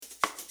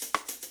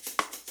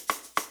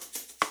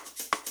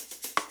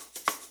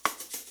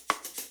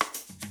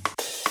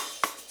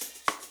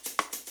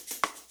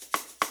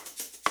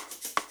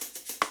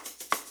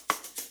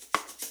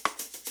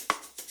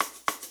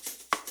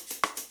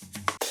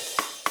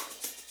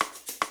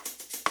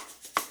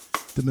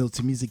The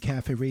Milton Music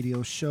Cafe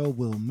radio show,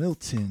 Will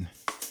Milton.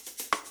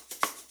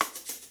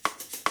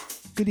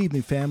 Good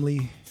evening,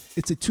 family.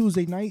 It's a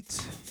Tuesday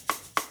night.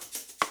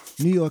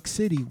 New York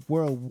City,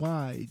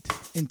 worldwide,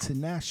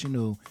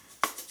 international.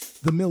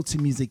 The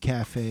Milton Music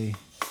Cafe.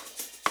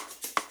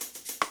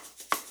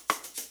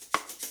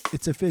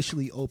 It's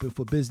officially open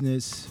for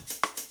business,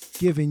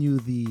 giving you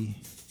the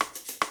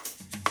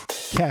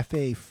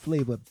cafe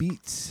flavor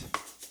beats,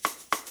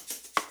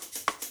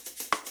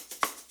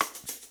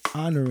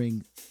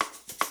 honoring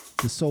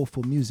the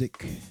soulful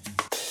music,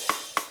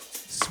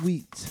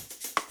 sweet,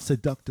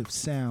 seductive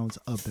sounds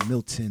of the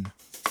Milton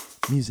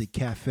Music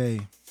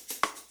Cafe.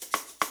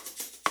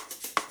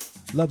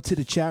 Love to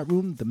the chat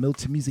room, the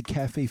Milton Music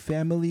Cafe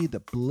family, the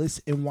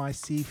Bliss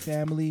NYC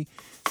family.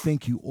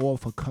 Thank you all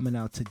for coming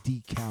out to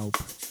DeKalb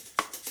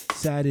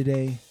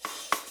Saturday.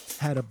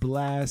 Had a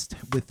blast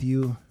with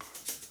you.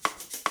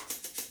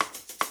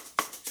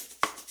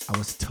 I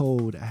was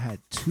told I had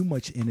too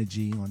much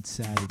energy on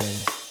Saturday.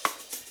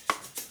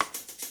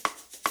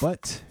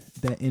 But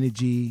that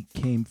energy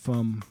came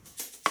from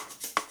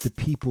the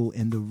people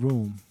in the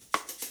room.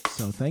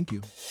 So thank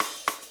you.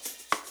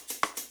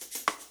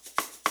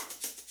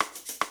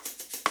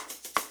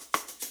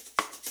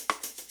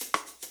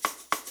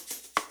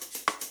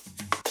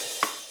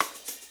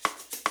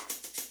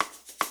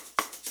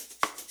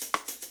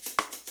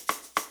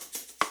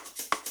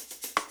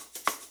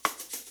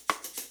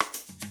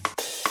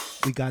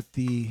 We got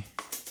the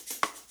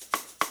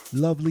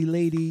lovely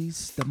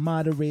ladies, the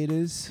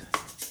moderators,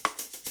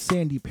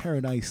 Sandy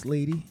Paradise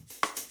Lady,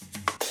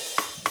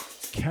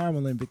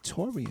 Carolyn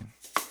Victorian.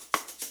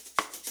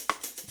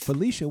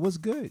 Felicia, what's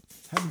good?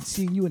 Haven't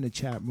seen you in the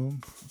chat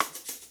room.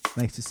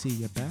 Nice to see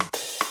you back.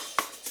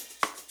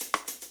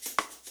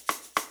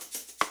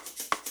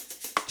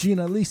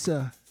 Gina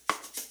Lisa,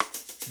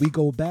 we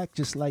go back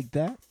just like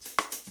that.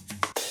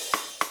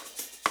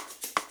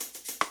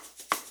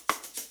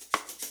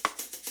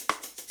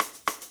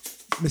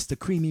 Mr.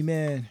 Creamy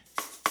Man,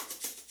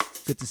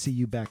 good to see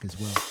you back as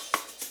well.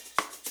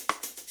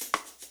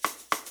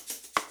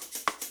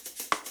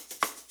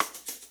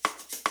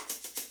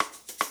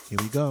 Here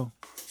we go.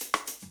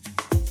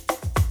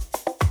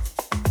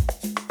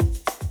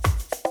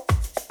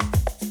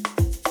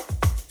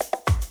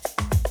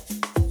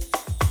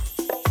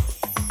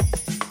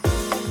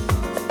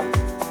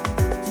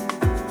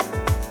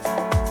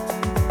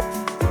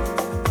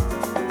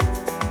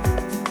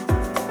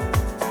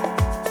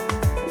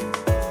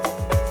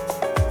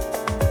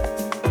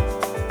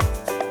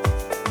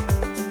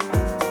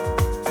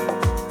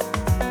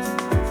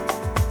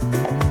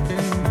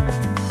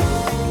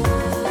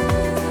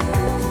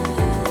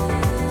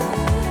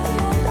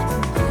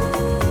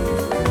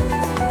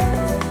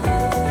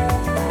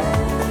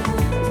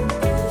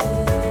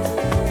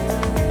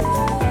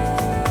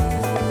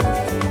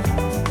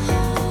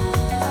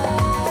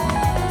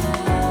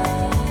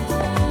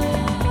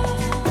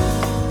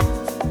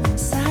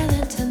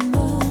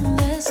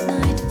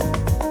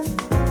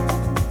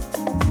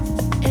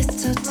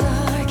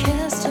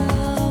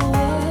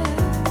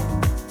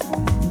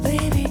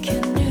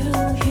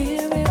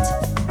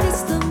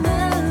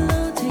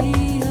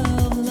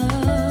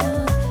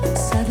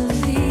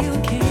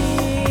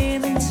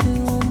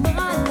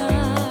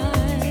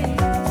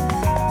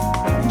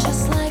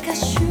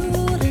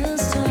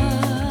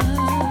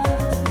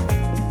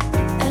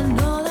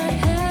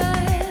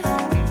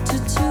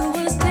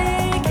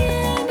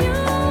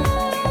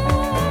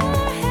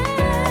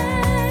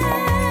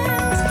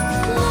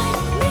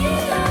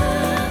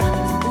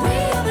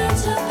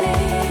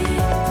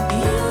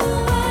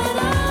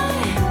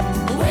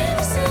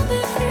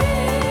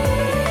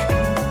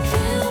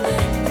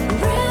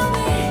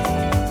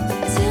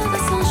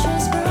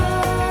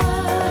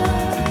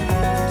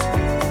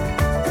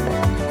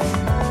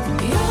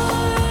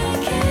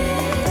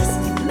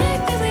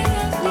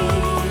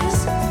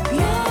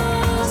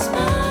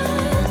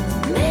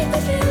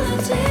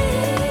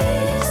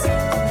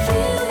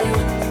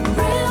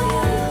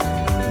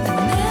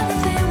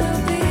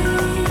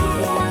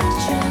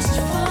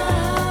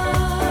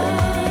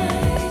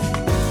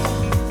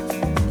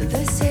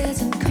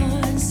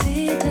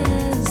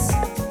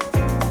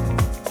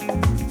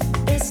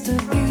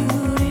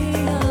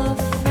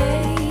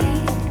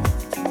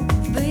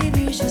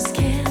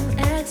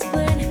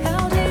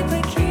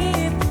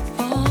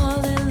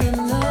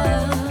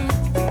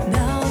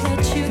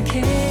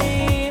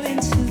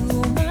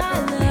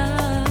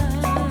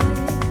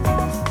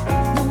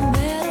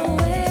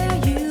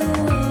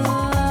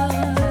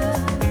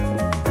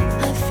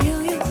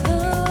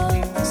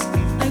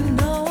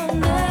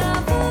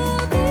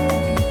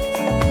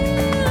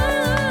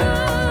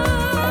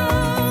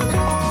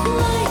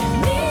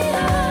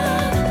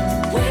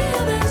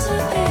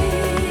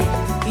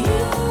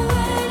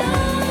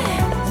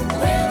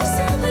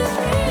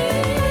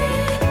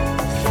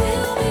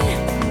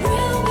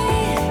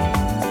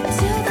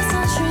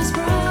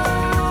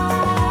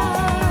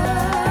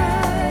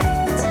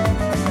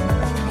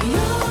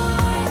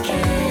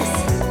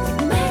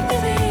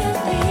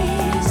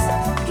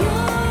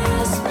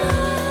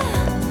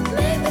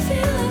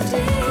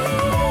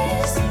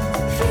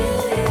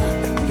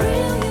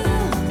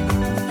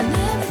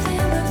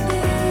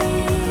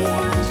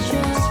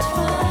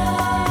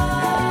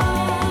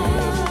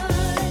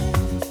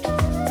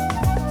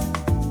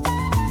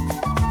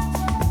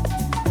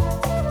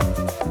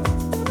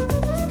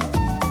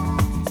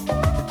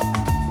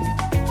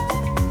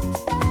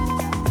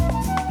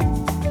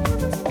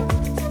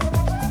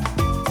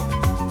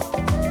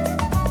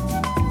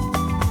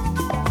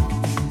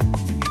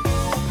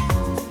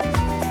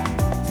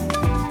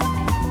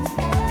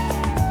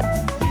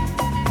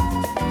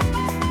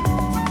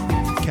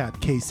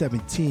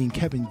 AK17,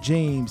 Kevin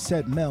James,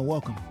 said Mel,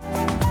 welcome.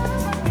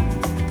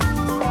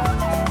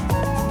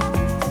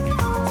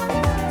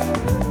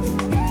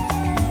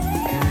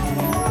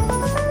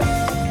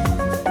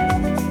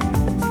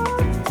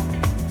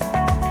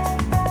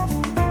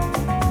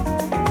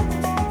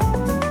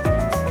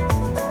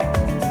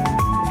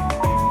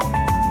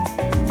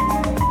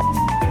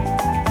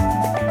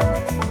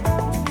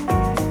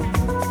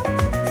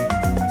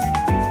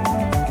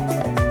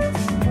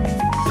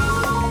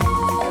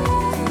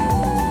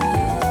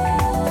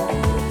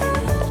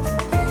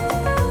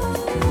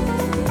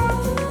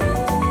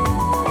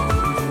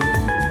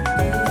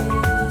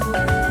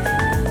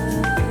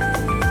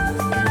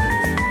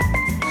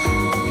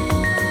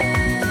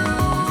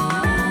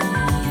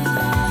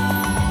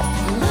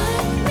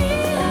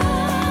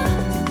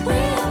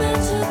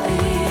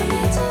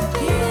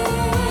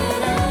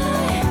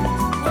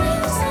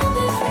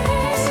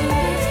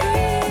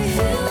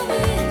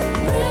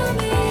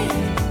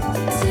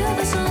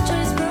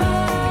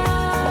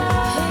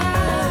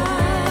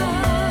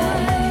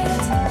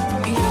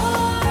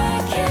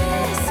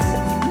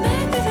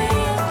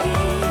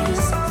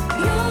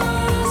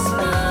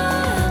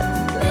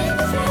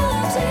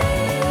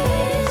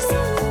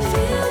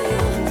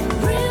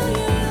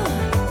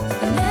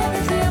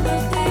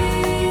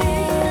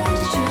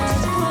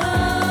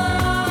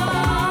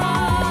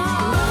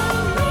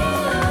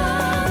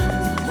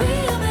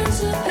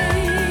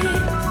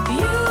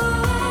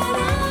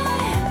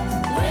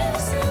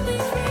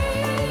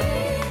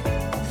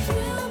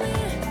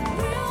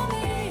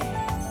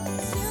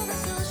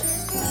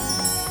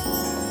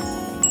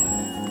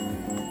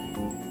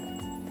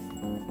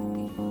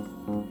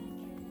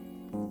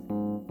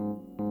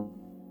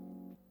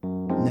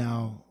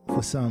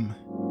 Some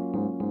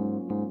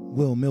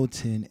Will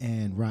Milton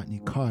and Rodney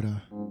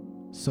Carter,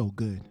 So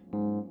Good.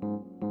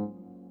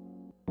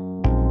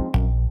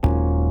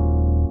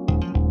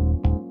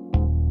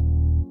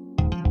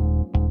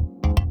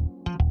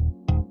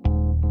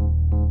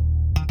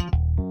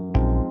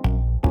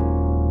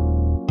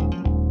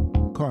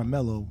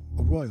 Carmelo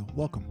Arroyo,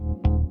 welcome.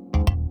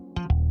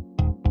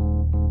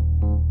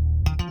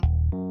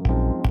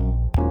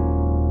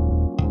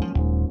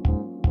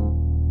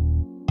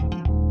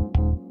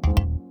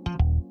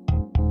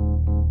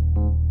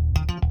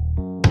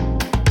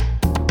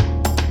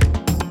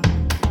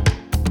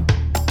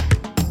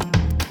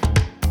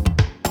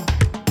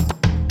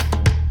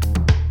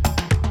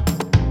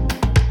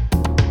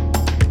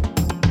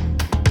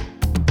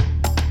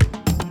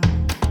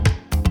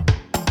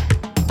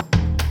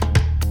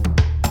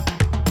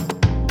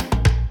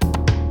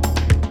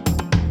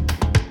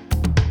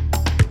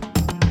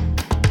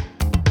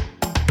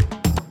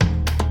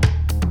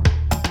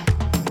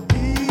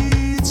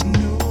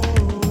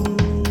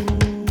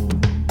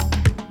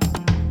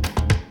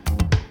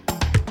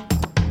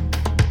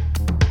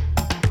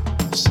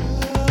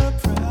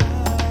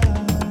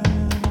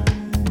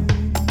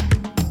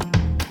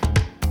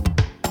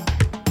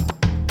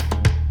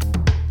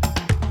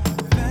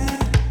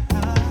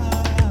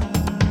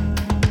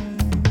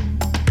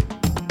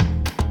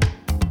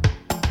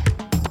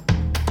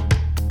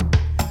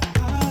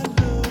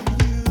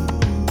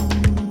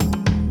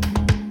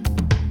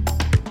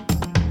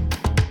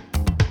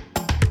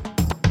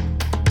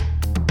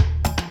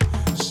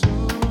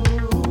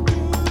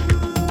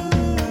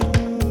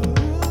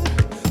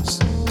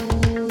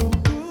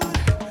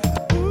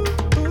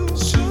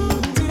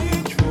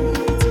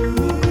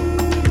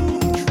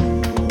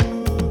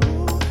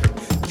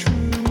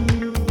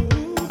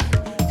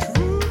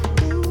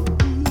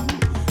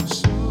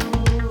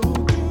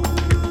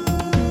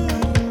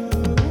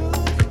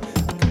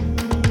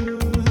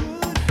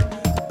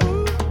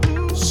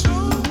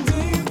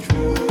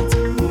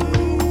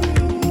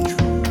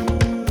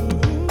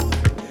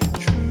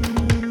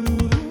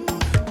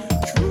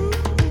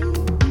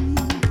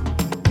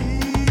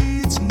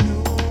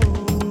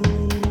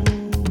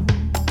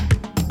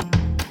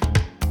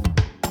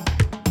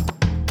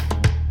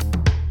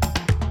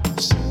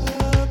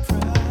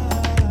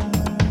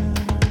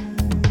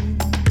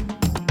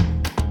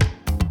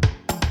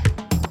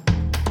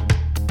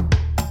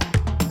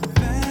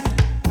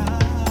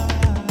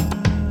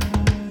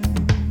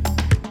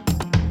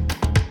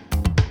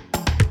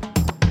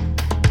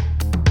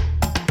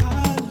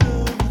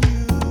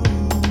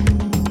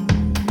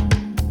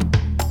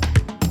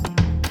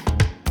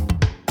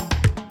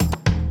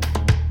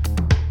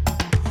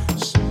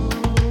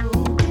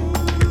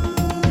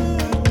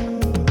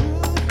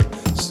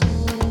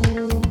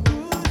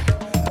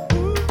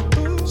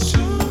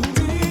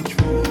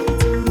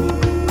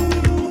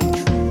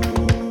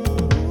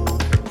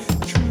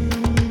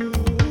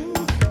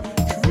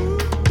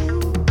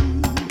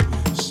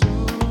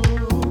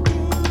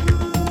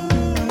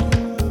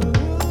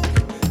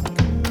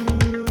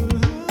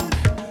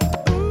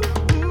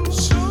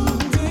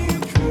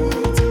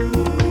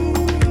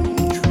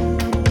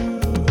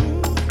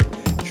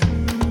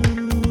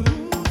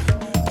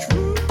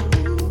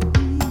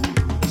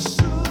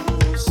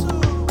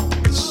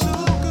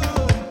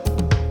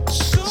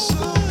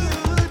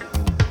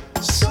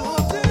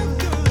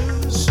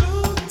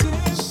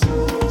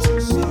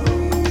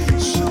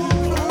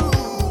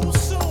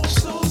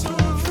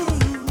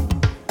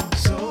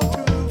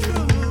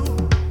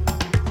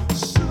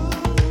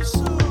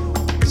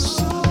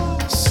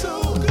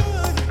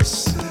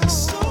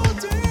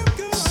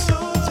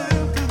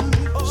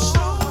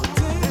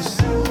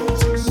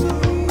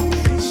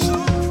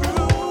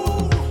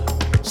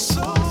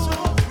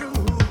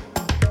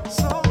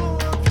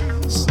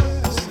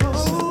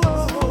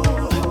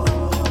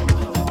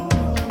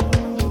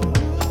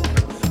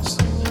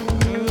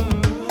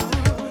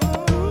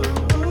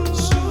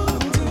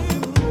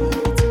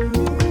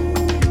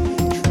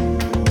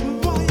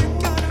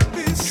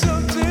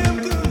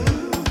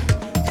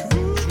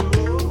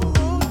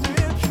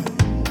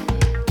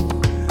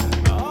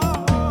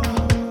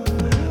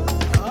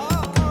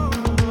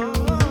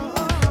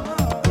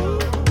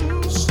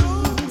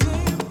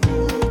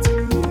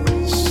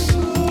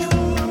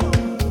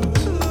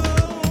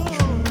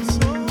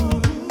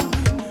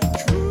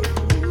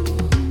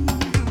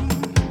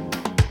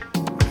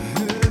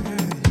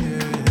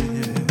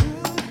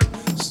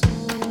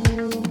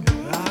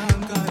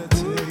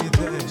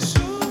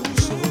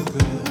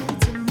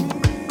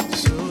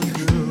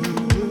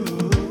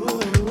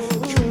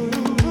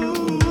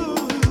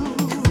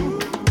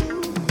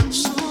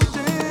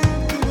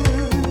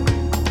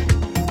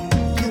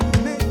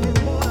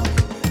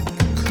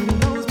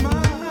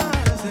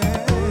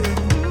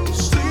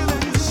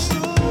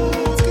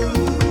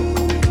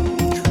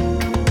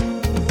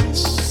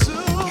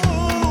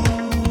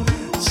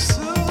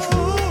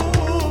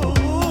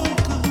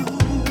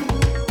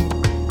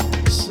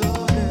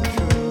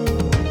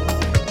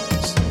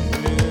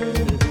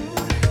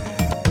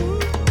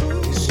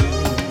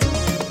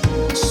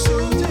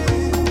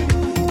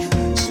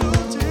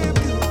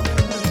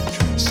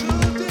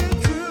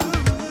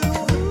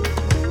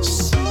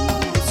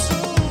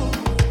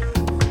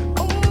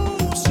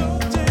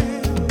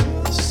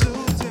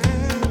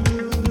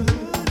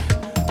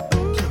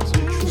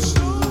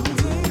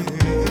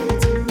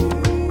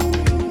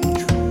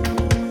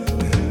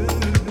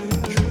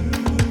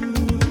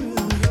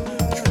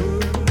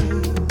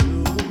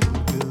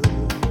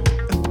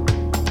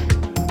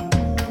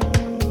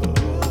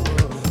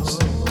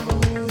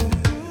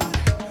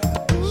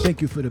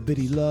 Thank you for the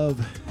bitty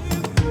love.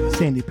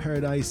 Sandy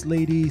Paradise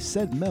Lady.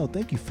 Said Mel,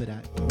 thank you for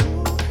that.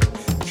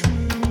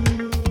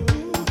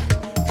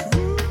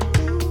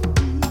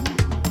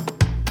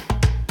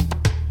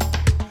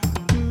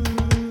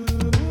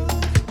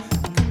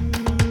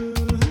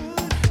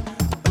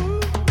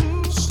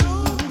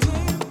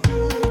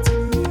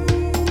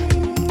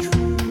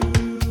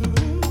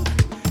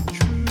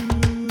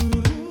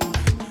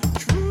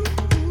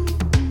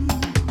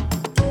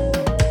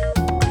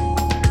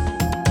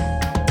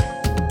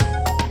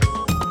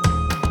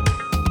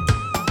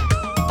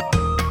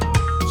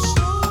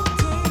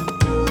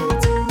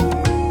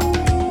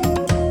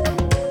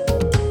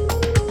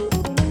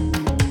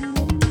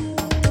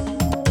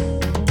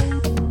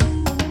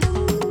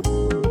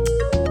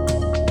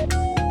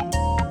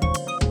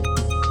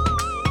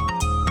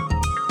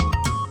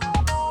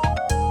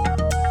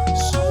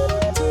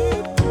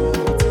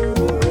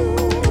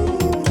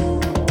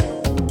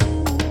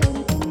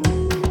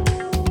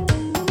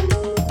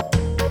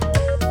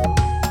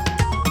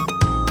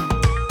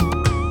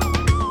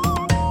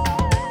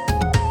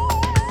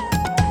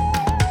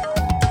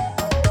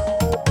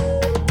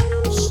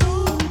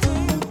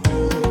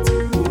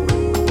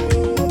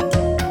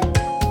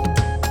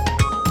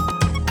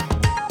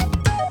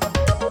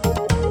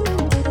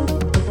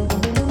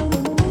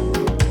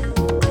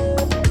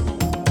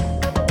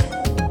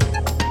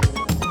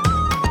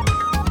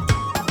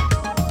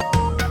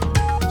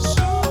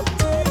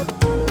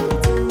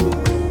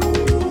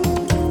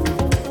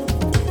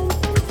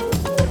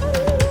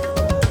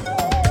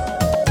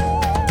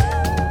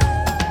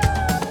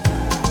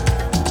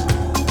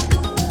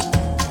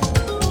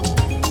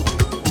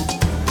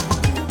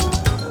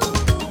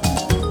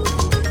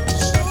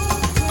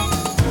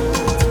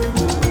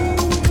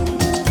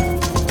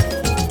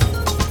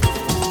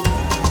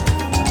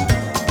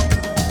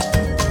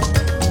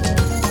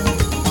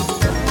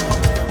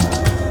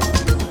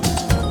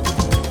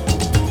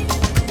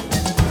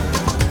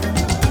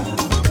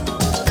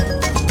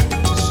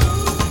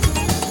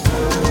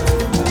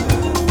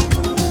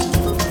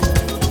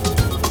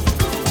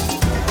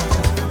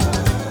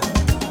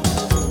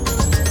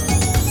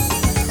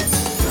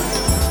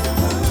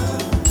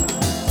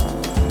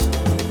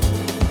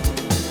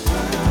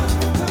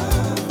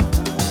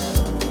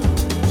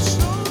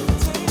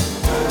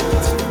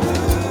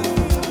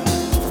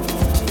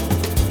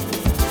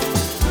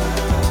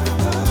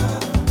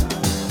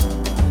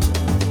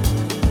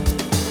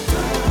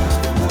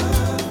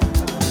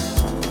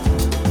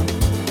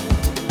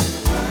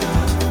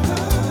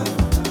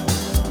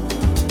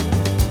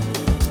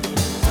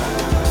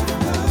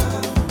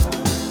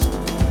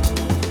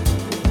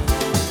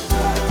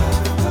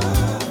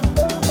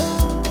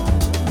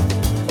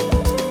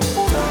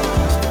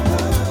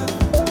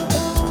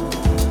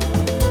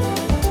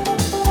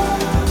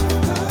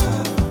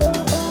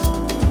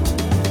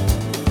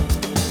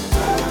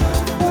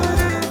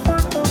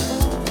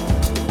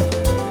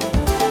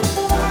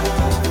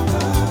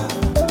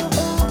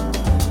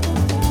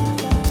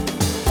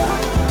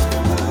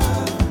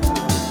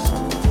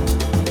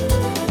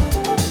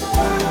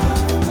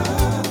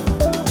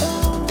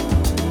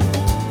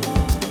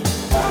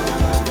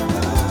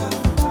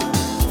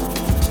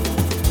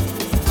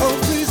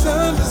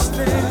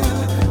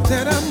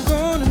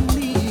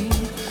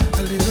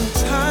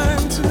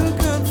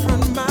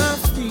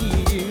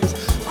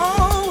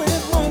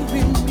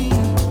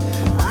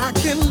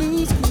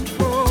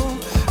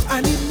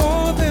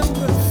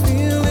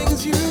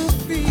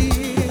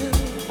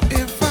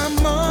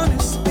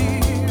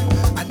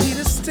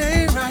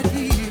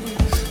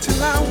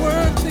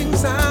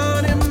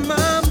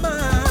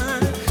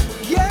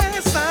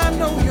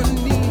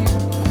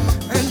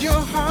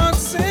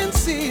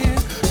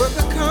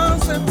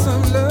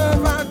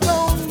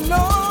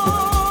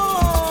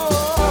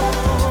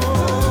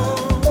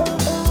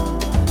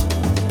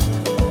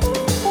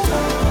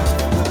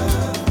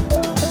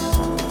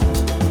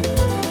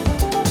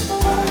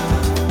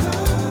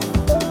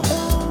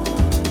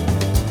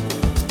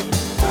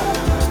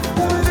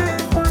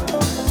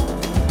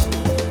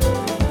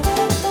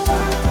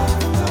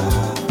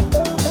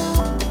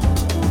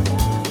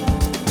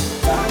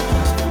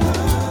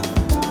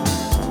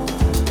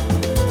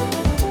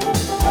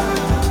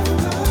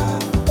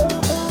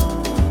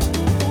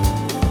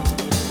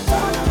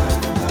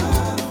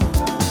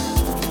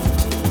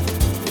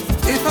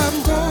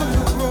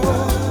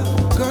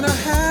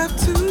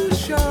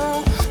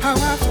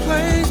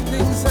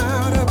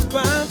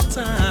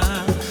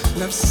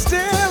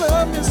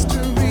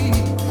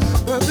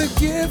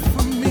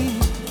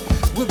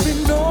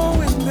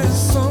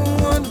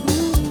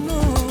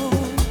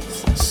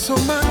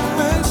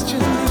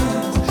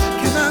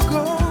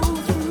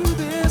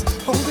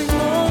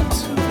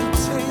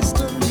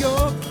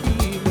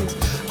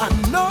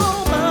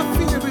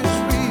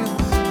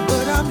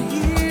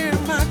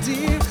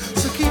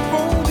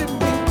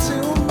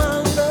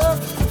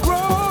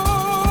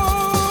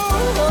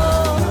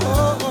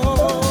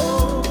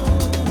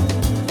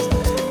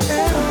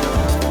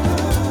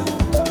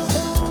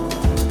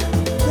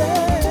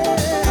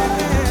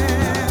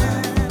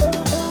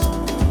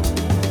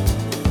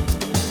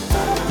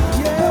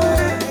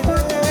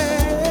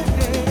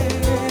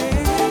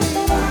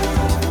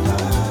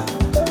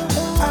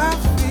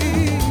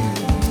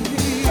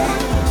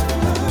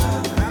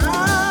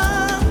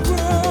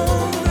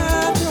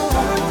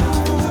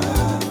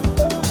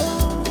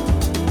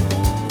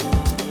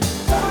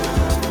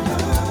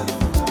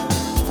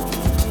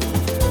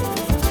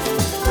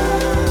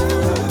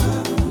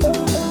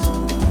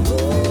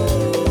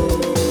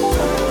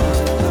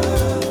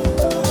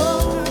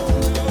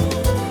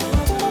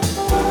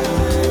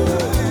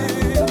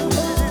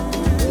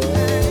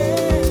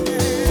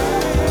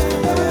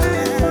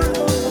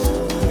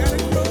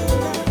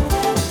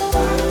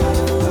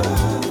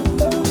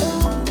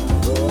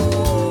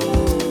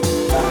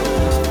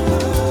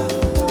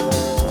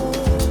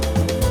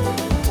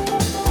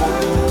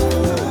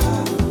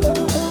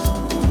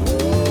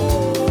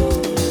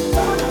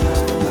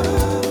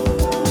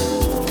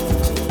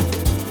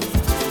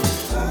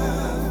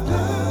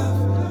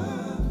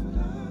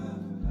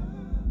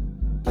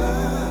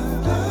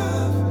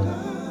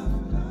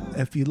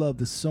 you love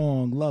the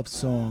song, Love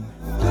Song,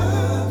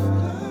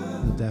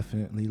 you'll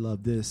definitely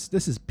love this.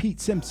 This is Pete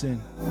Simpson.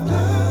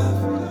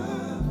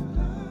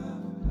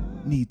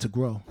 Need to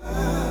Grow.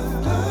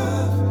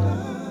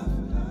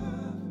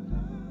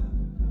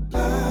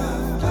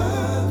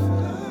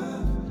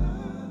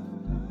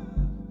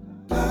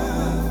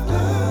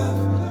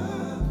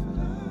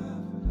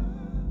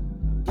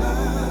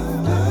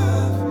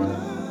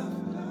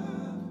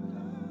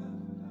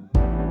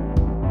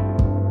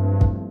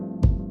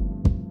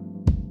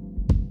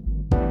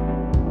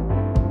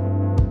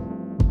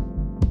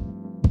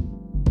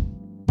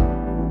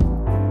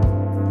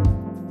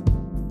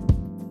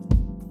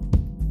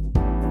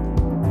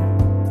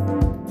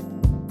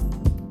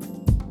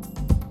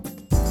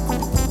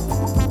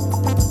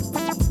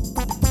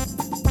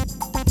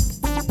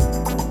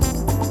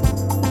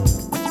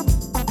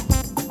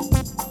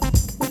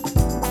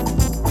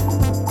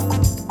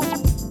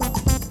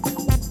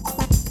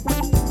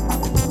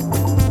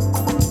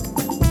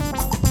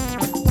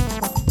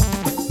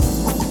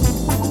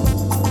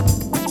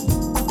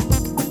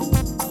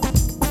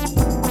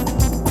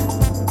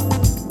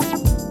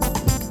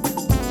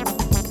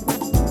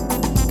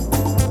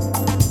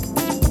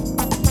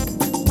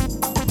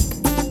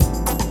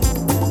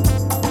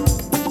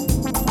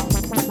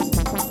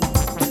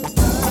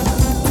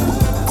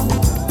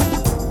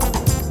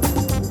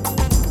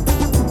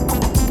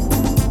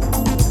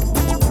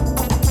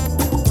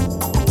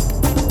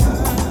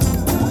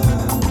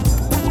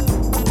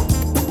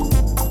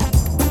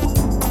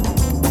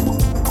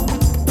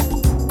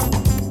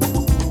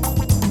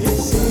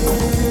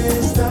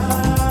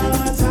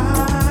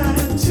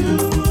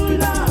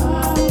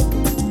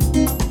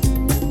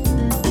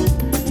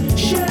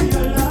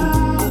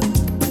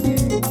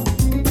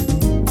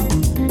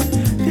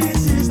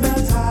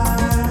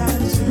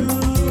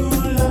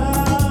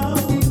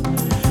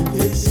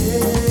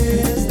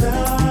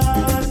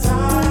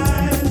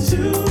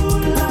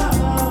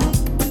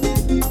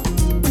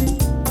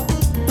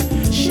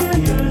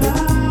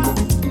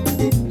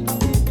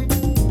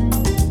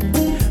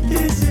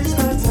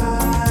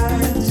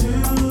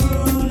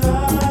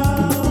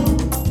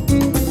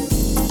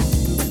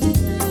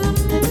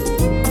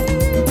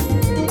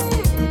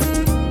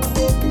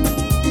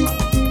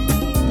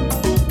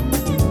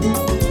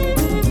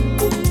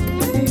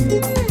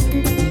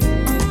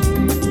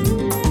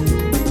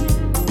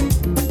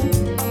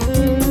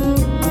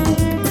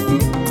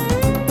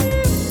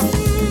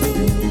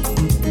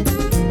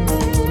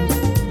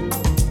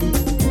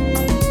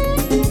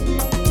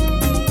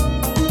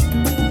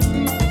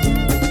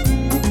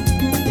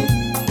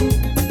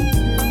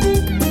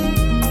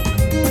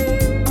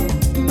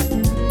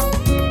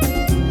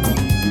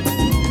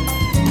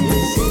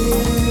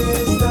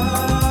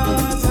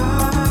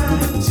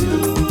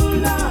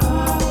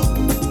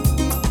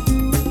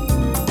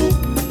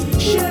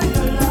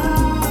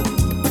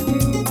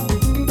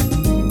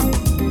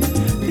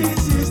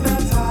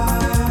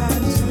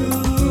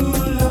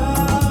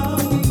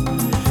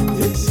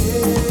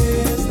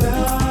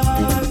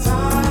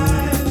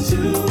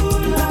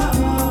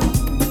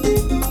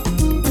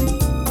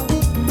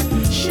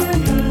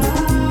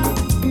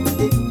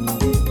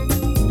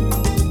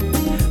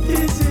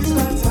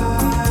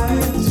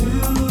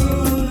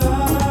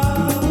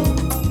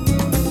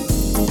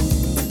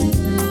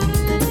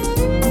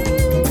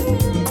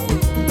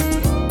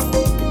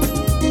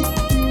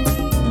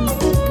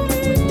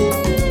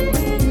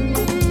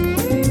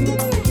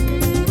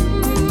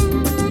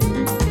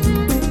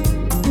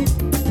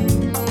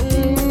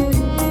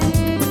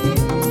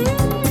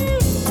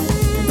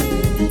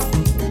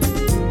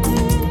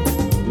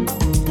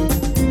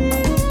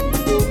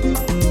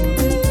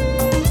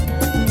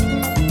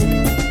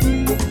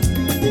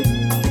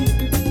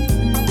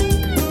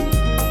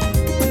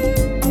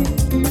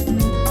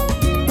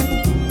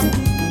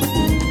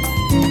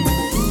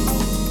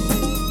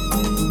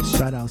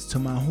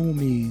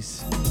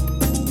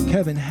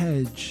 Kevin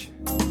Hedge,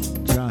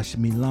 Josh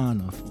Milan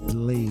of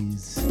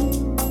Blaze.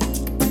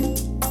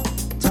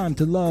 Time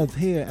to Love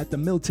here at the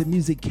Milton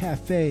Music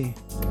Cafe,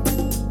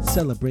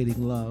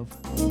 celebrating love.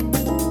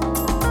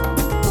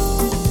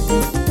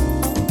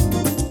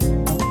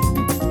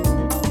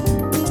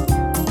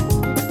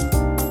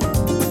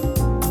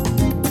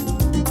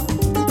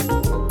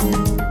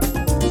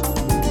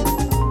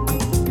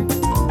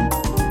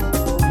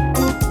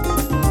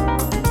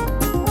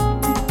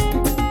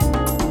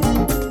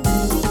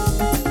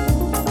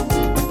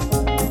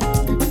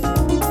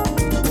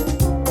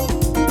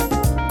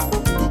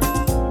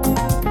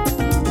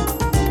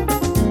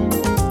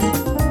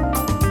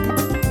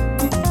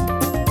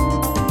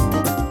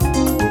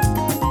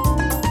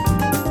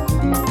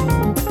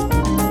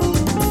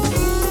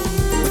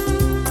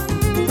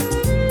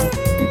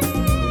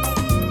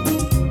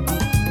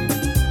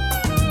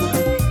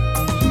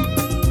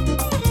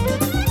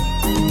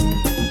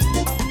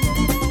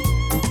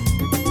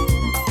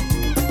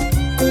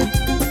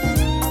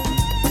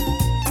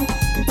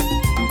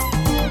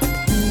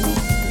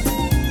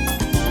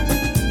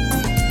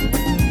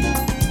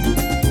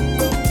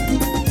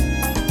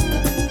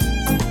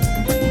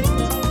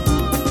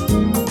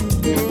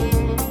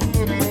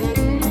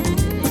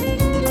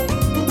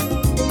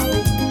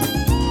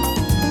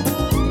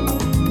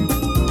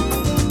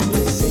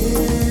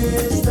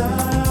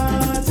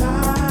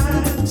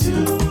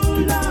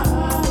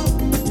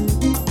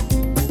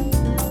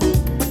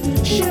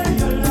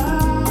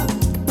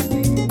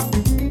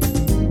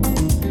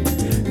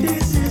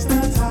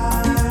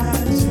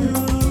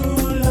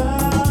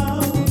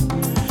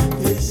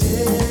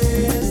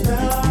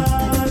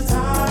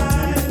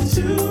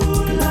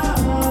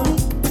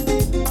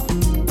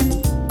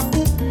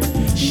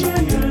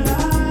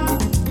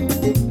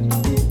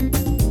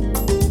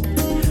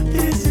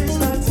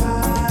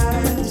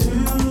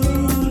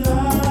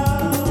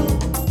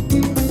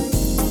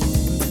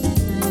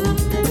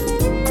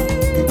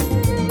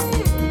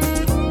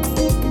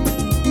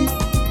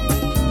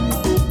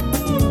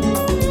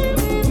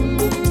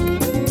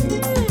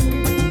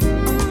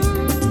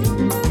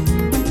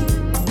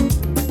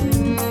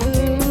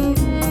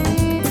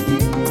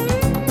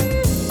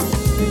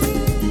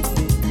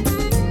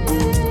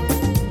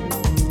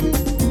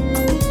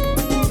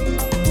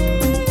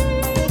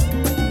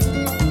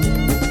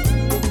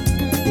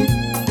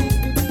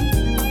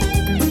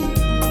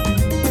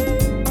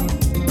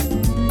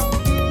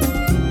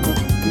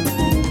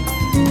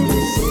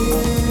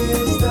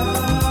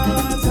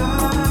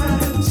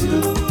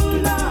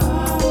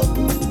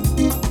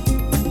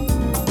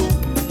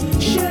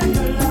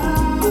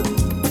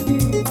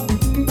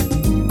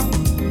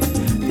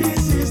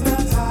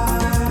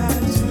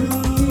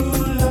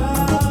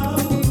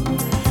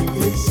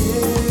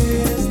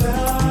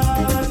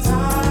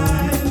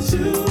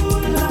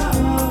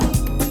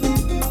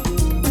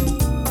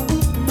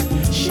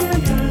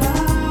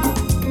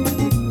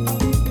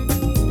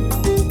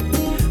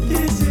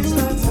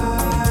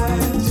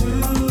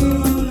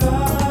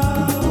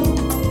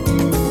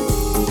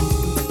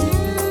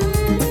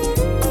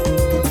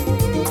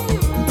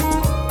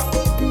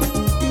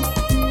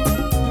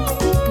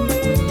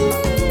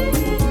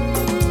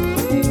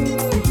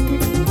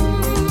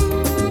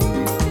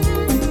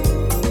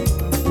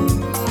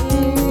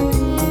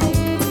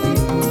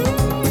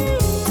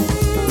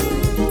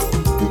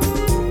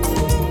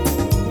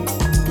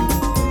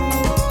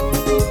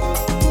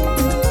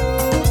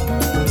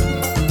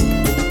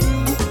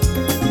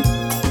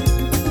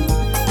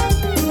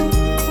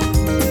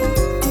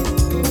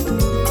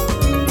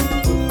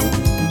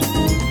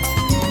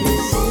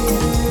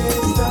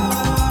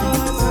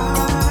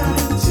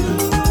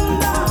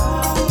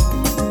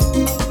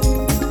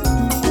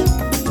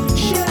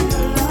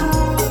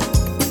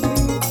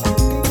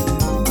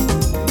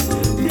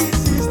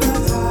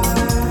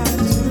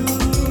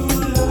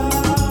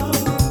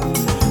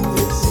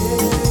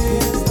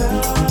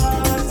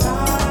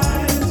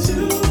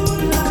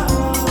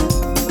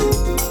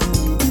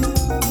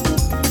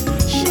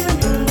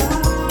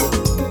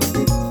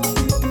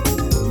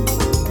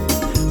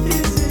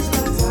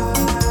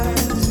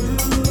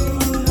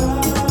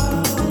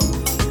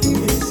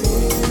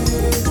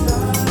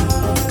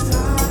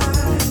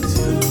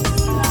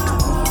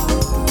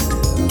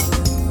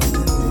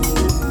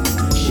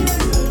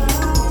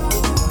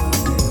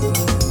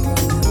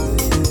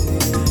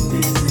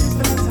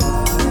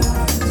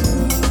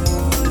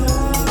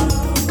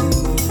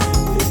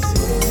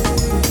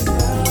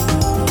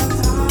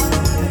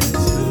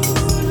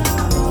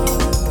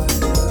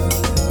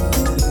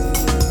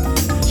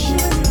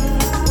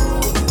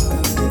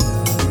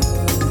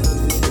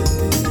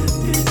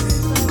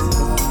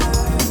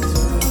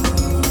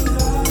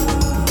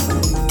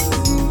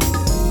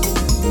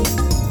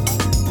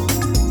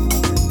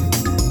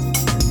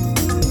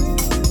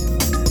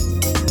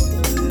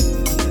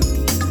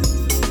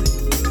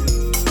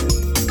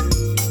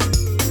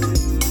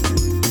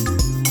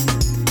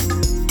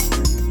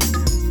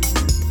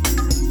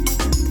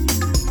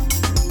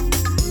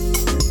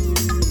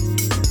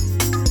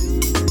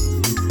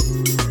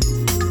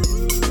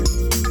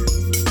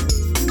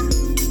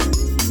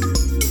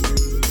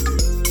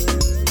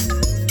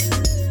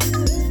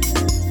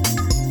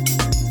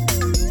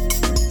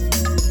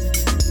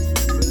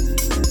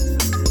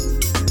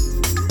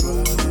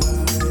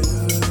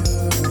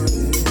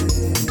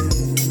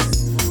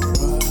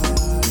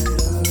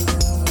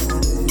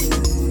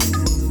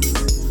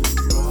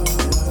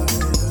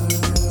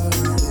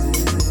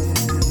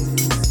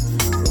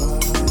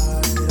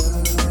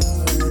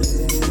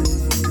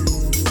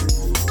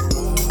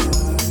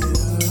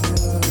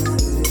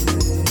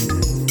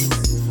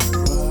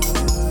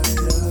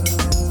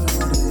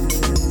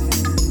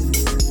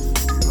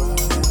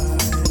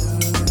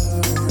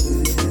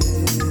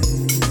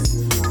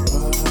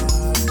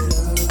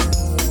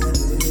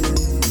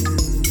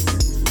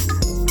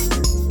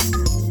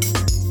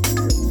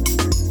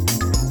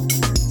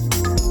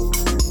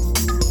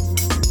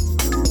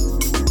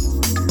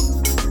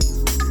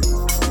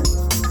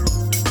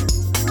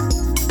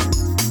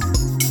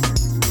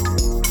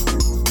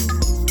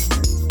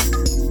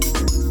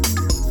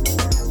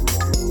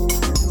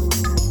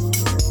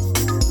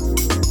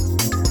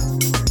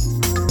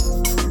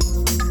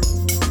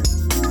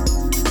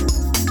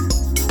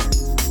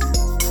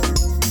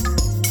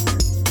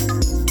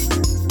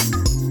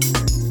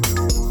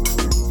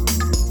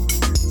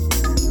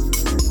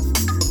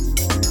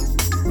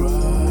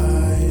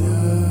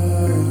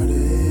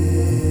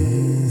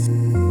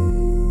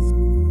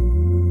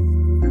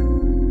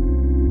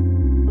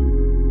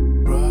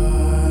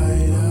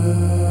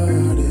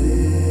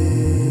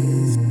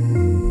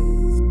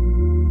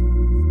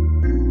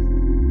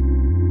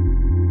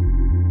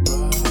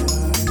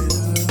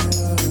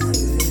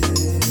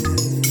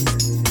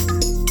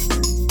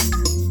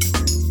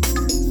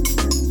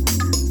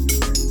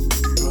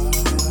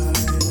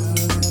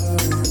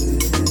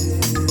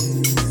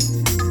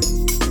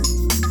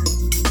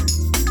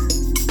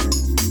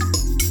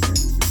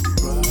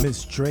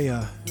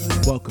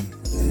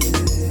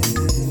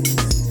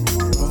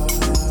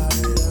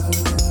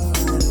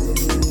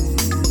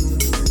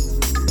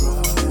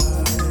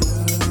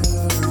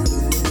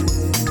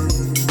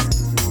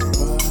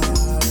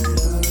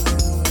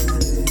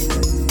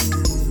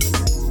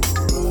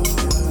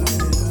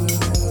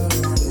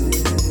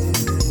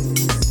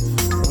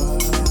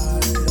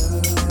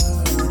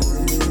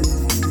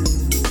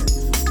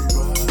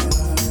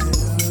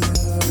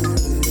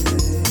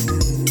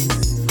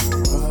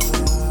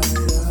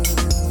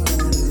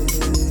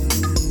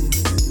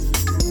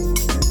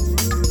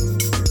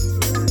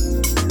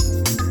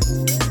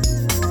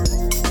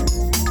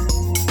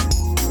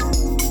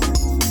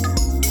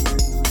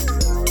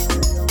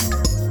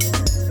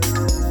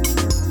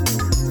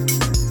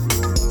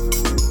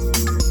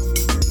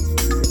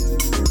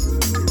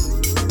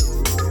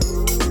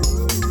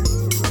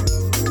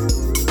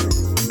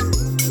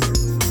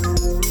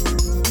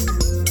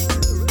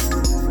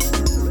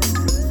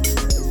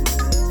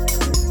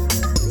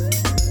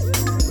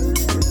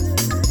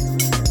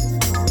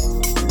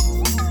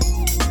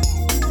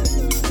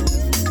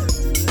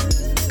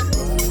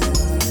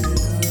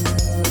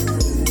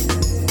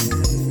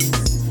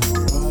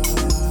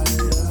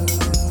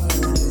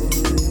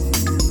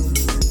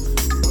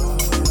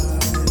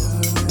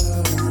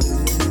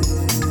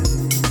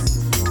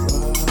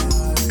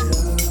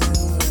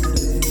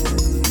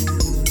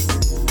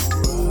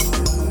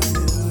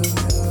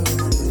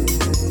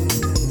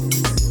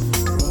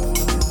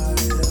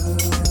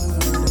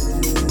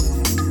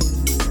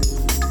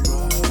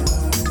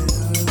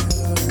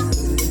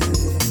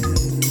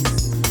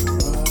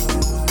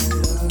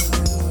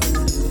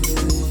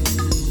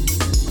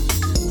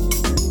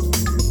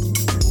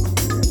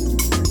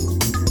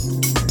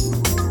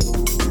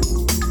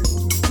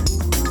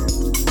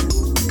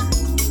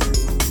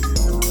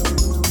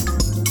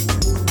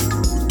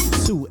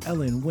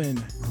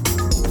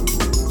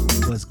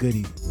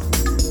 goody.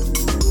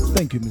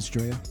 Thank you, Miss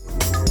Drea.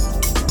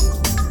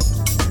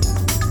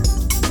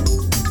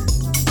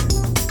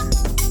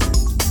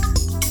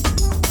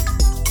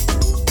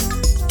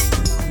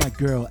 My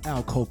girl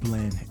Al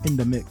Copeland in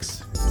the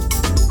mix.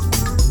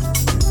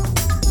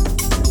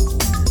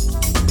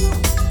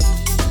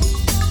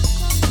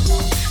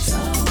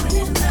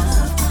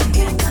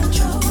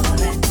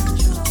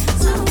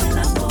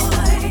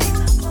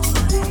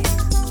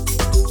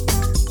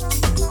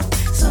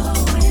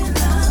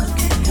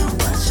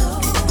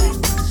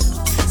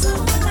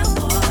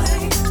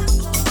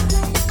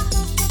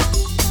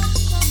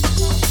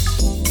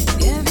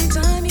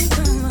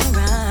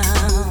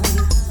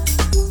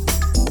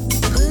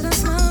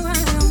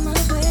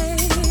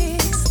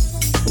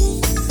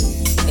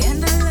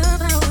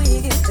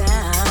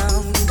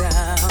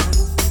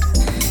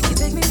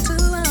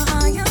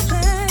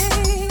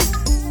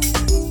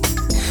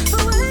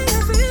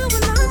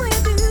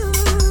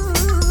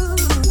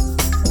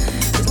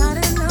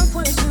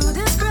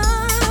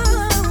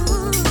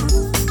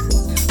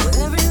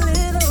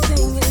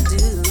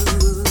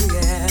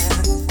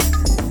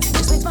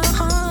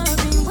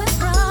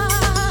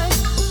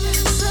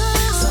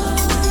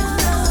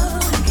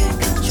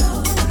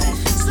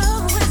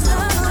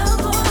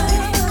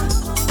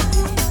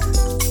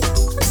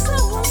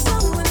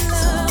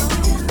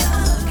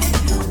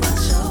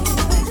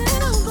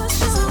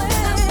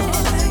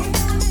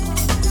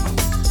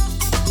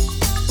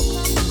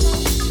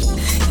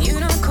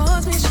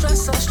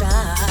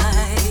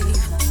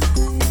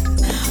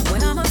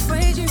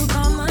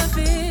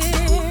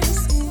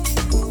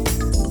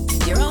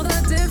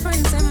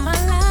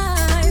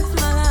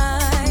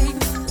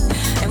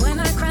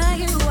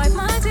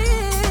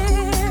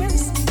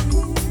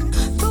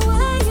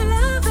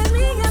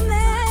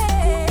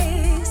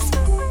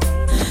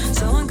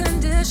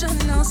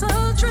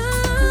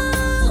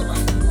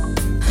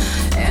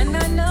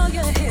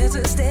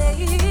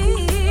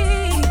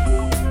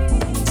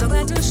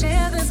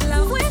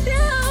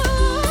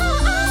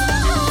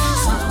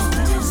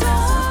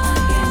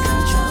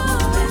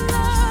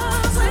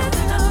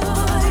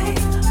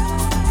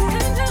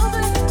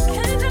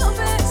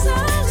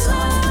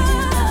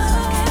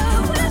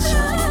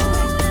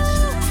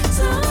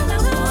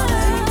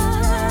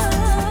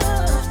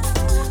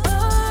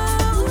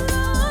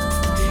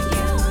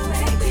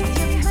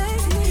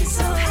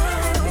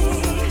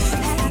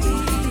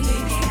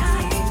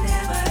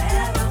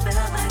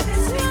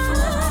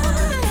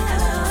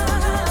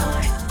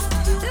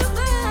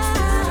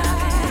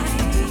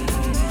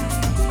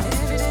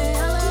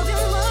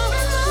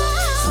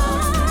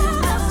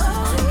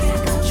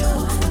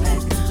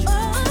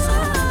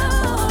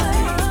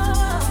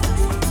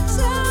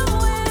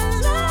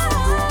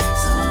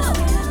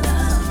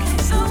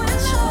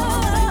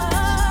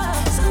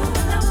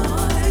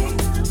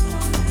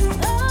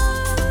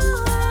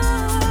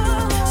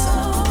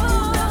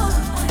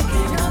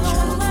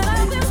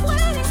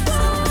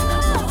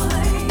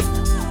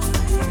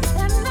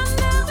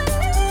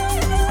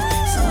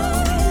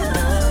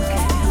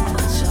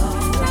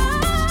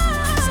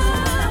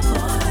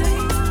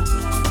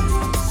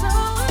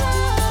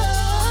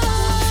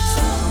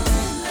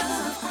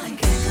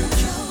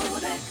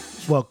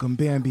 Welcome,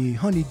 Bambi.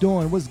 Honey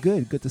Dawn, what's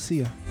good? Good to see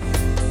you.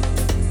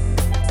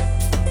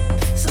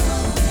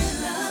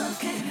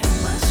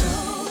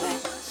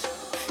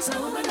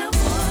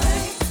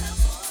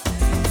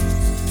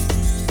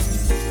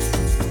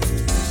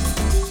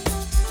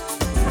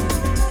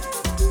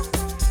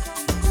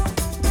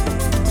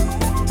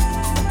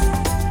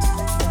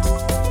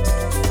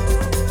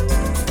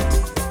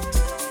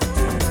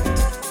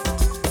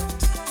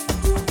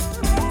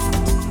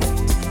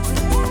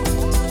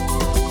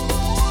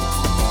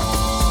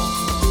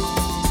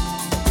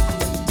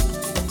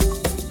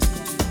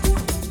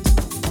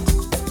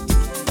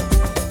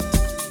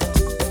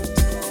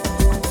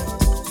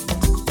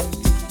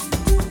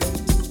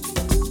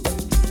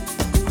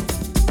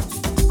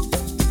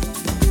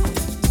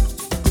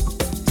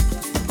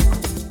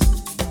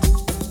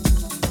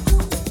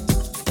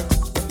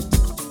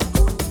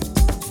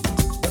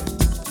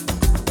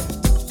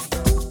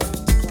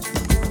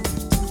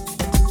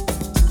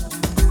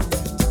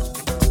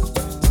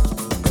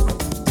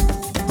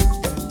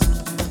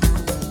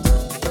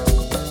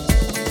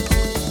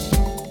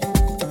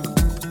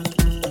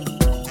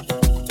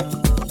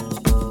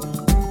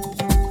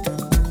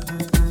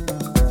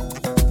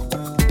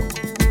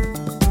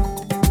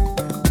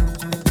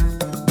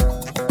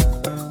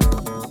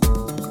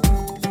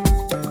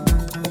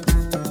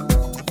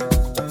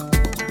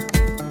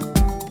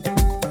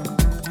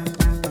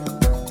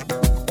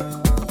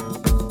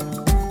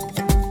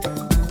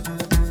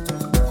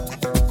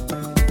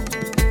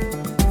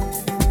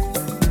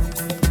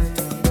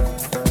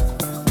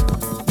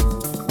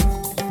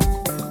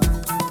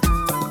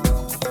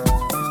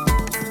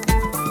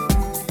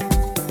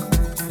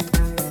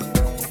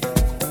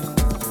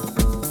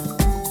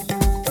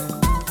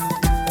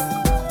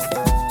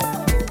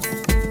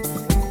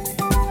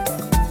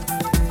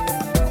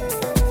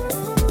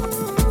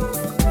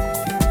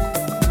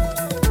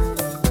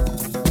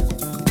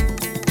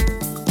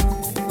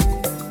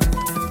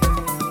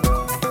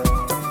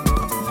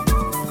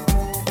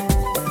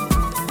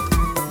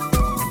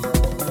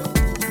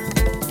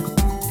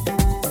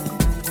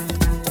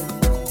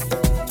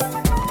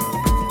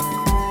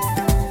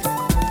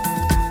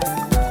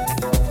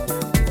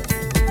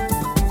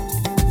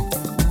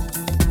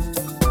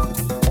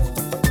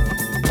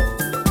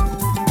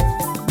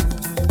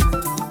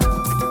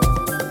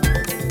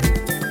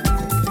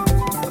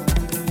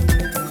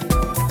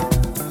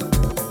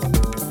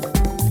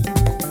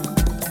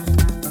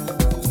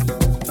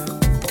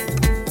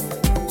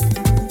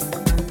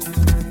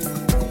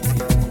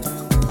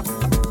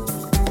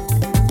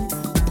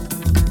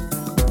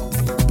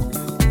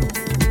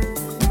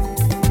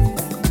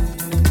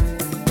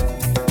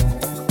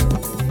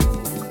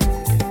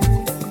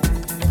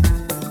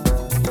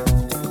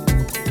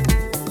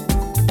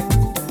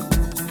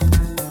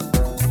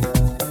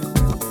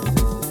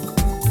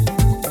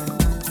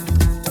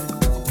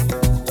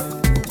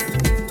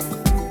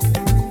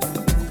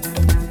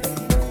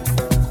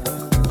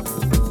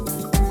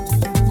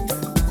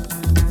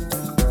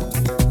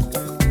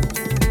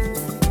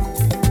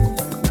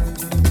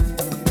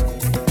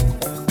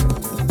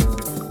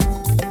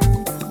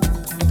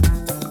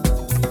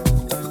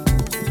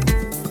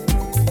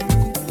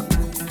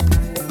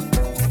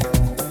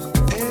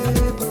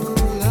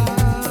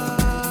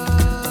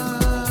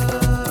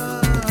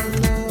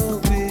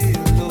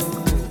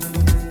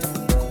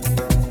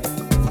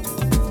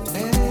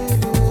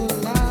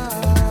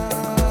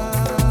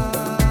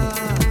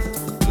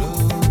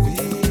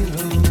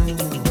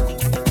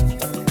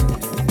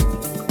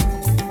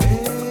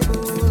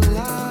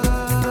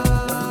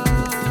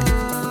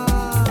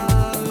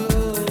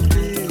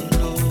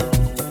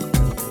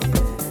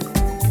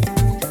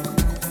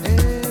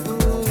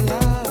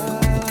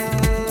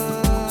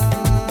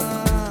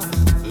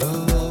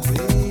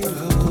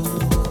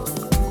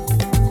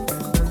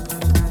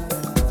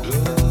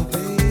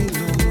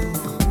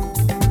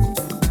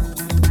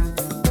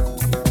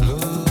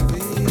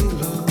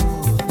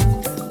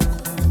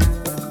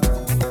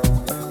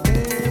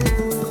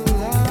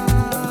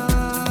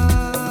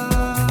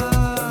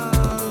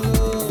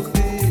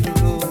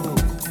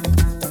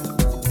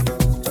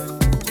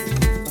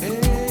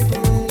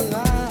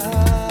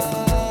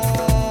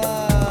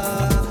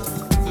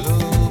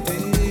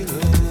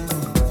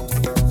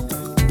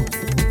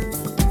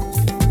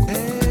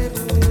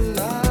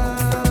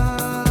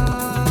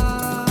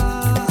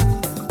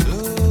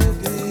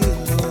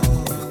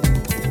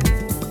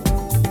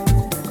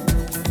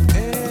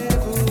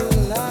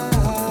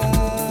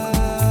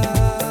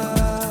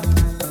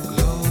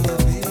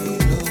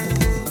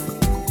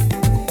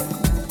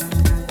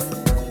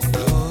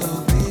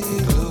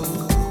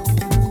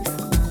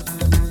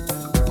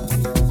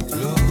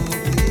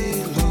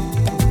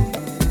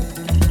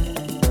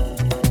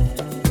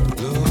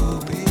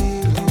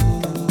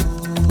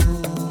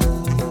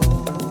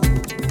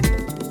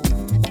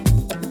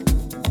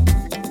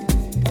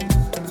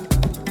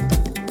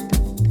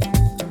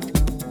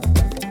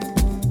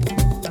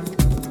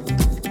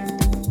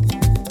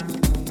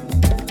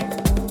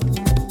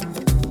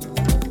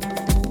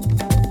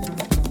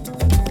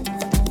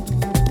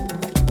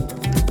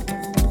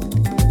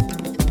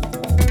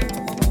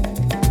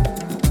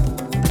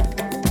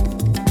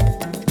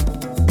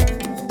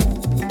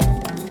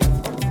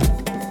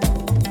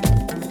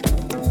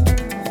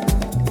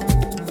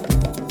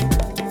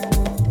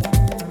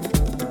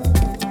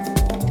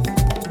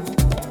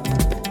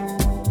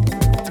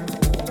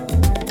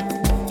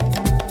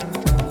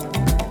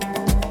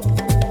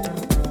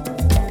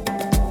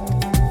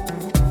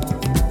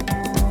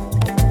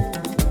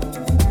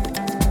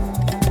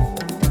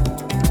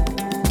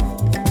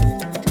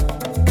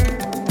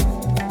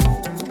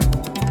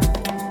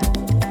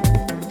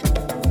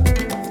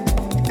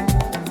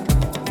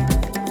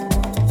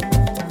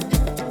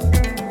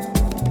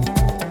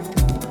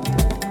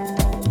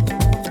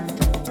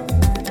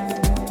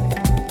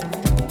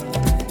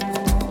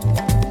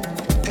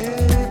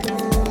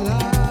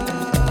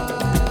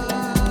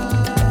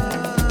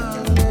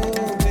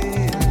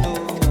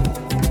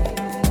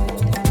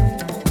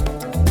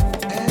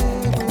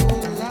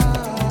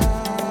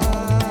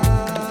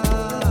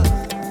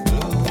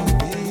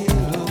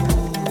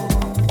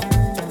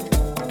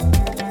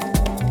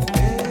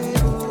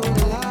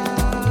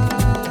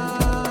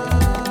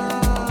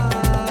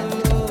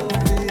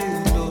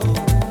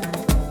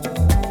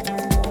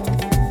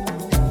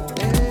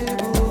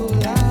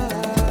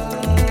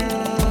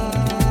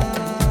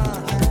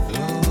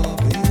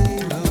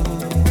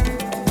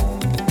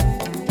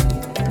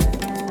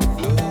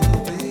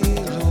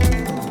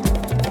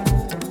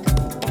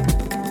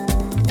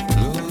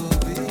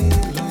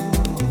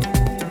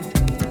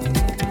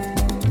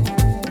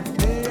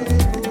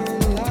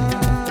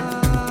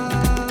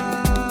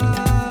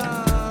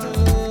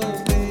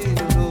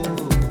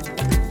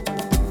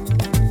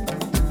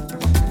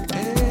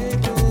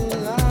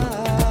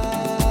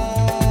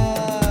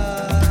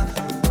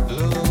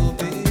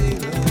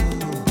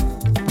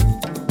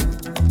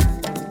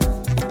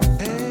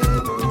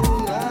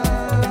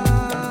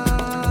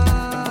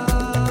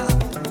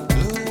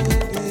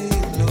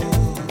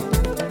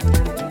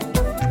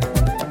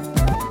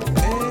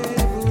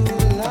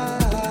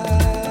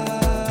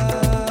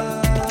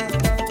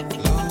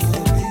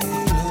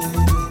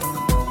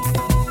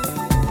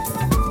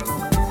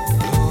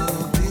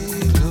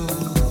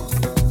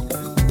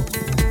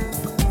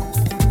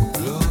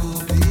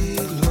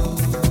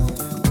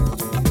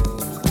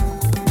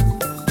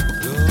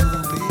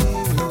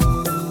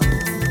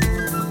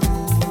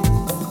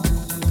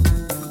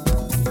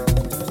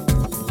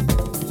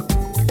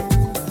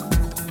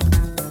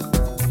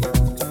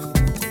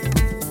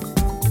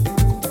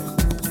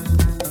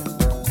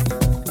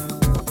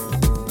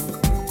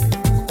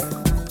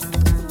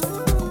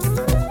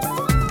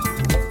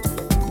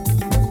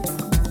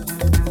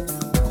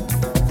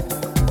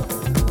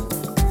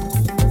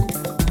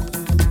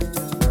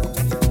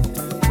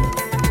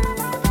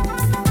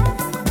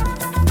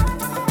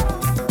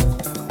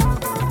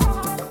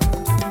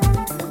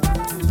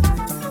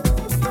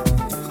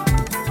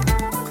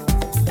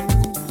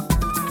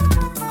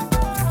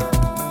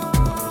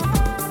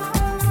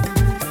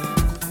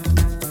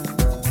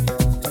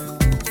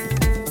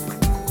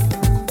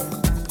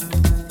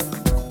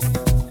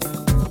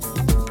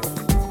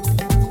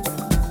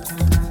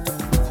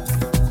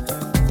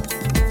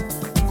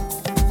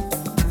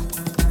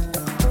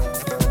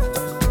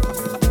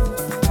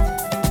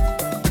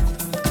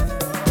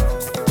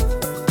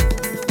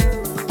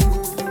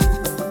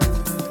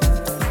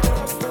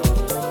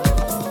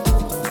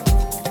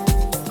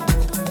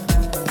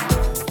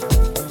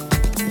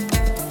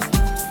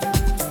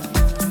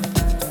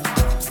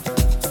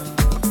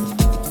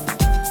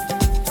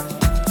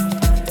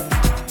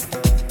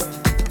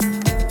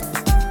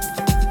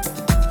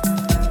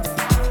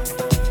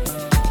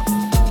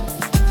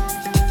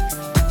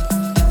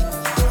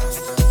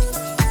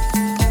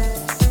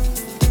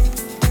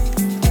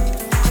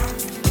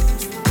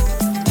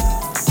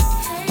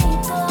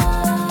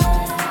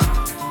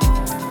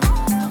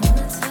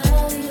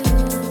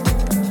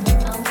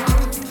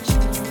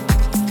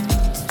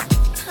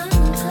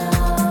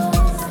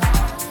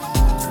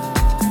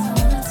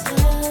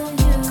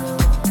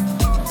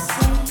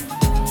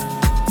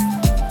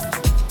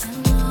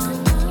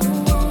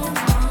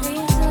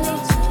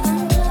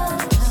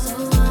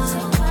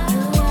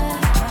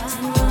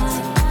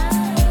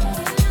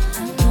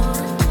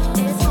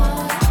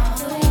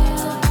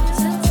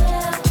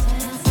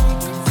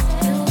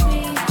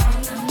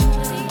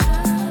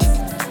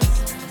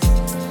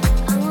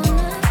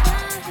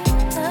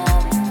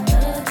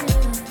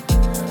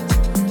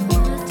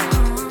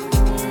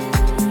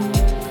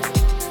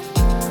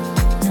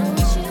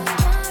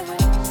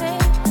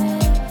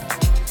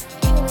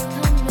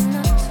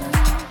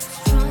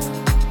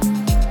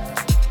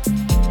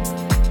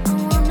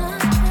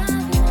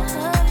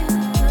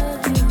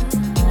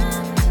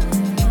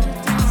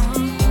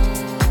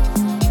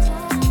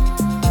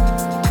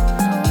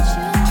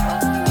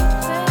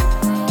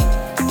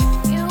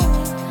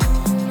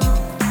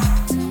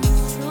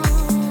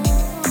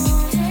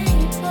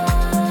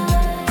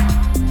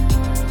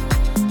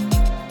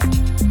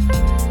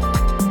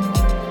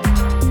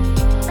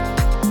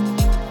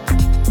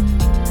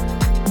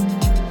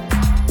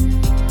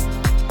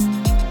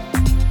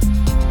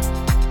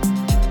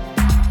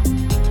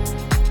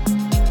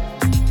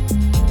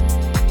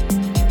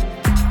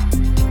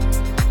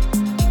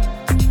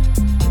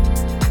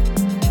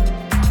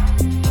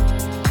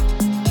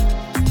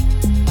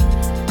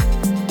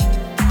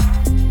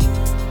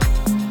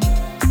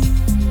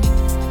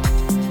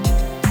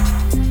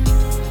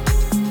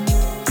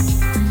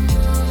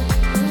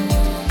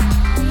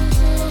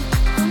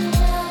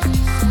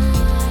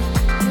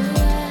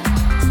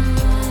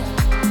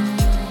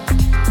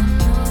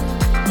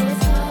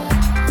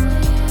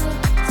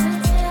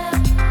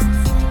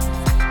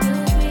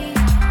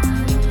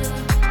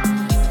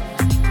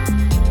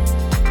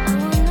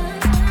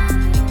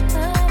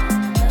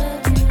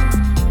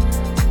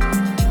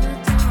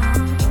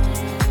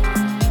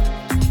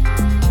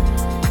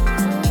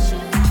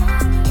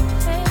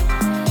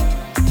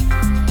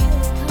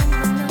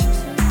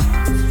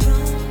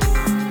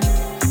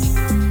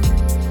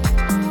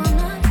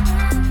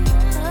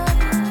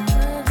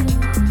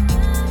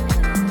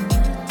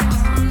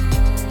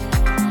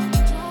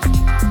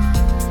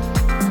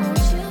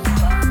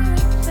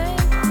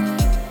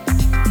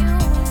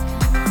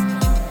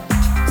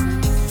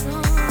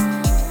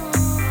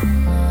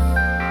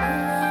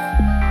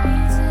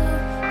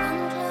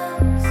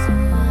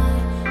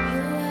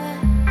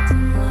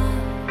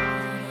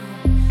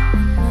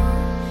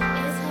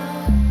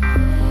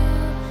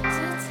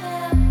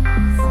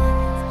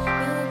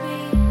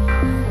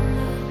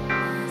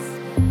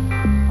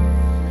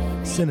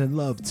 Sending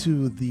love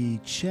to the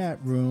chat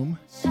room.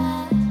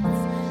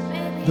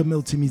 The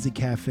Milton Music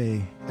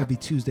Cafe, every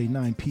Tuesday,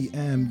 9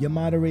 p.m. Your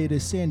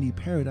moderators, Sandy,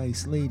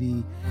 Paradise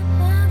Lady,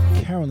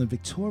 Carolyn,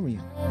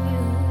 Victorian.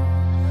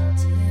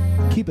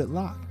 Keep it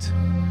locked.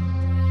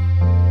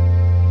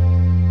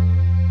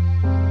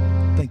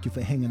 Thank you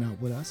for hanging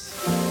out with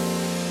us.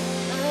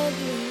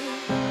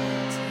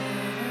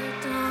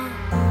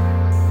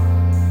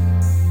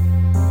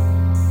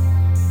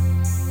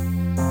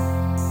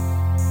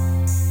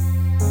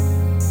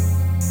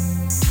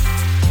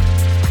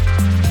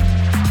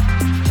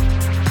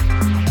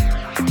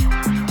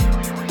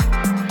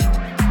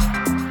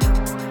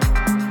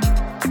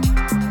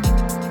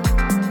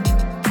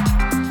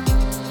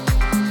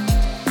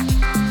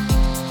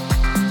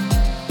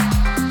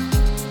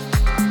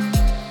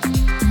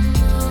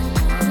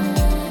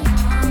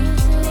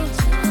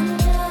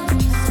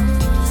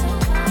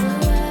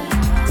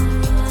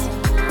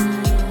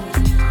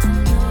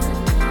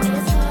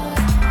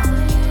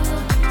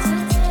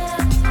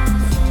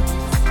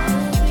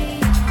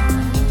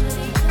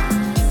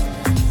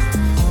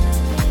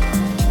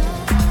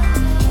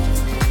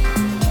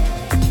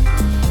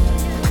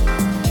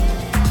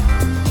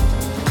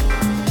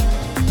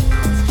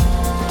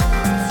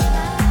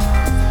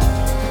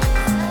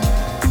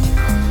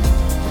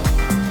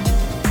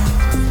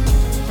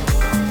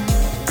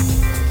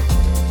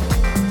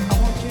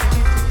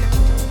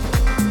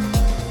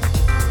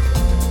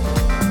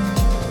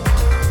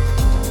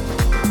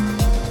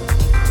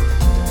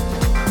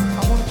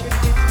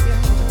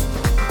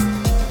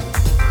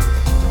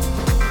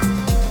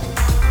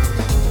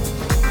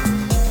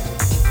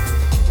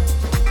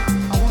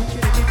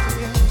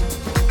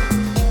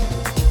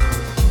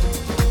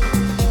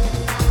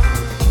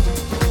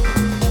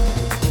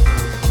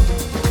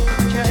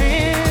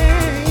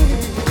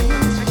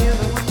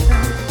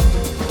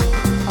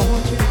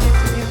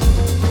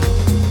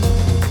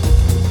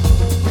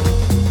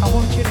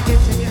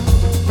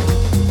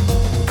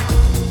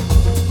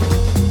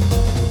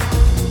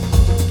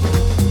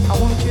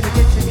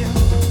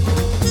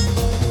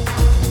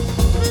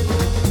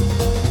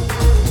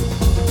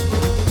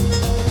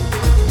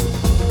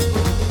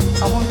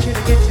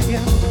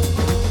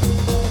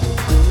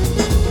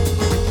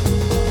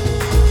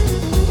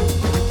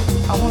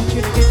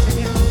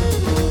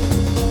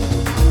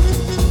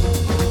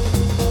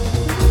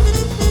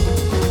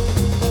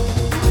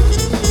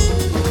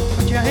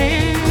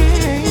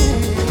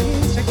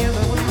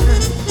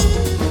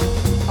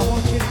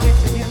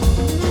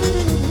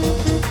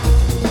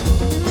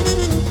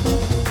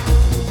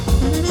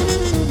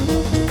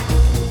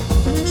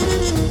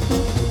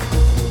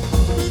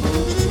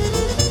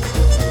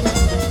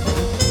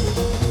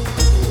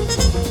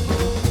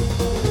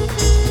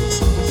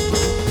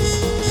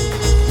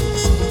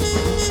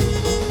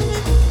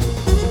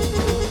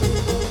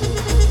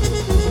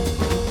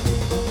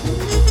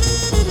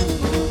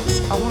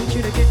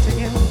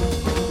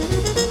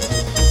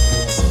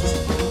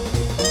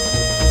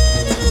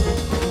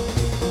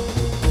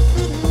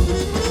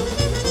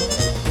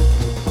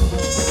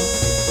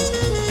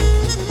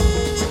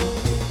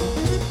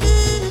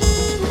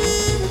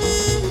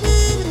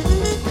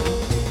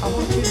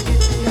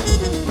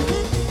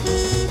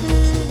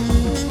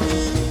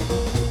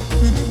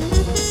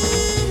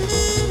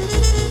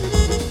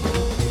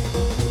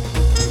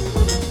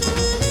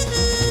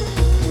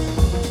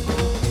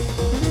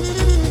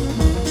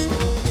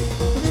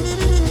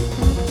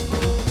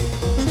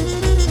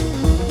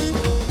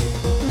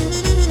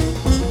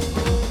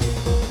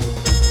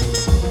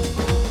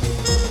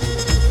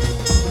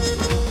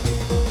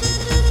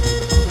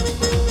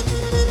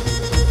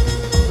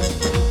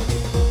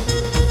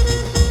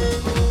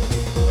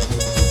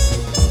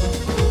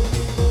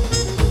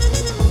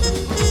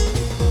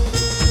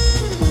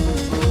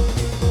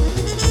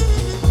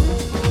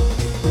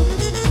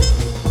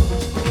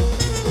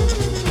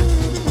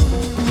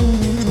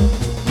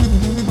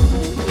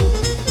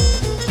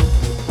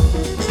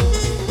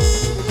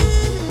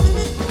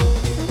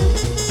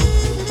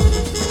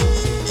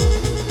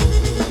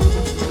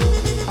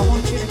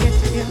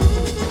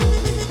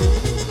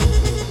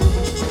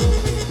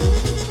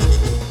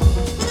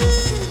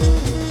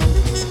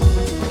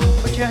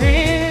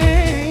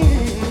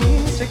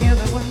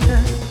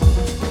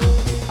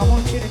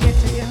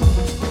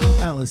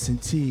 Allison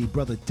T,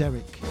 Brother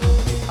Derek.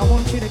 I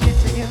want you to get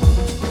together.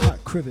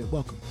 Hot Crivet,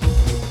 welcome.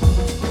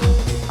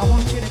 I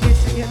want you to get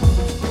together.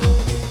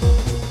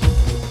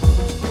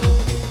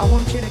 I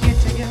want you to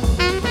get together.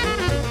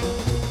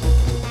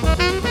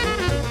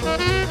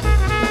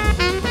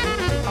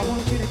 I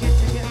want you to get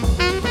together.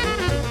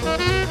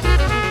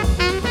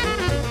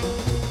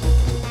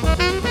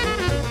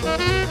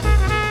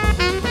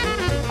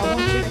 I want you to get together. I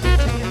want you to get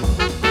together.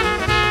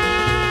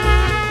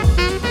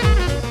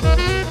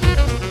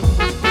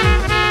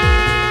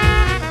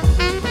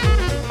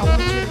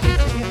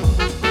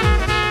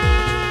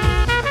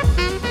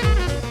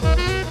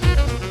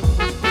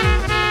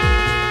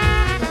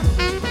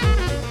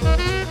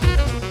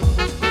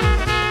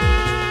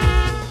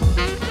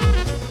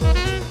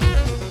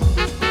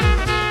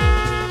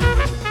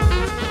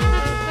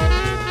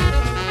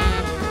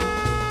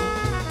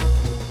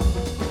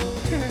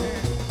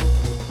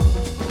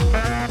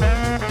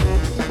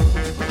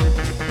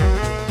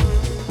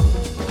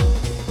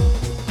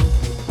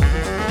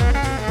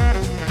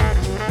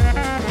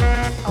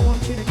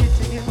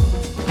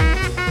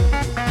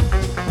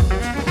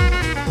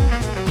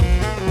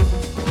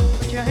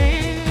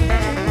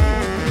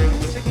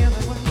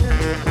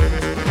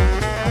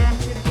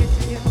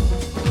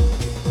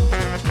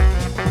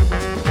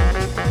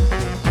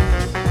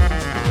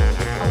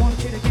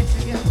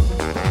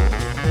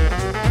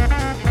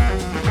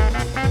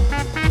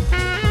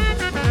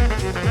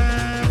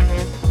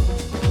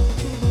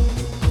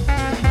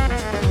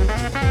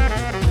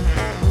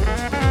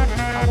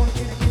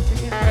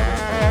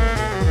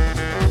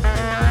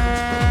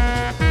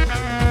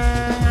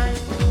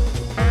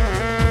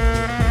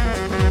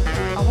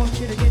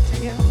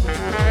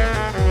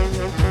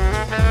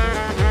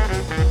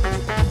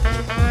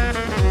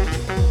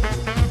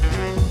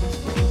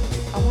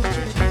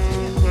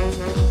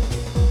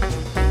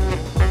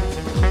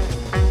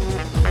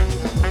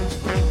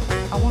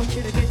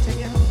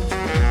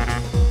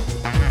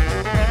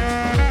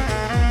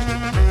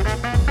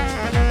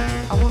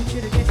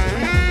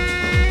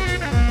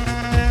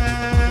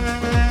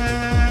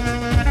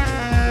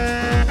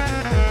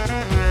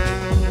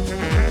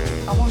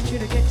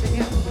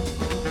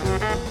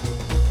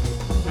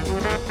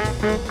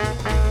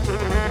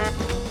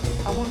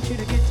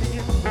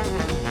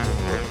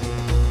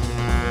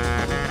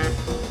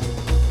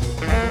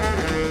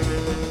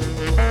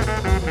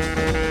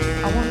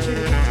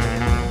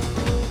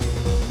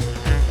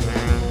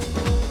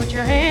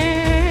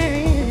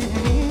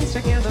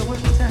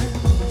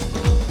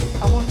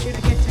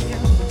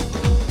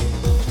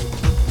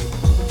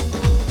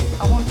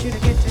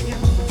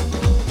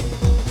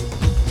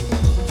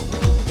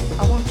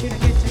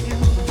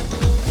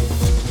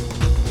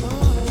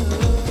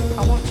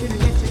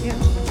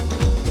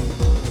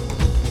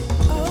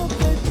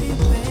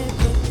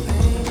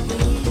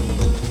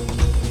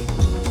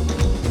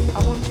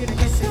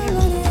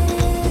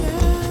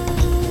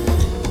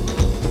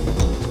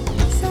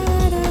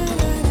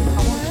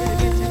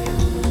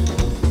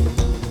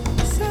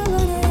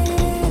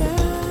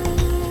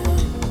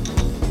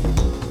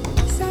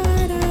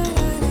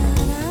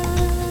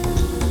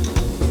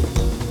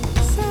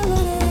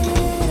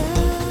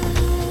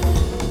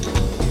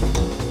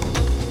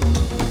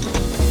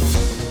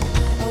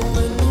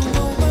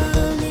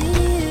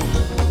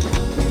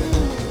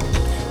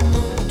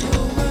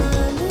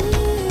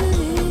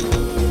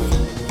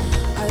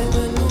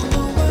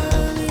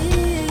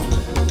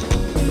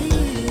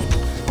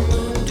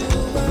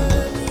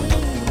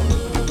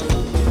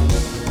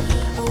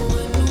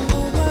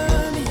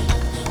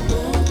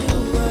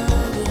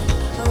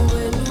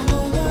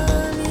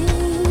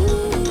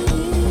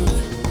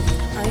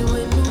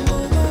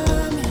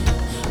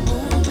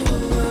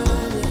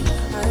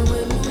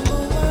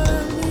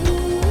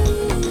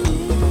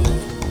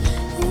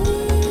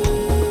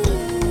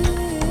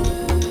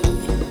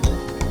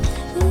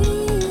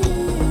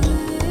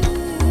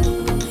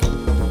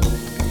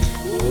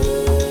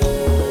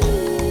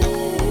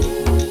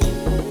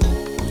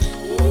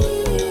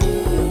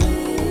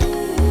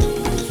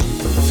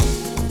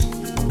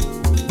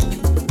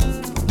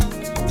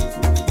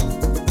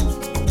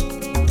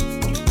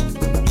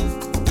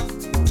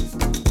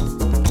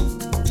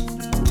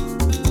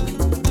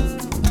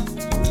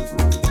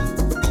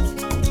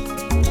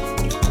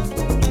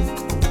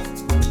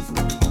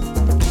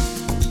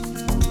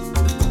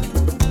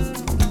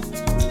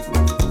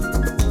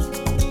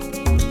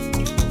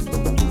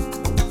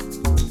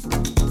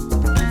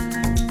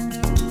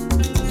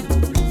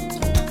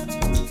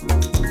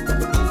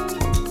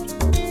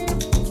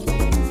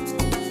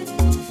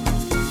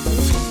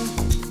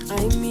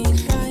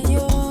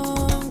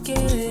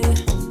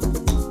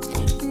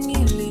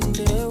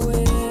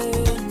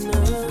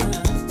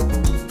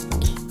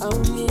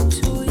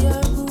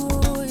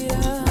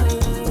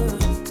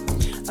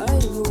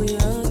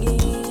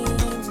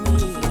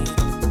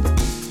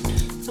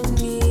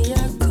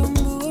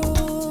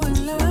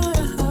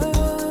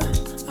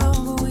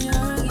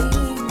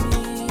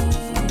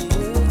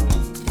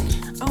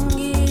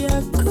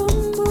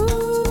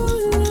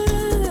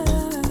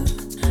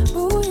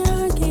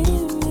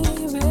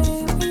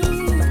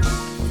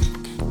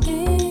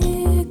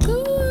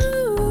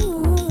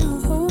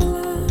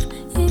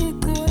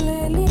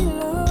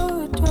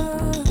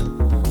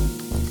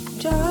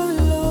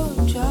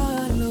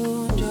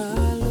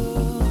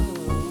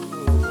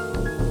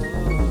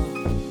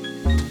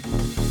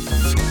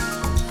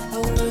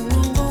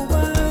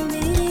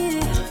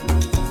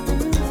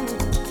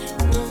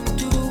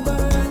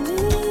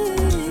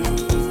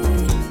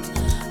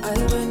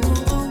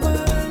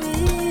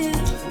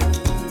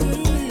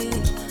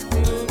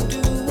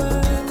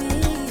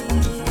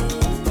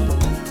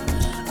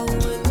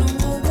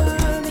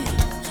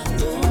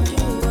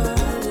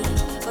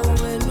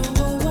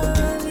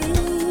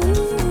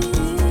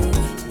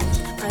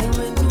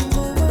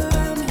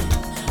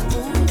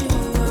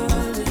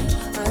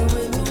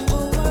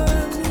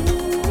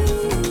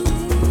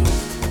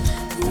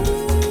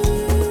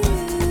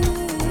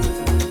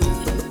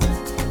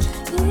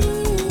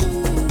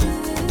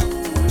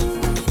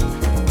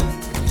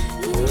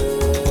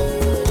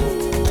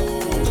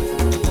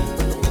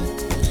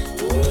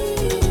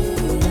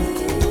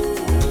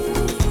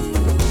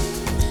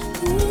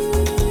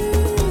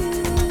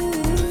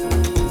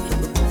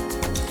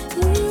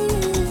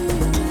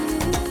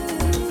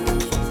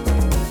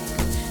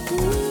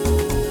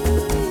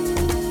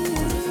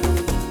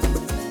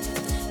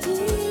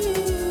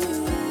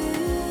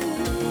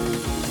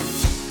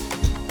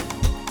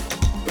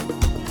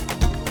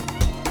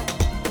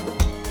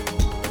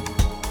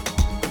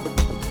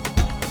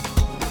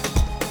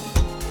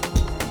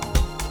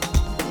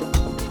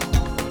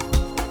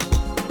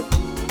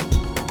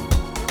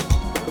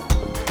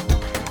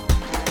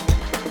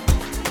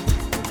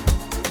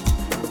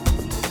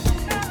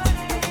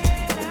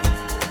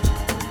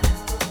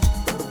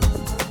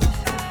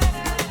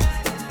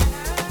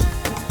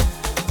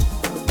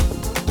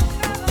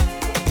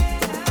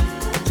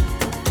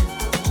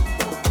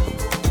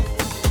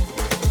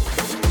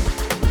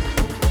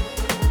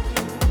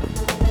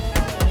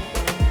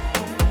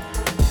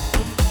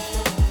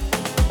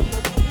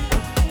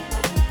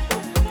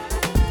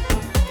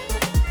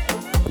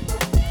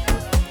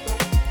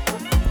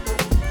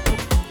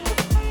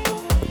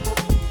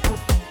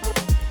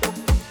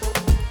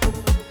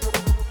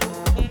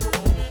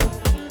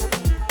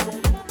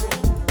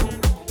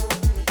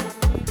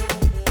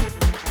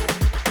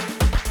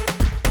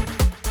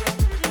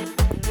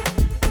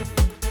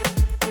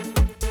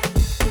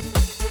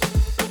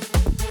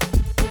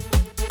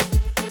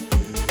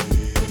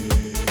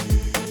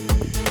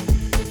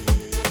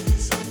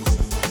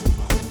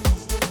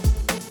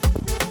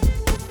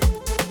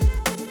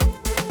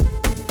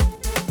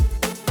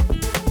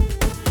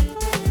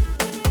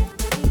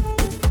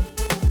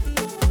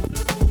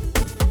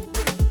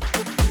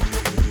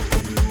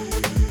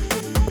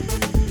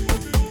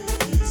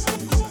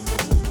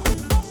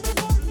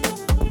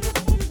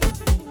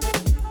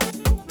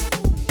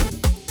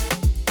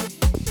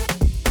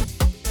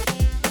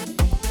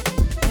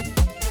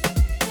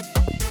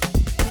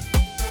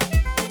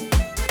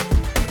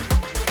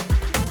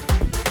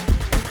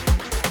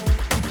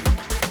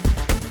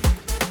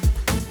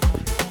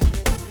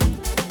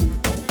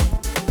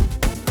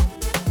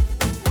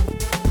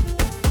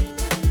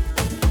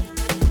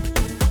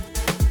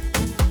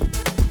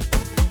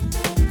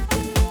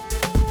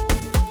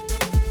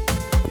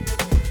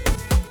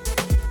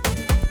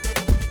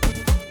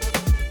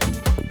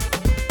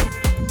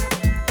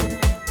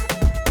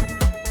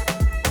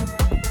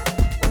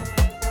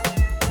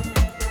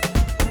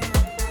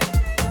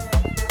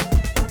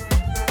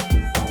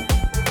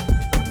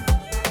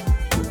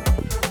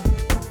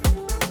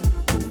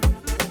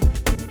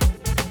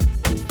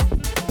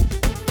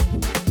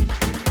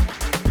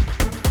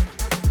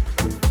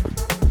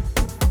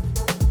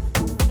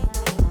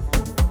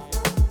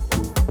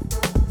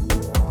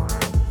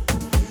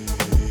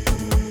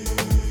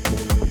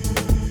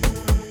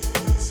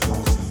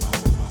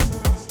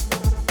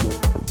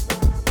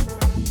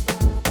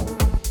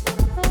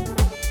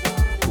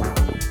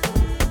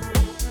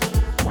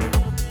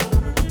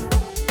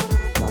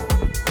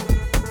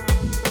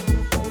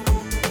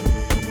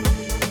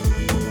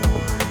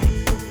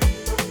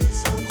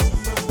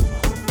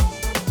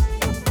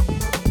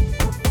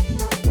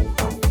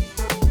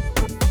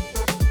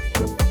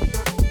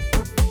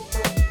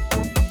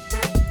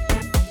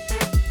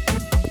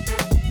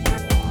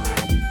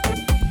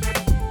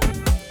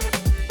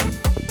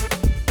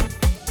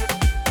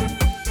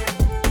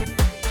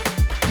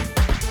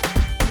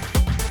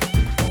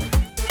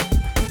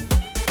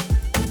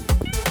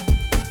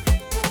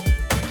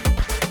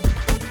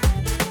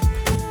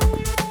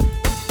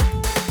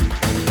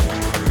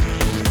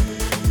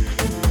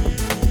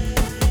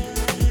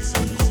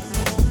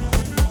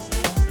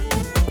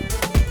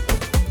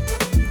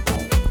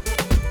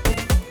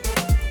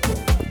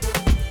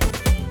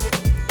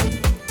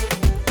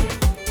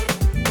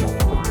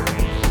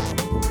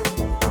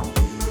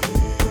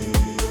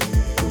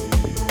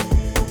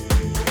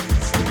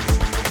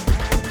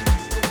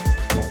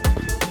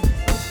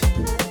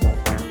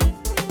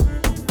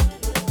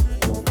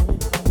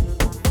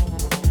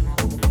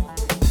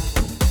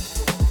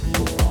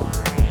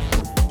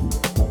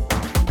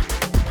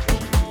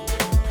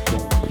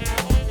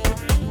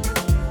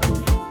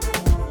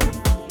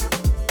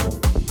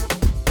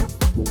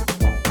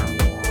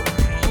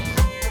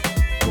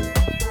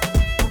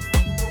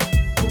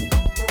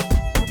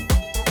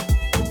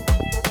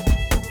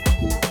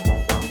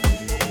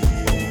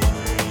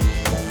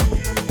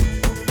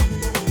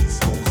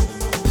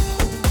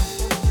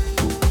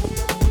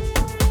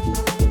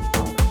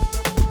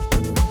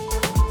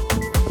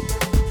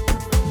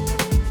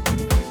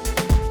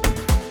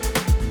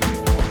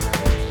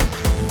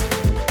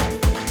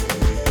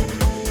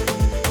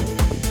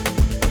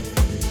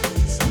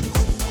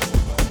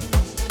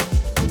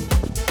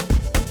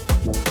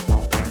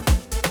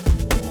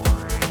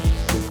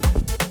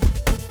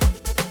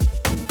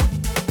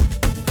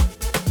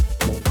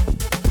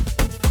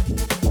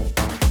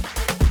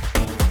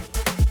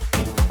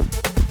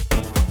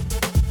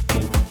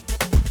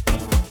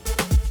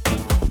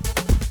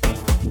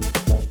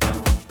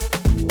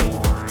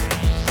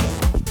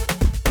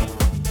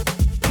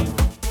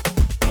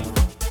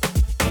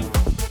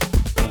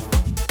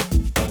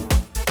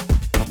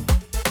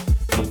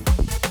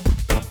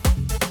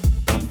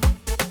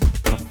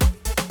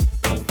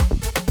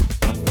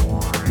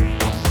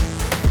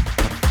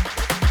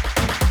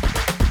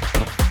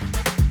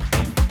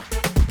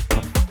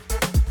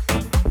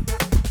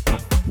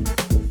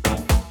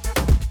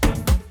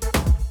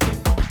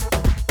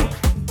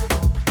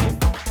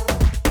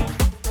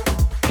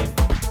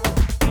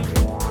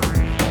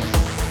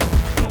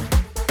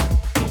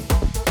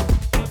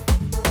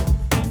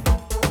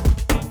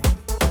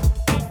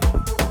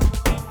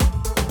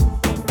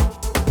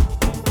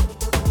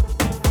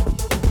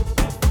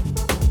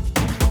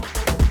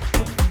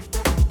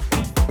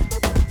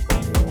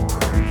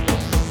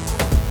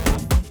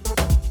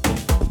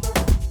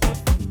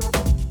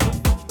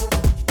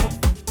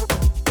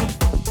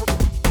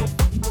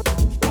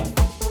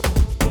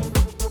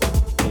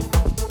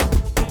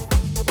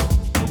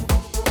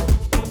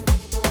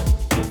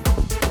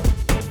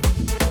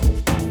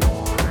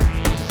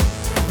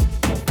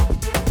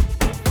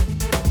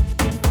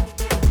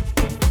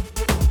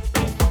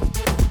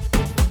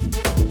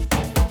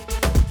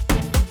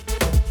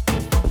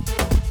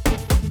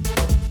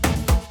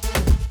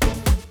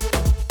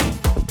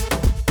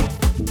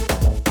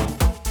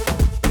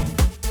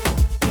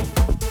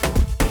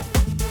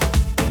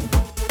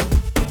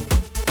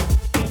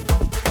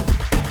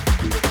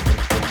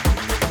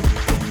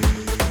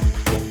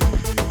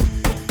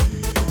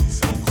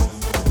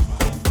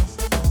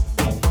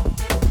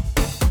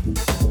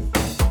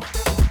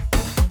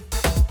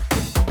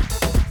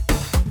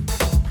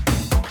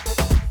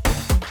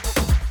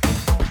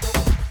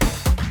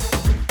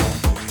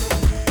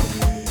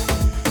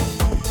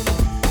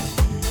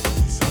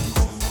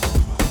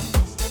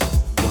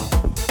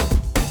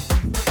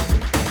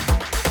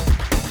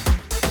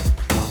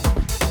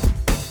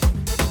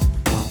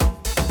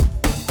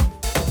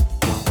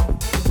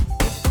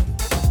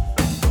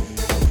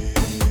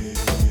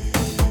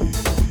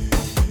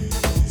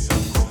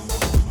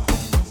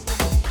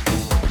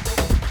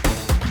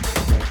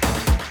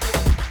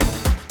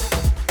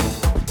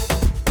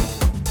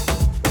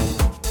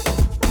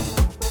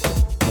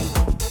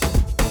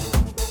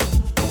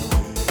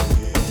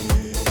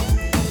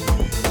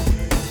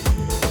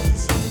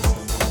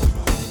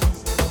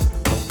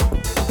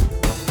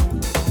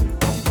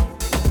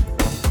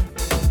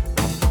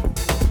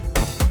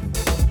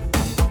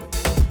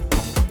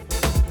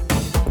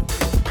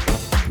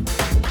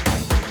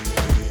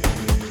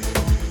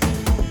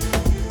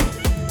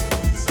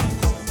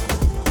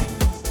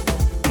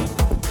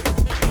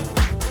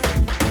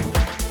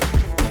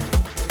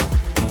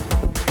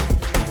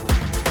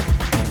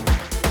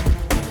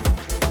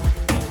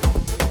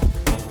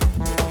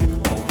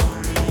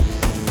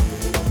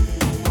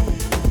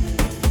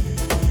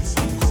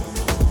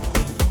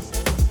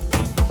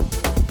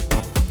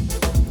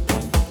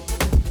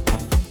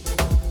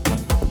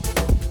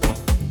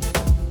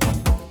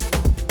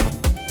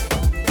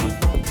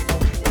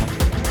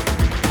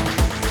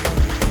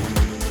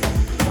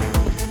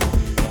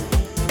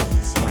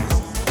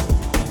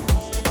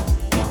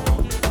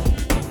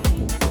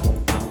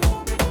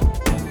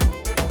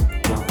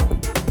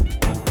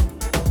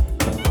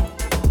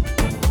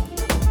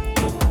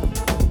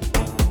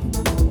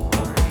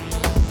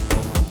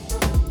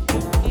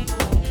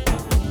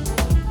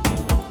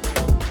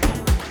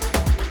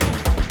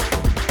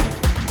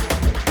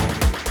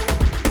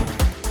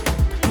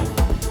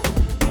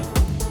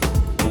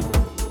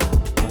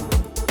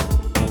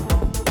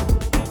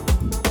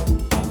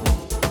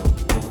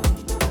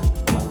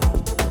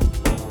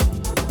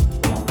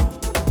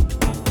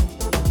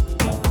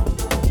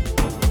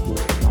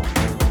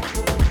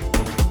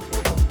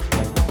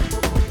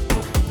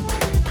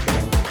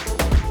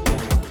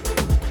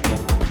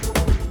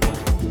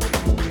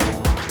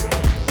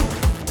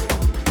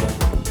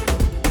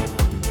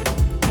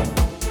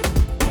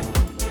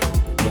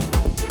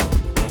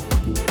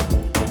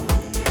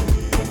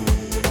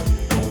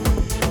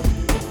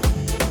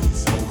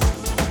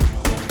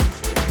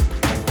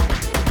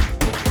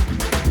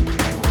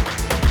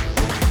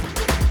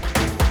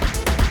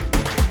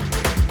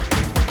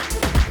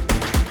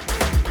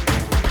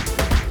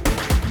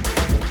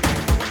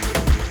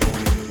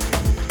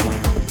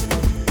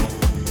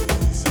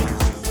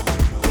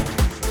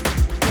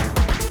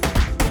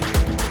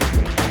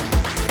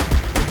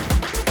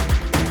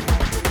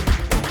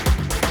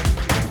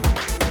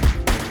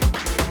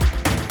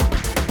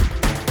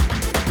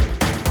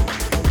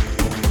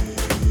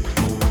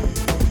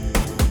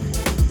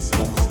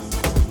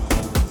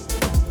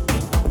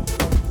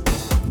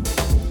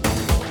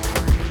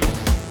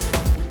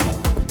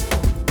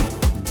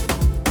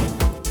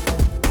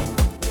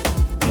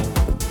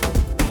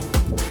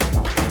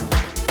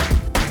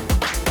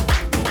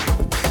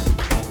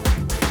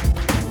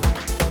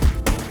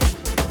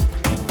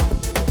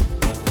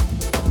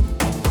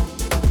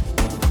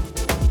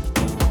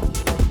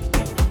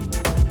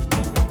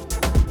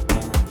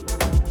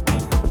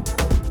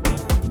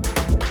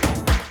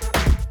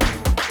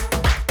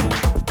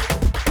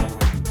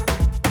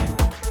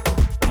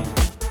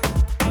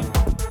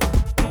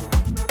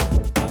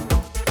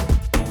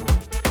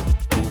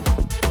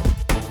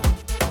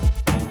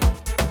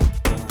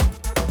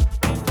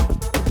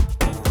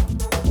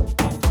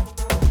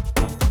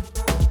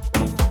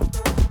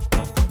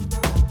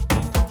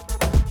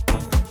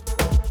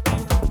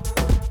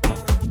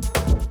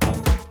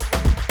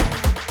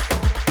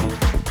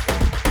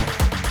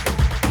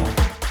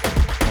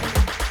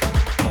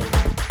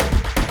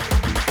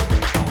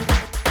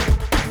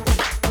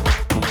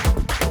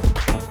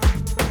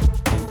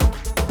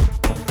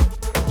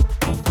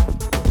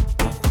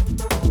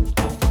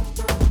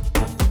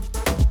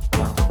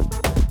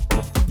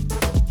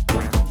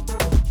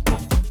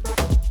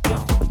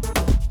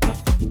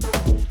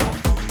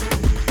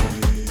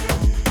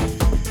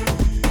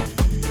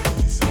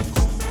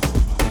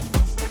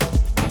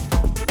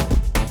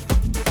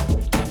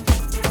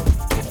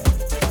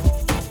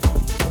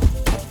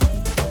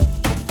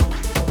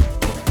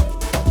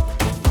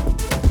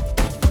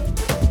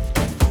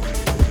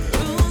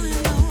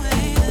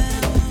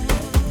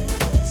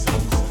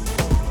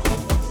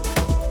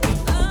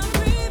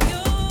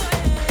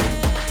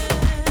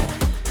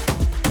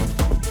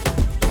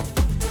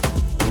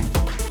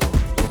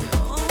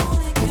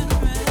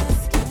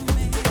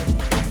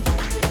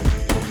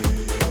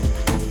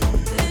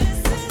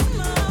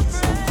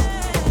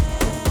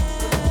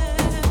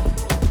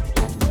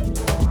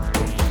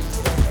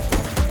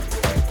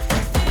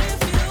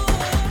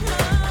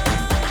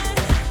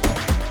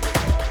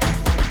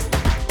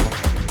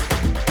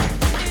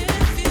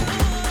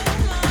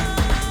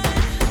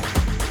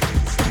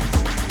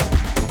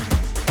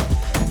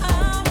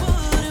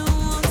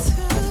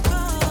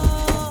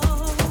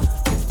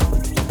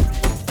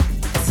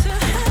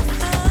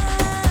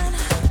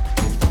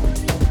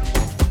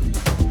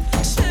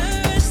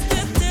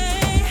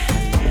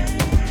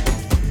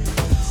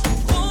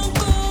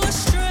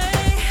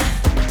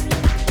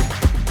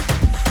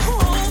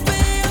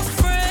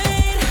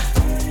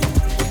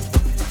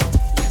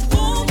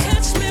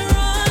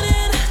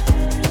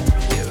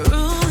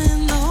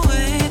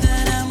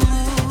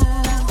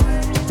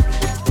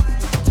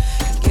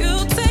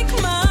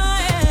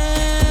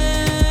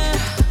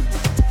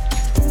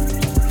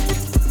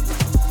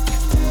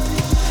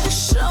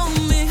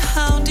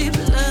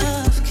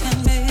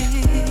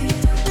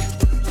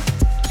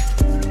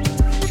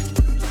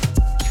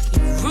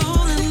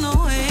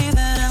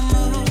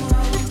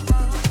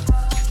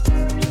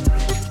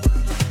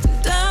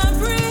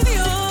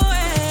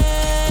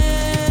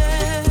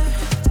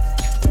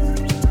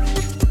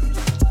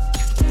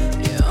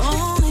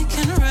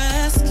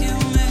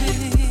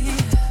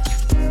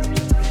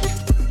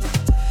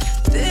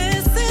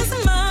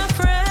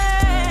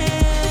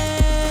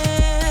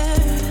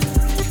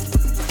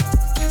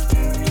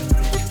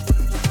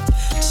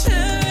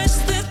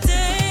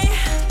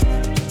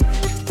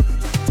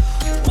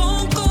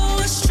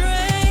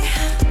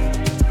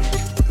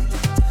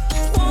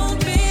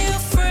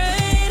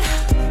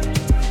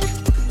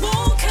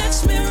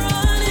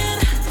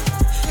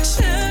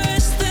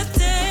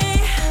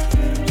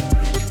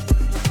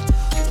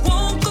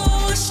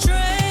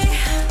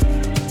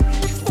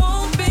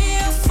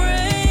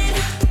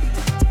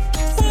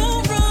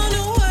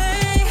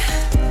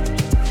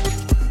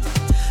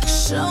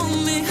 Show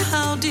me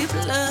how deep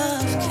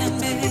love can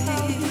be.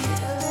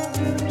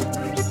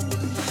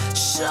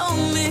 Show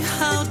me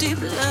how deep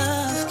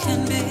love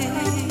can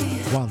be.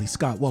 Wally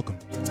Scott, welcome.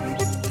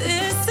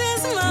 This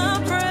is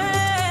my prayer.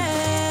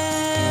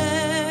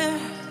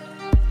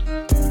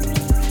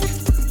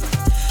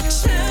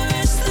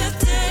 Cherish the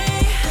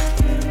day.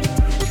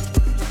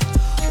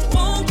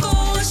 Won't go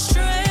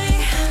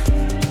astray.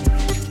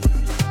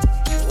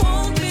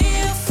 Won't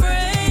be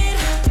afraid.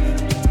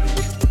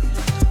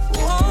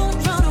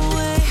 Won't run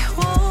away.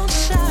 Won't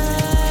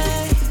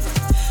shy.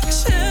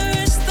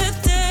 Cherish the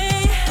day.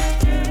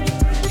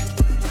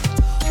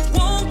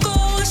 Won't go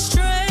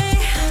astray.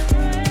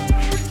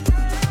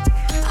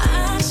 I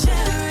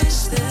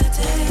cherish the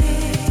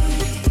day.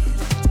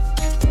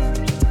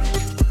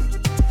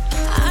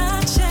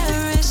 I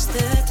cherish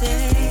the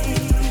day.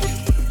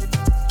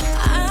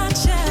 I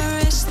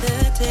cherish the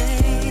day.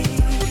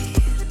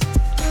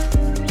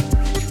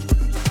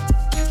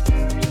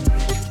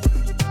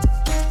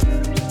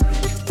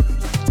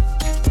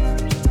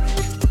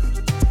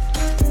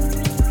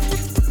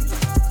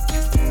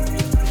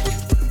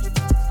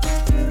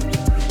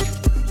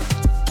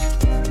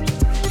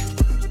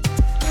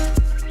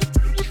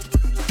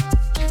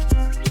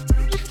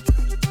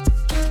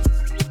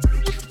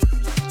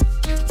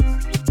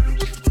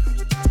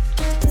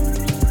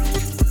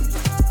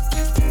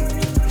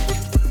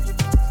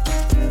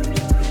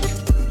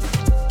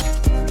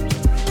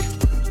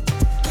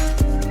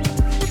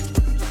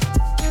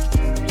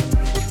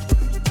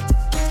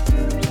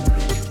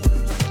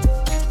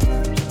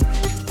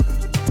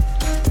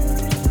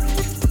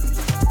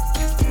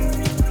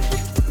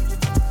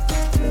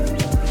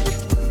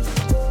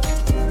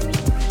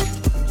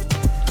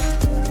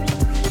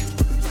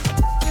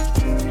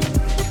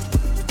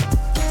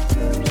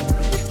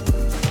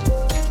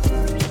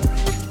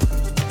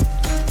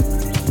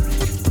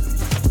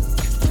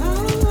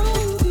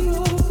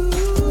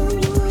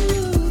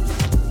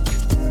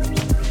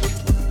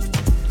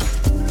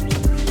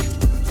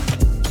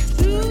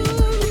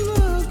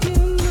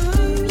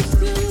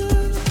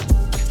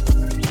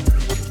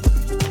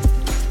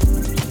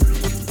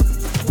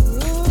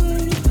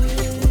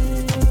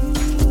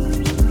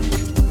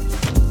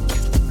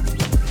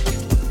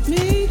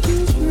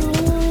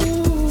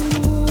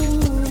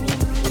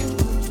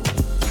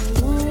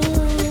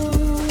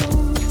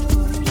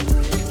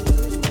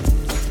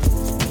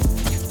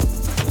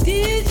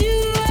 Did you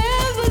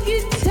ever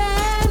get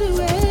tired of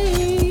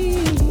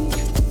waiting?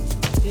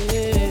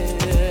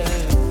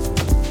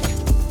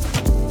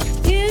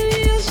 In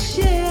your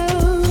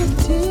shell,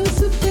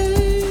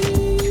 anticipate.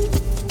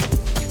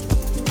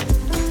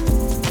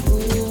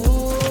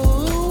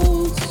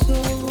 Oh, so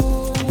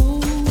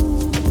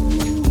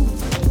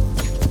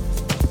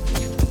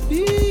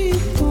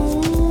before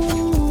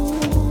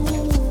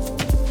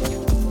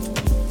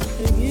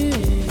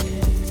again.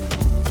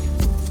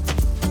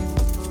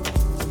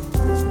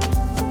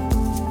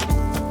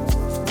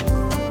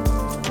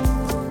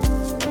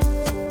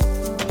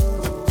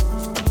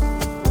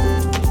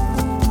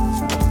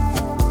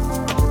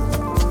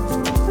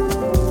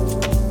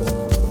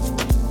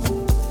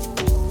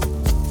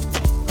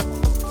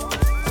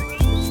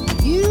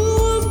 You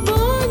were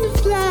born to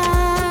fly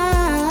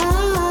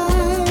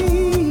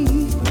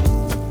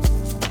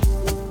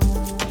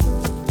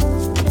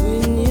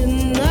when you're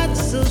not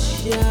so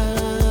shy.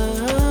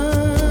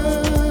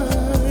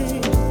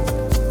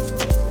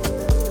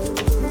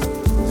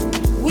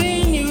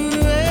 When you're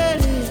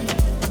ready,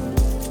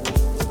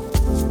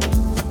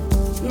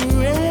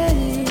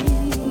 ready.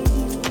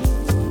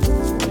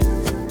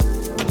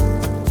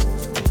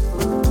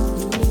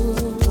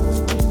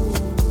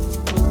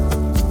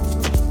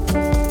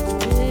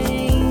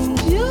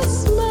 Angel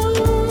smile,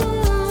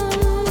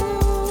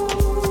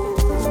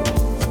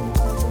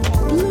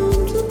 bloom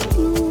to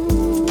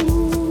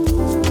bloom,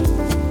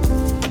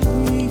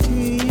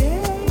 recreation,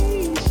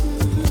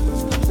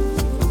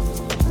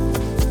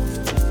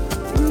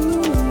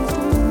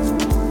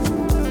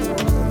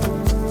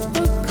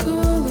 a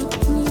colored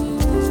blue,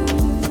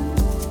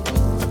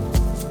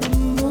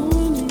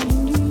 morning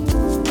dew,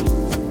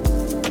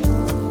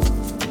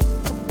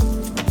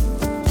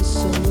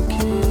 summer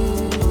kiss.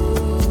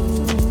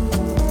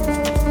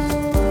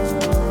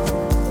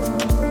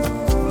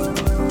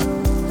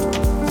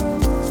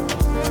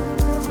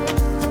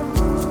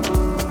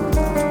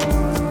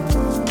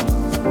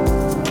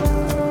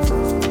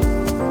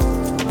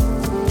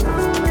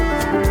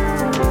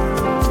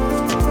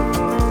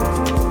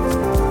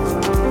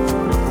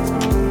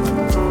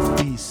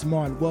 Be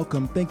smart,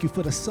 welcome. Thank you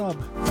for the sub.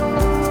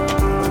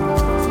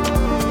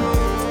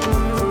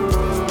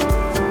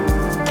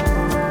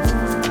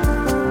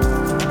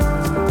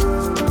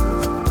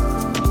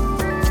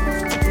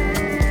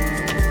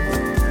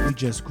 We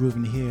just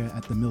grooving here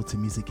at the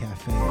Milton Music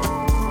Cafe.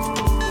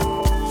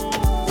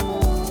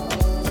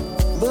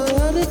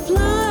 Butterfly,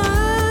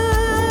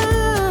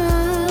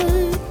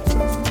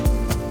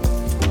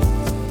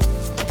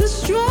 the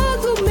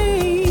struggle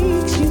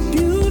makes you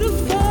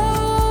beautiful.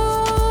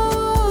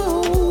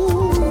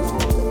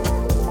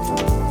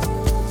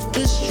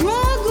 The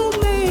struggle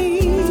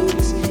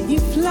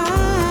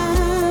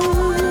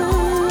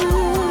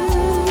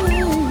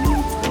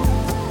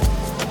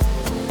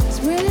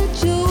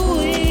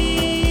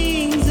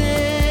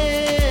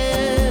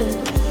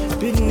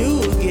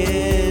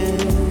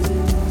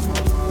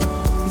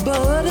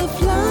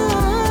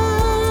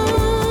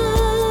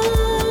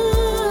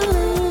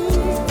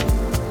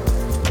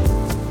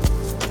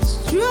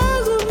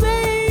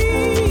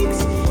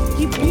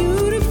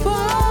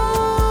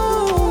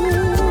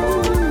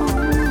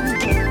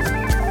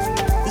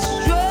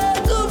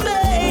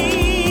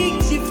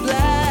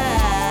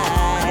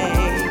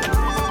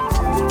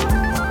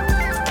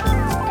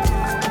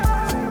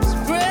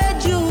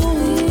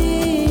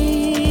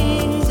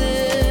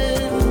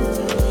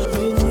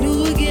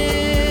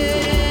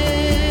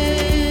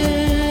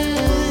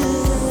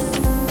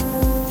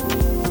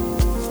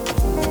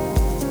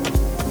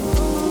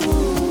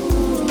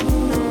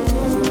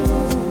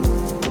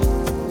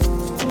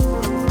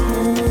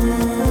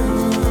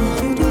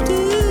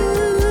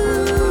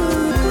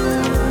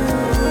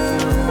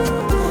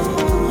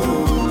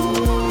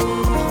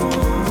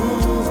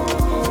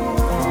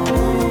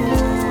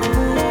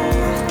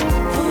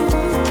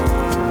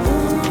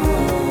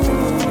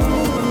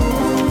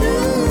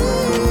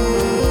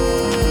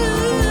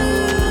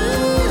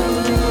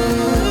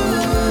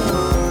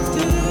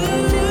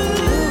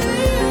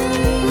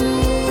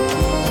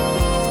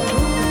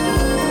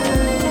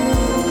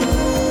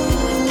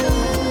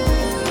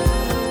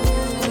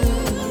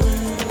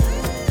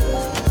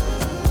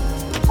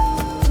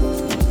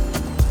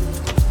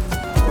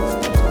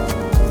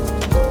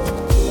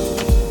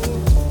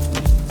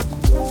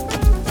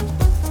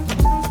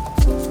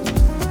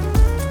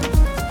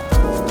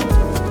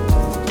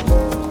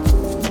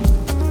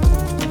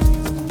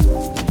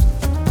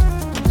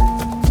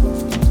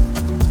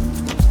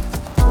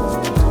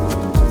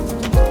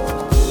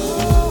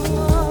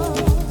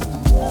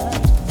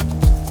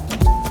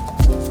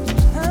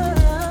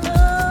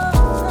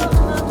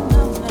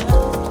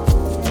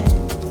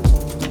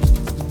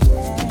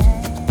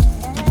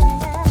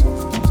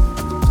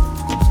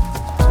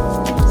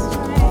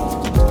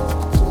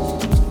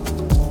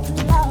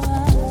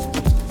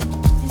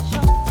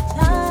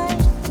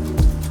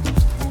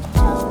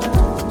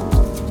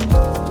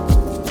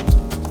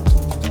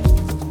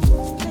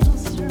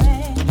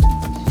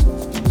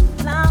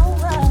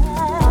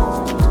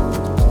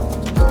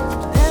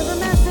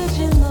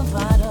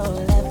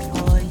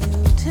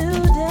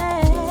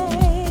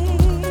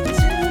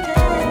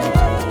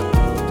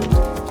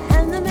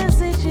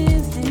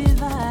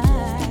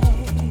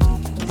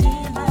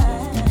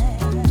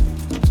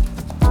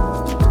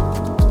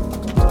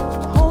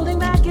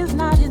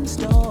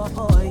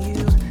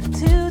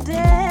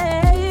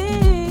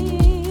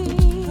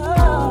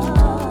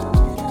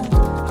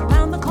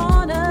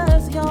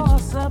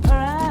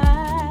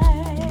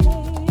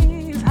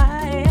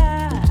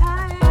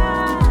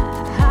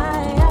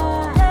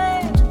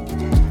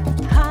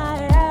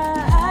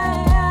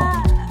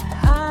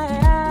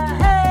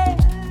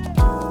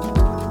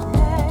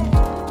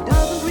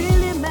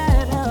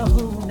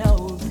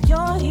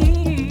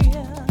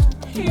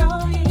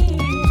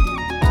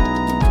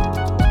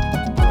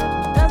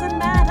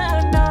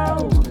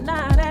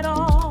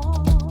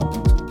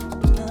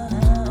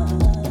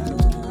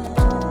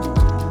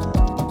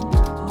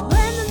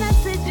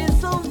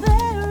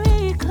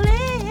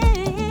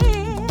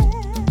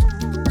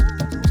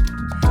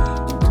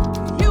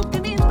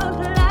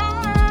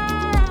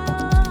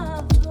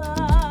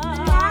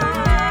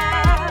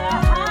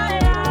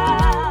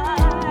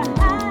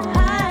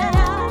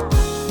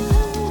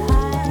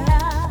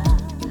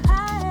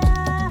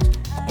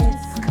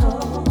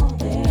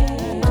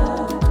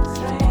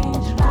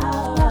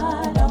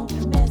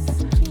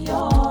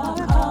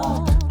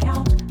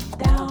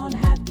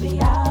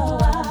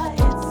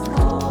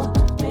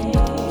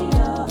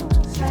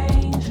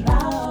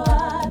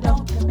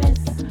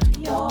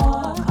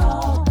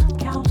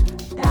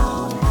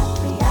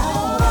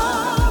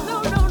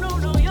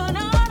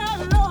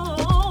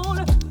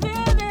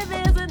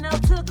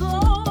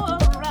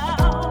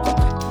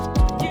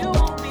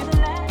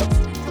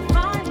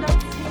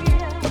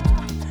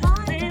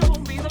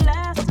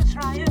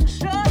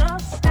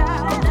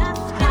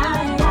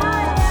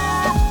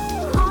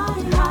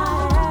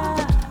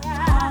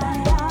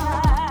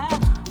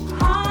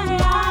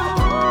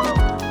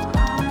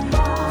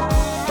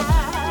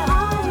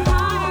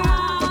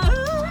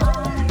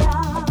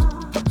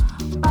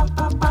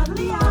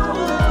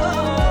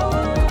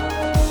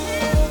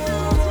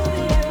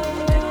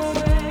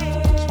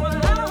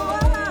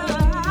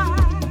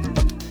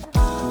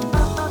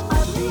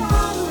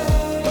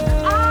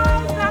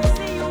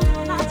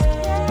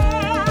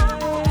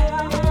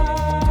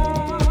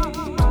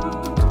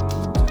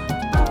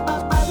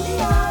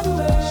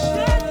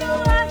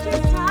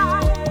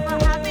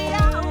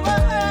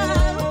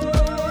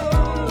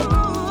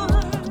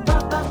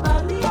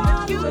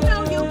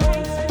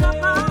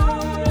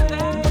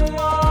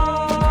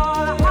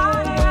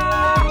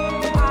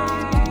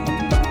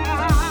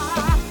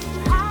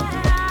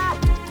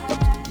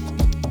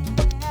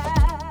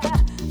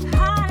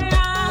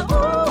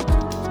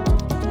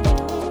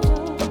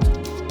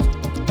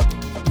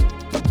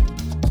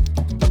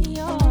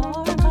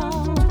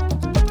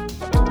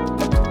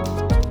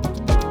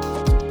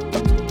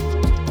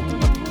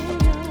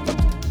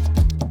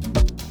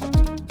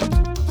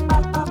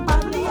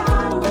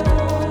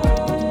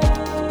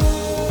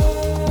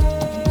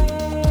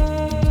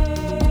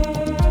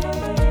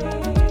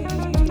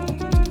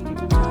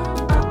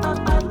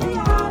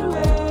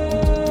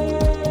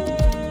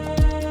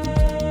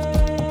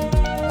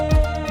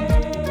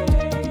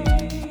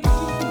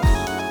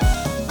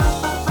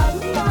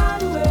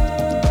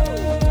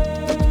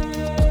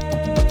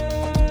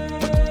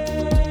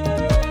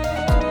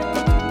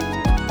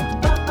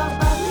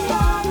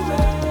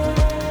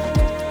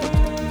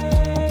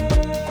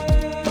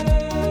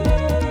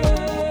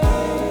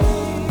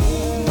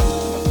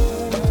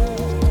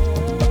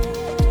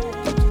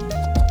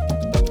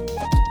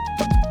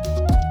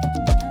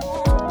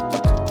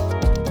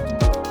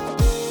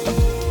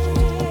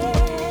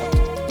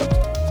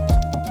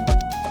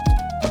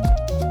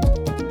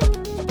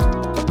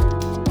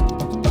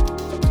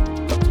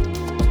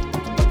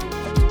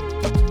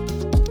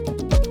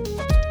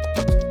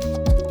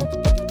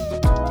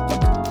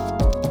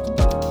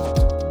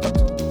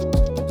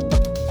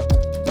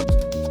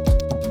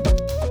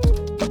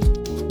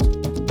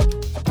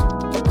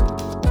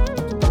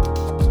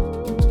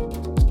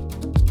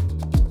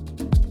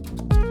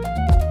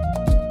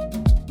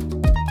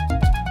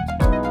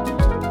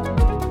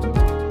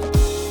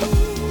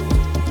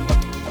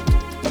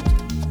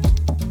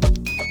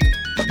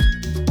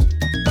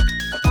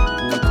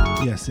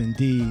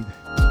indeed.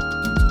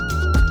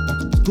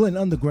 Glen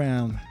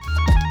Underground.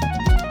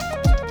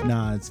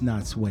 Nah, it's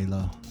not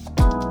Swalo.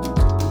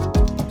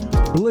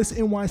 Bliss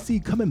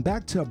NYC coming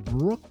back to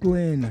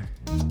Brooklyn.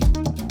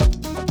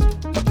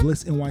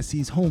 Bliss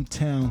NYC's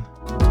hometown.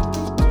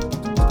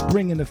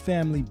 Bringing the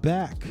family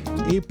back.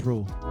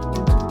 April.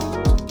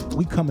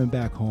 We coming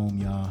back home,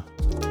 y'all.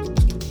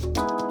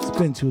 It's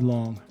been too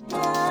long.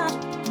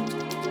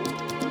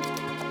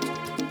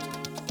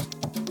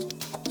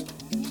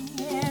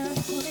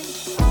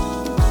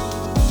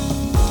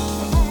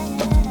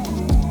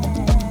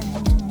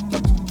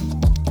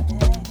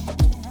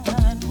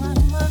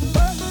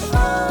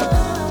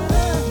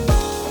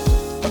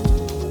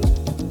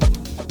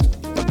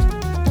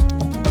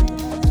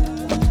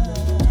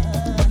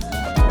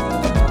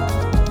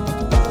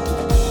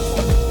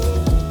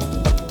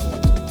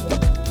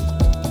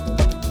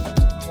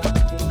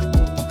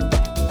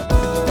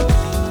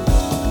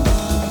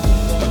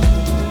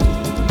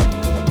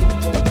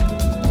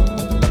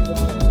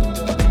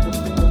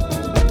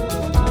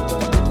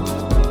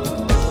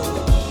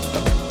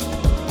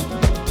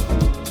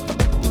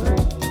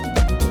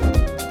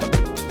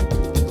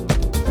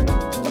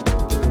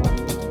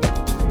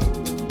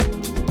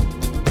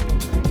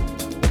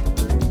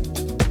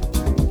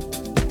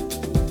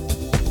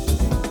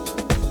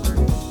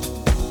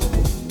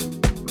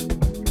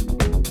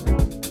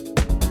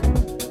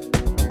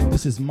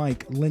 This is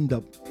Mike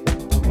Lindup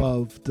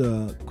of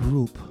the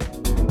group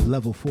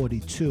Level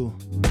 42.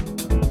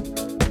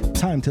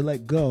 Time to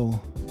Let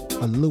Go,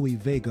 a Louis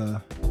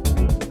Vega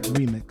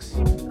remix.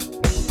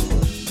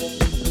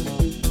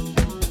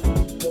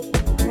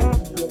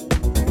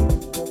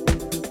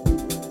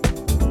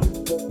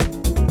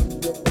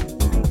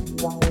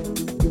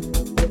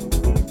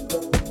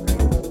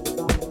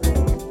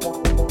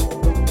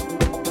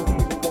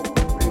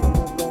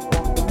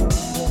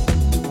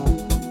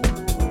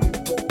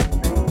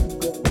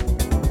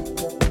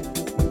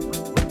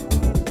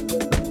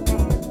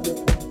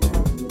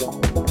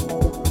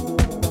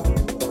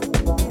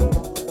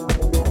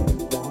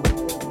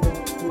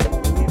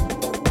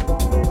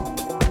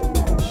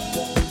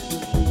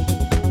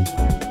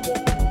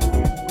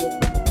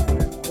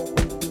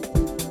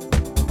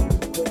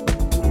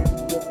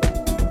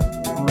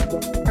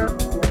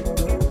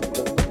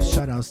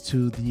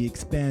 To the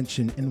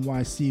Expansion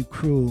NYC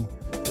crew.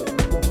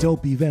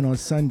 Dope event on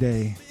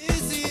Sunday.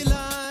 Busy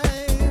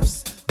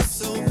lives,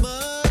 so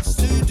much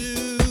to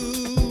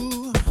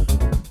do.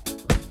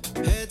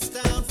 Heads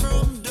down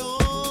from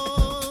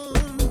dawn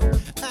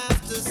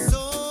after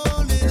so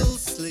little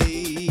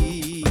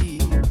sleep.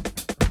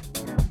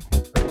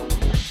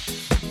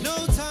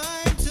 No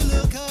time to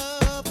look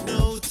up,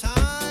 no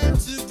time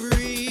to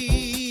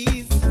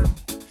breathe.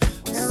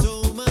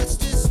 So much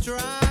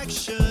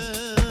distraction.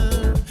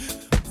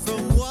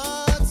 From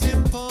what's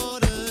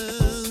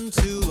important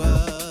to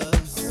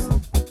us.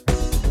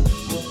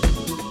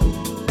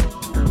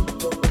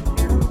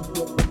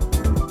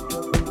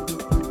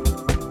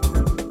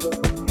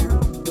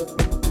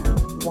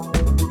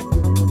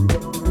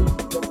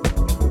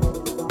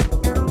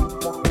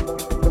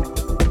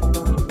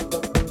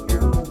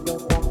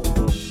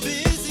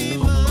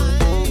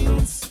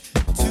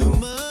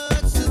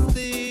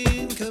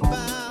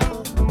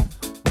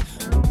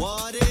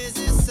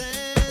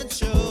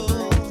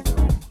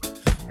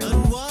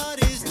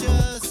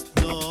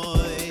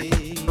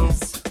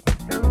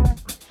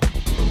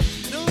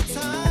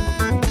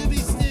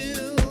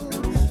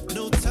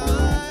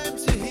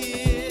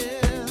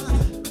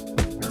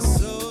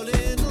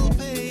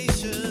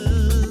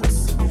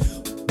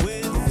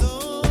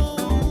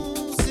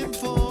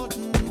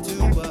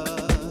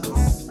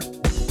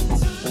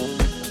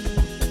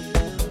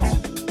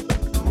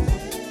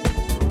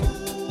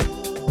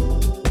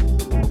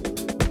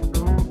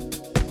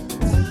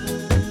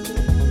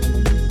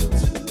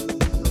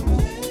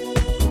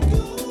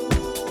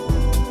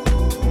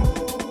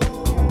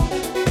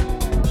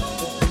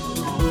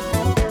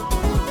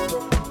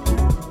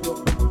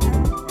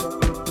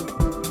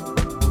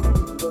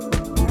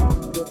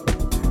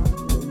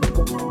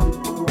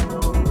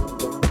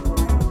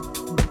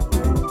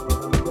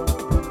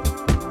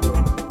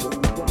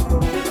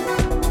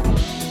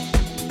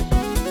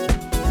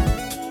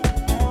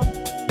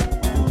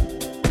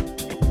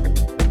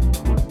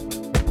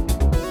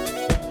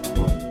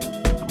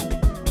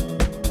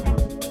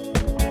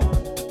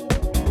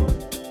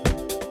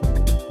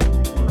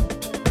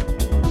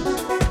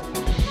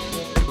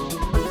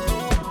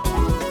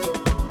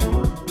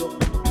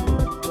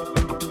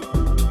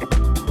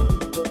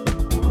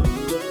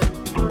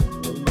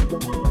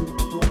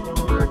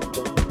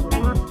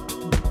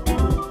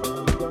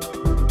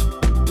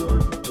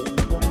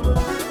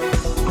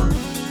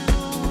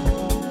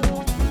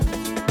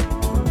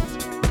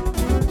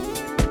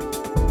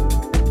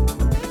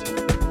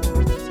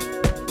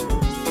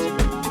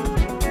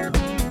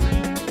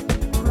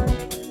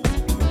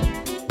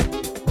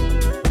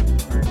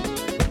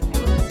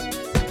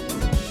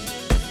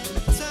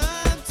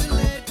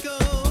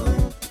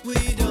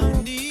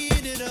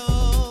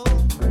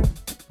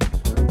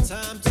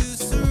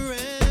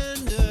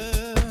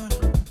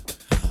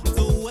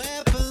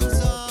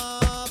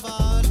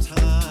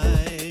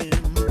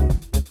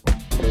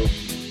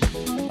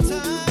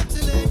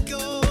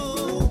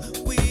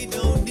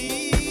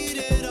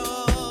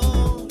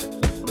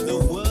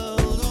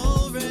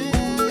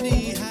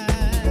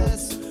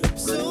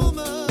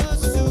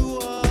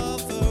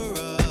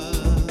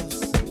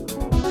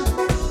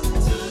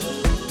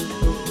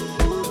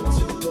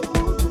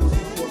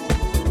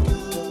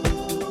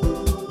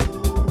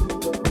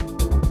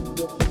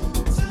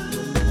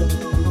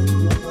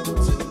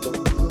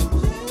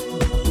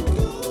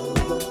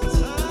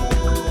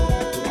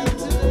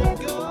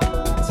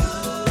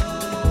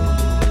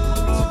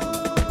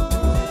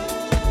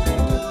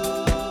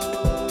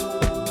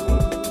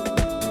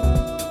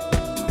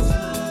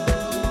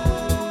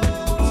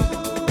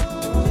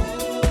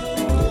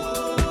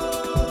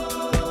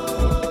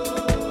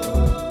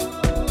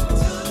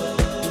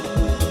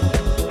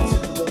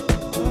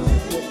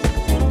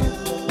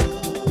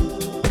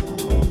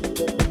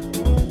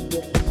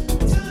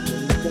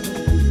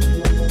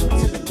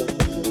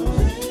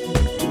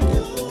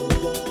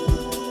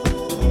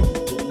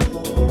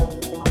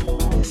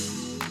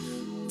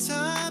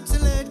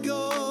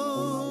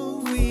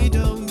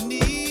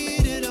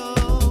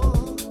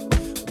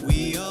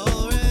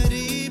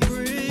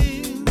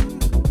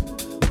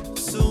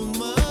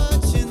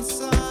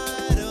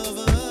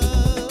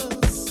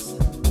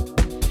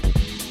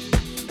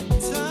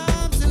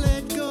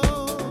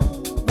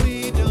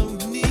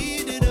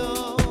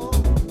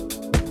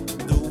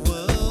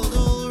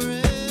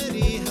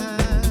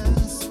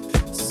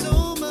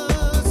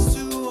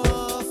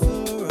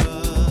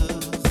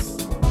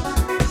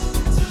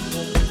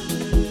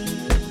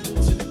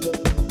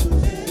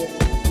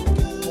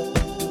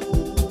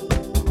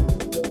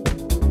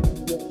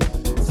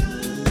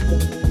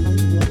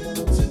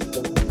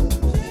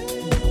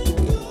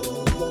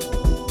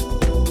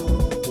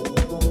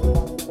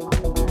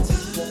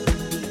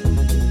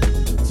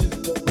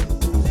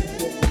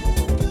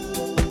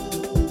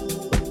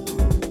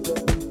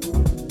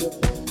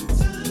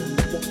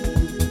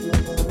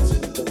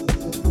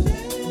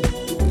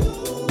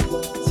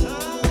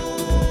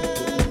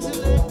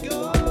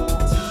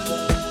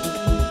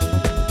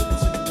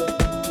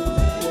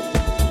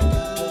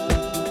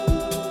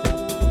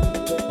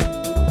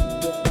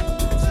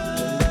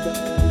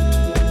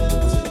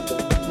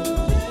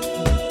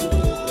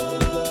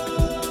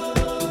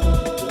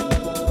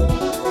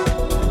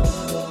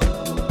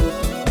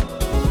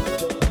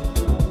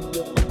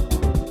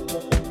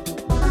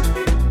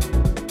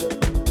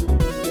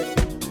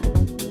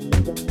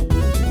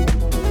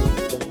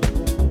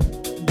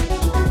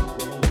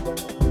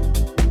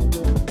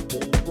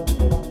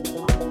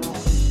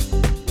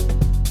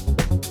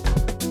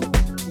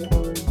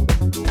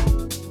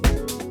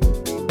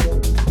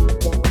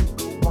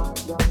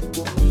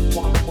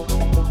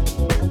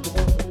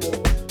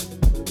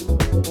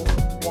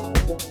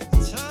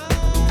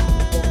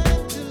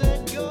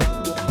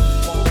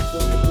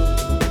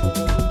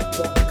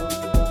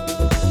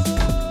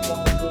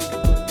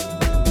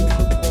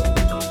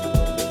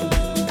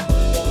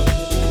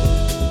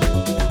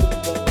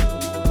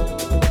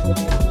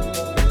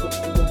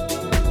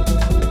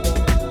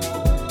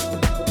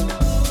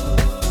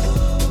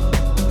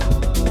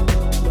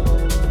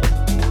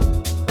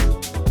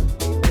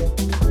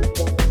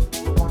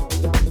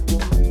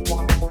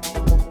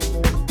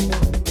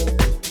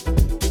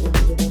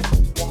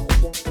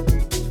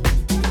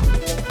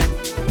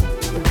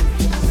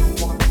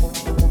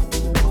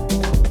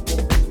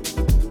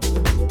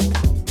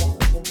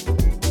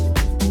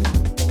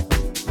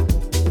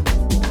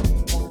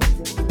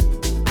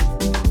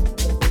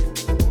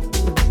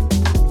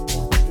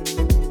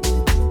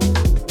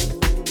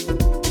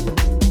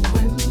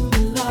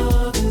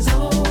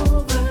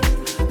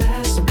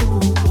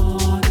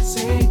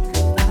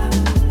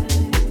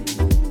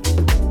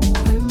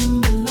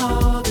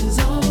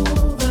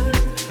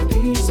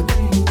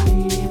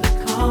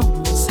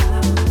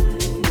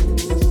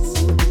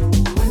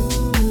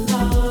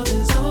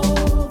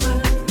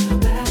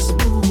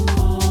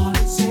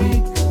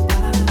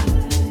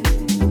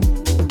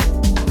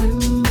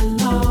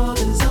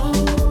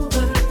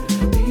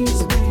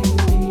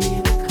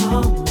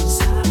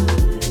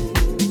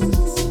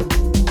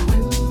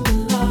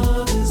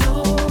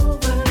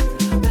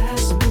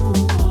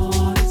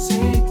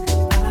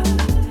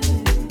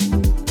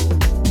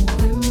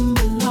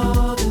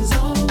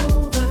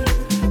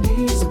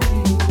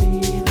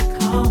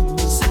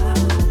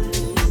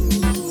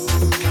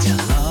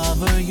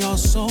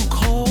 so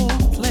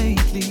cold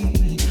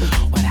lately.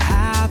 What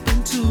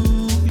happened to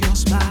your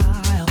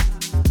smile?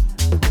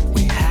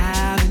 We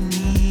haven't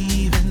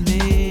even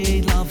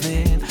made love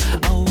in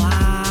a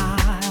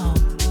while.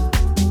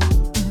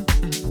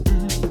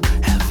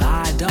 Have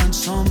I done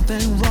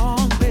something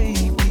wrong,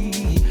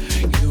 baby?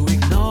 You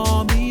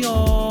ignore me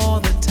all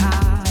the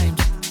time.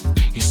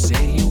 You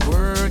say you're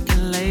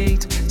working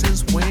late.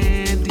 Since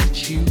when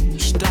did you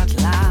start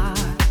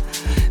lying?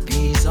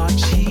 These are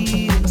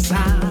cheating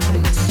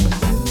signs.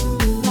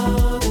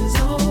 Love is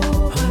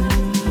over.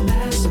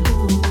 Let's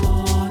move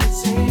on and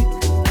say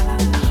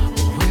goodbye.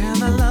 When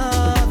the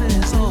love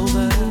is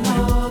over,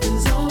 love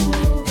is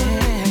over.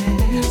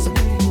 Yes,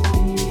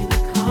 maybe the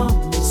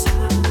calm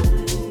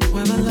side.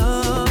 When the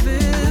love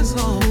is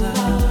over,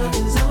 love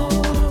is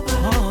over.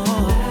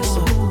 Let's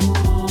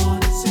move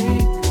on and say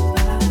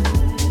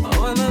goodbye.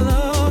 When the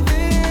love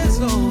is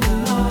over,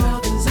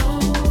 love is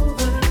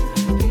over.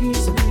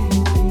 Please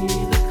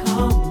maybe the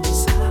calm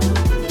side.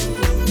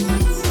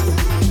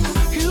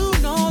 You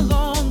no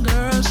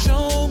longer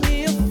show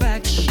me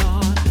affection.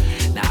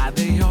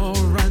 Neither your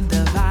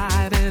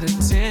undivided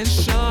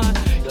attention.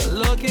 You're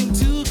looking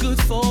too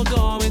good for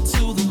going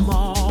to the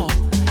mall.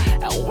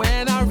 And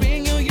when I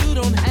ring you, you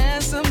don't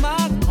answer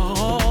my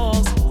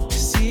calls.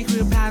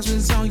 Secret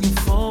passwords on your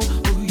phone,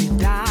 who you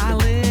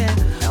dialing?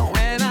 And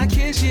when I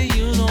kiss you,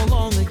 you no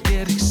longer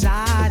get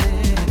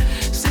excited.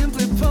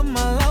 Simply put,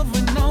 my love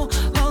with no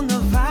longer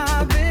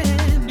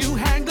vibing. You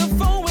hang the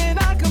phone when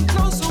I come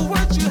close, so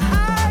what you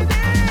hiding?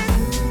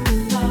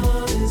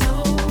 Love is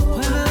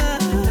over.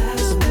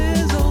 Love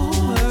is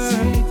over.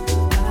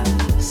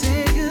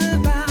 Say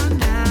goodbye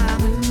now.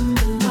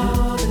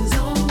 Love is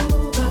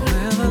over.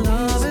 When the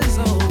love is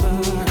over,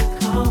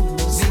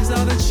 these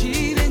are the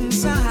cheating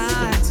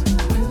signs.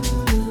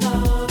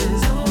 Love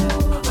is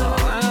over.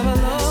 When the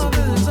love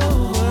is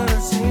over,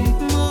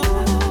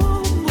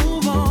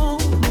 move on,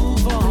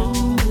 move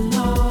on.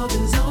 Love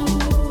is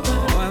over.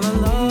 When the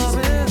love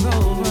is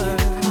over,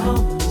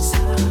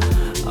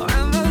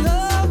 when the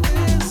love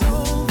is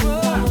over,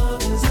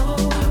 love is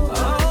over.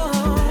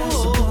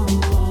 Oh,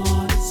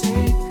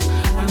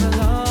 when the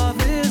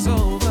love is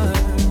over,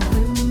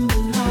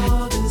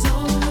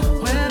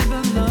 when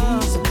the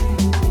love,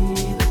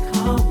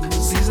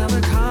 these are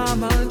the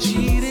common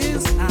cheating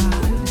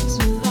signs.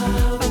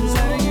 I'm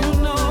letting you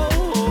know.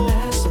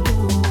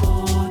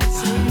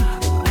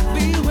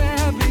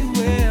 Beware,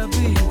 beware,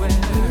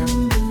 beware.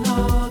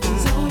 Love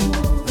is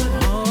over.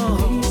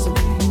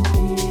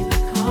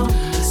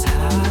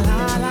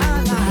 La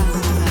la la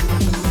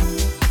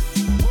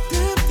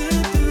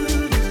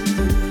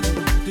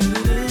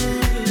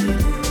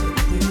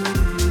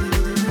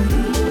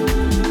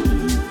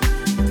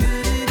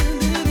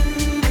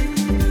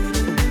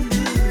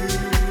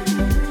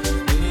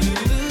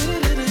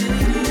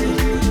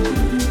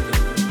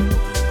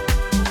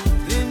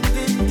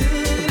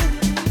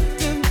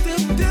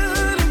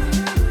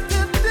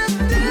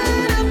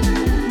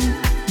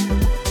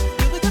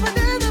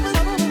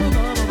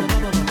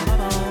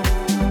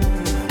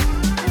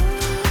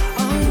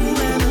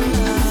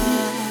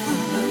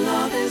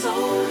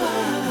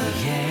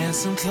Get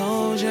some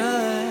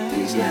closure.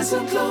 Please get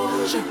some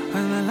closure.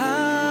 When the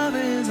love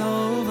is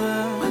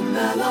over. When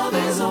the love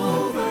is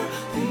over,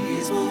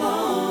 please move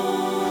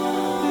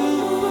on.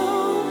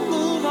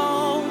 Move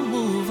on,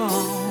 move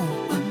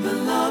on. When the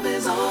love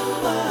is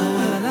over.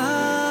 When the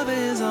love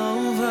is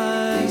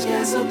over. Please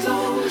get some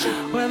closure.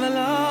 When the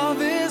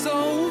love is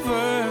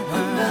over.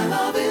 When the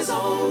love is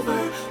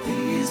over,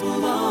 please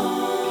move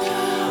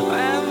on.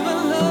 When the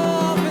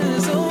love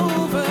is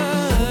over.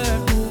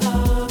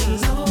 Love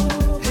is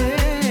over.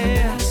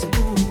 Yeah. Let's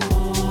move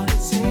on and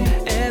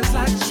say it's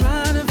like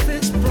trying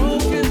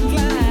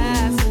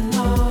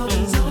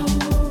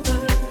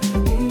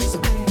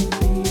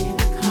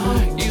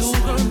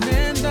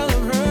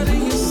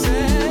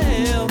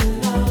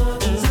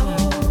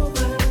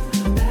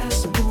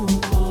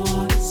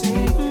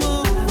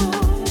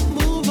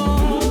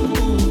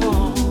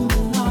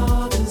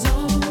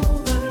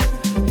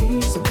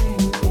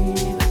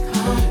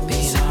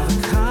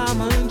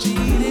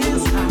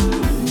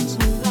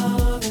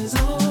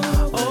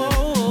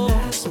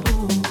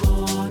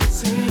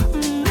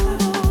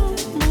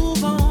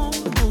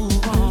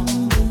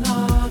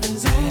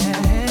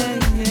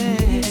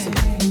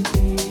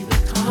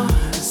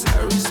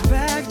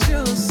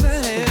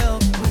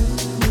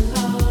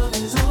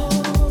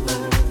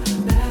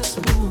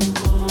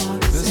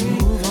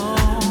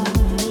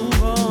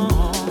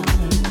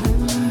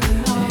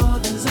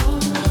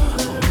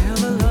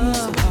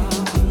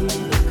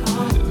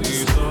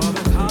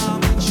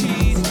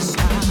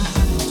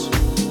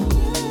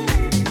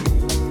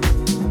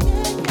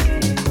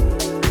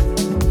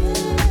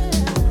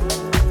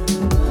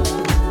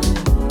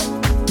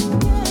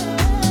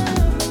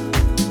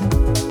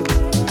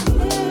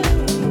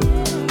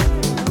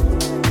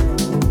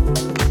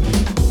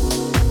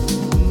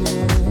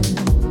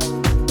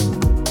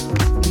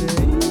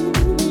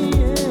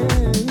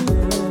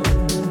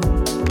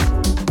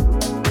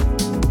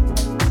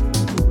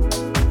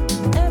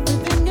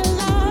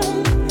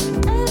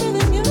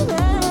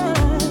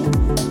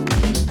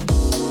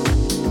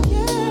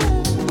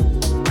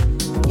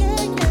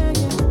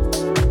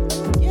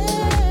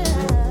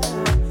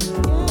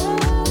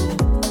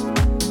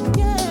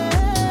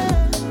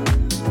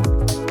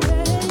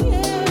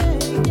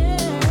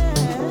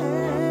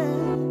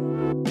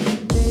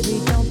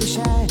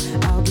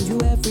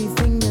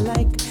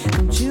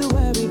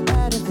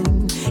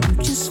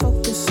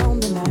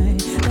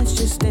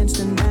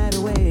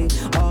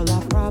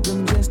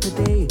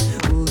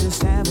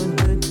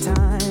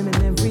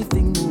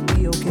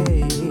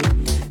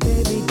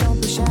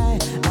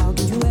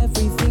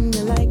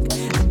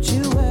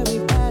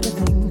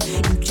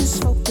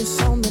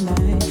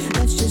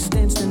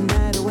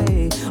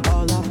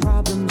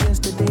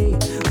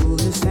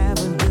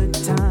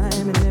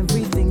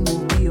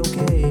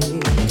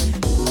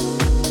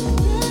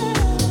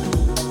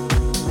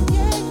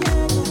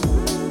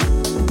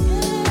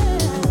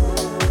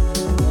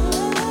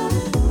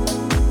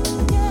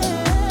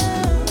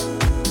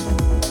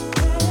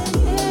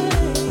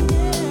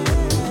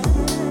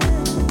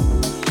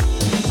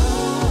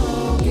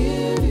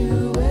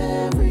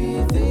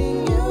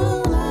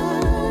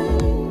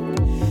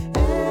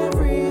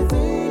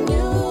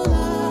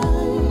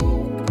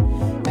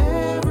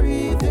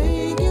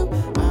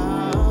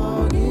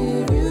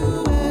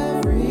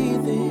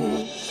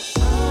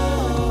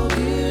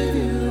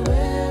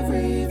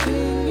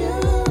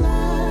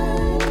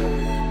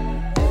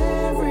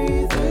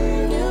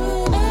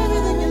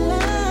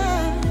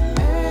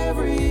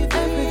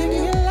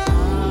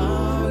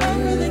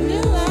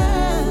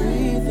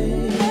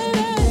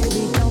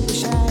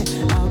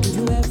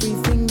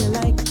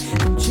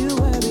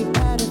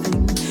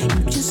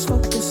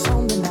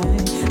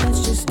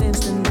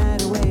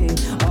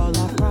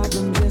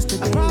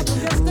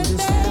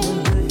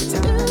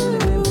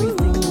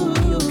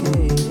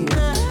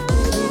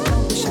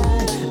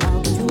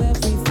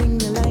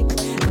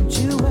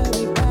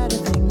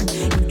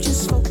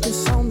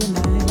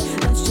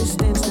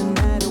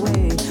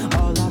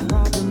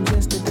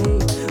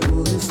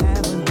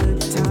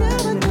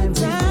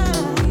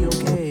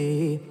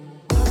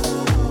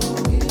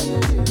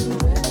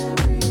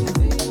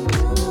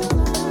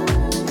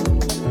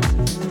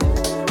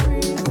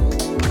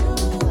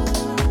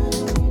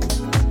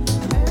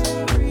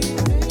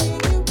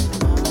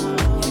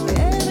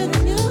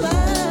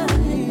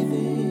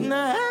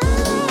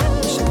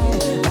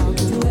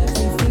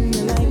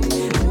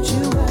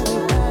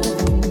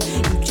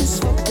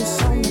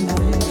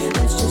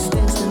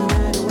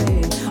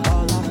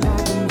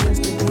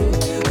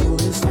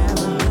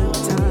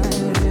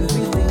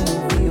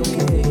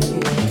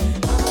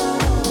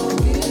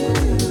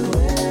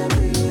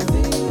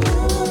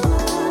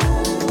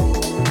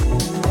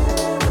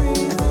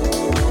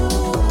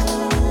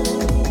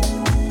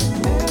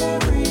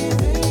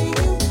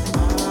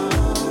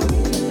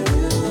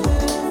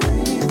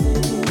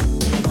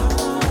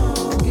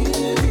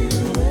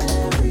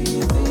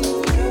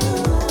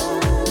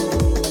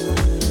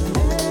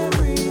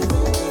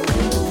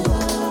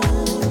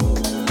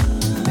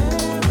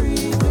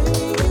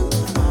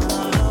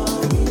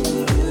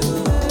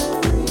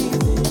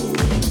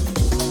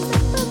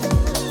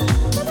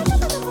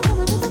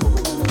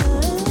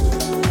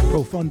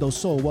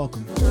Soul,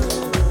 welcome.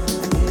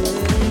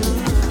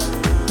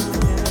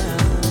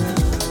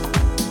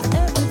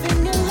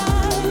 Everything you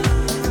like,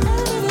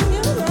 everything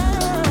you like.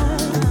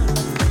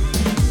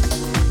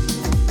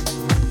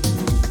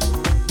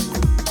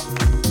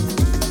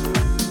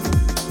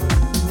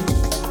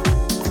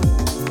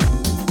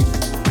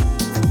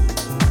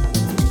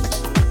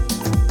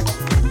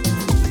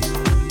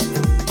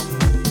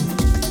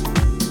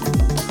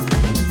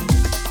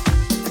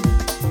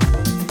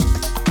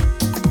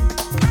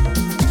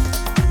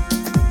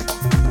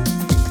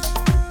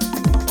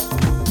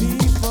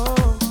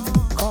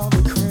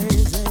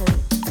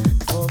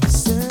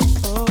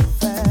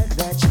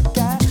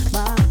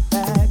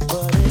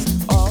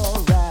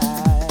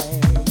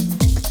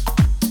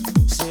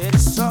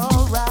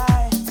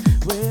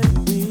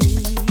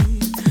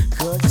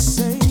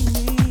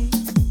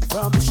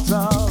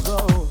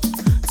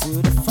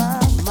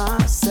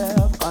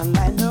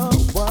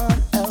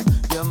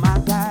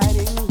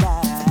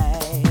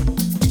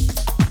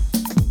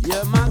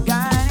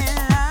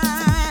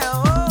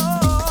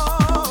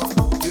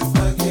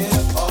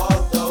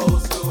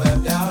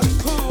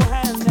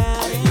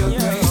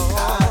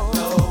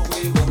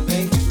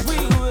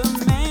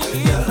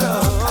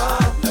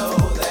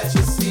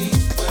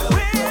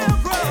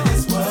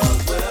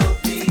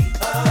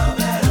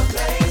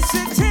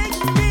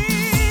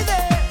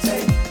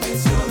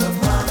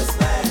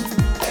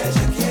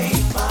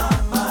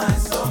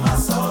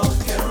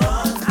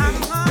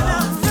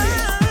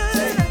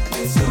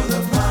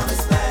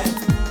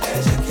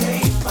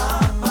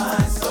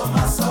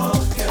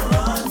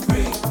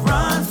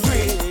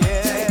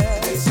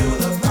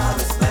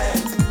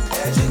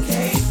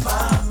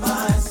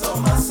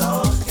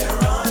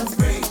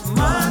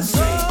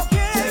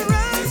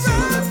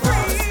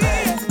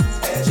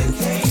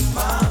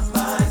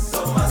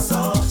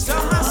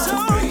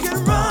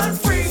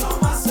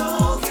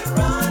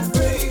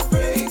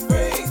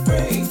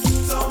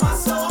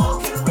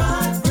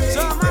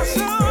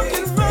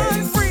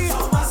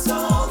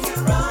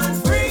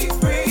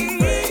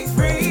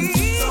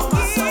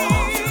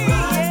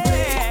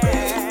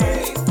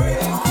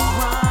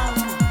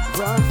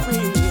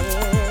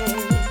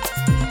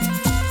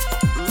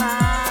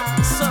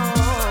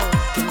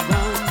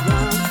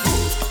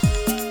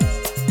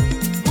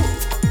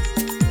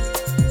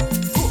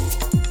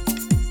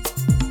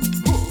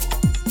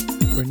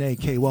 Renee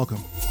K,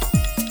 welcome.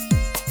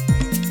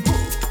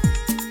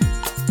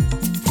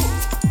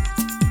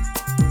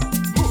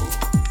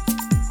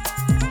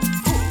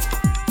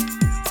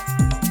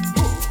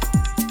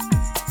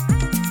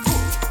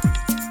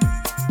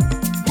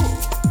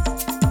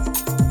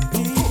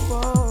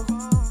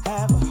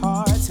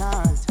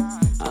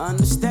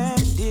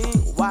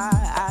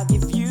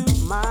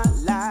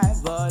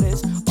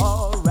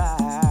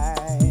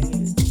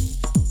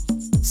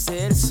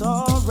 It's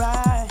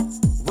alright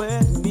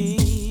with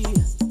me.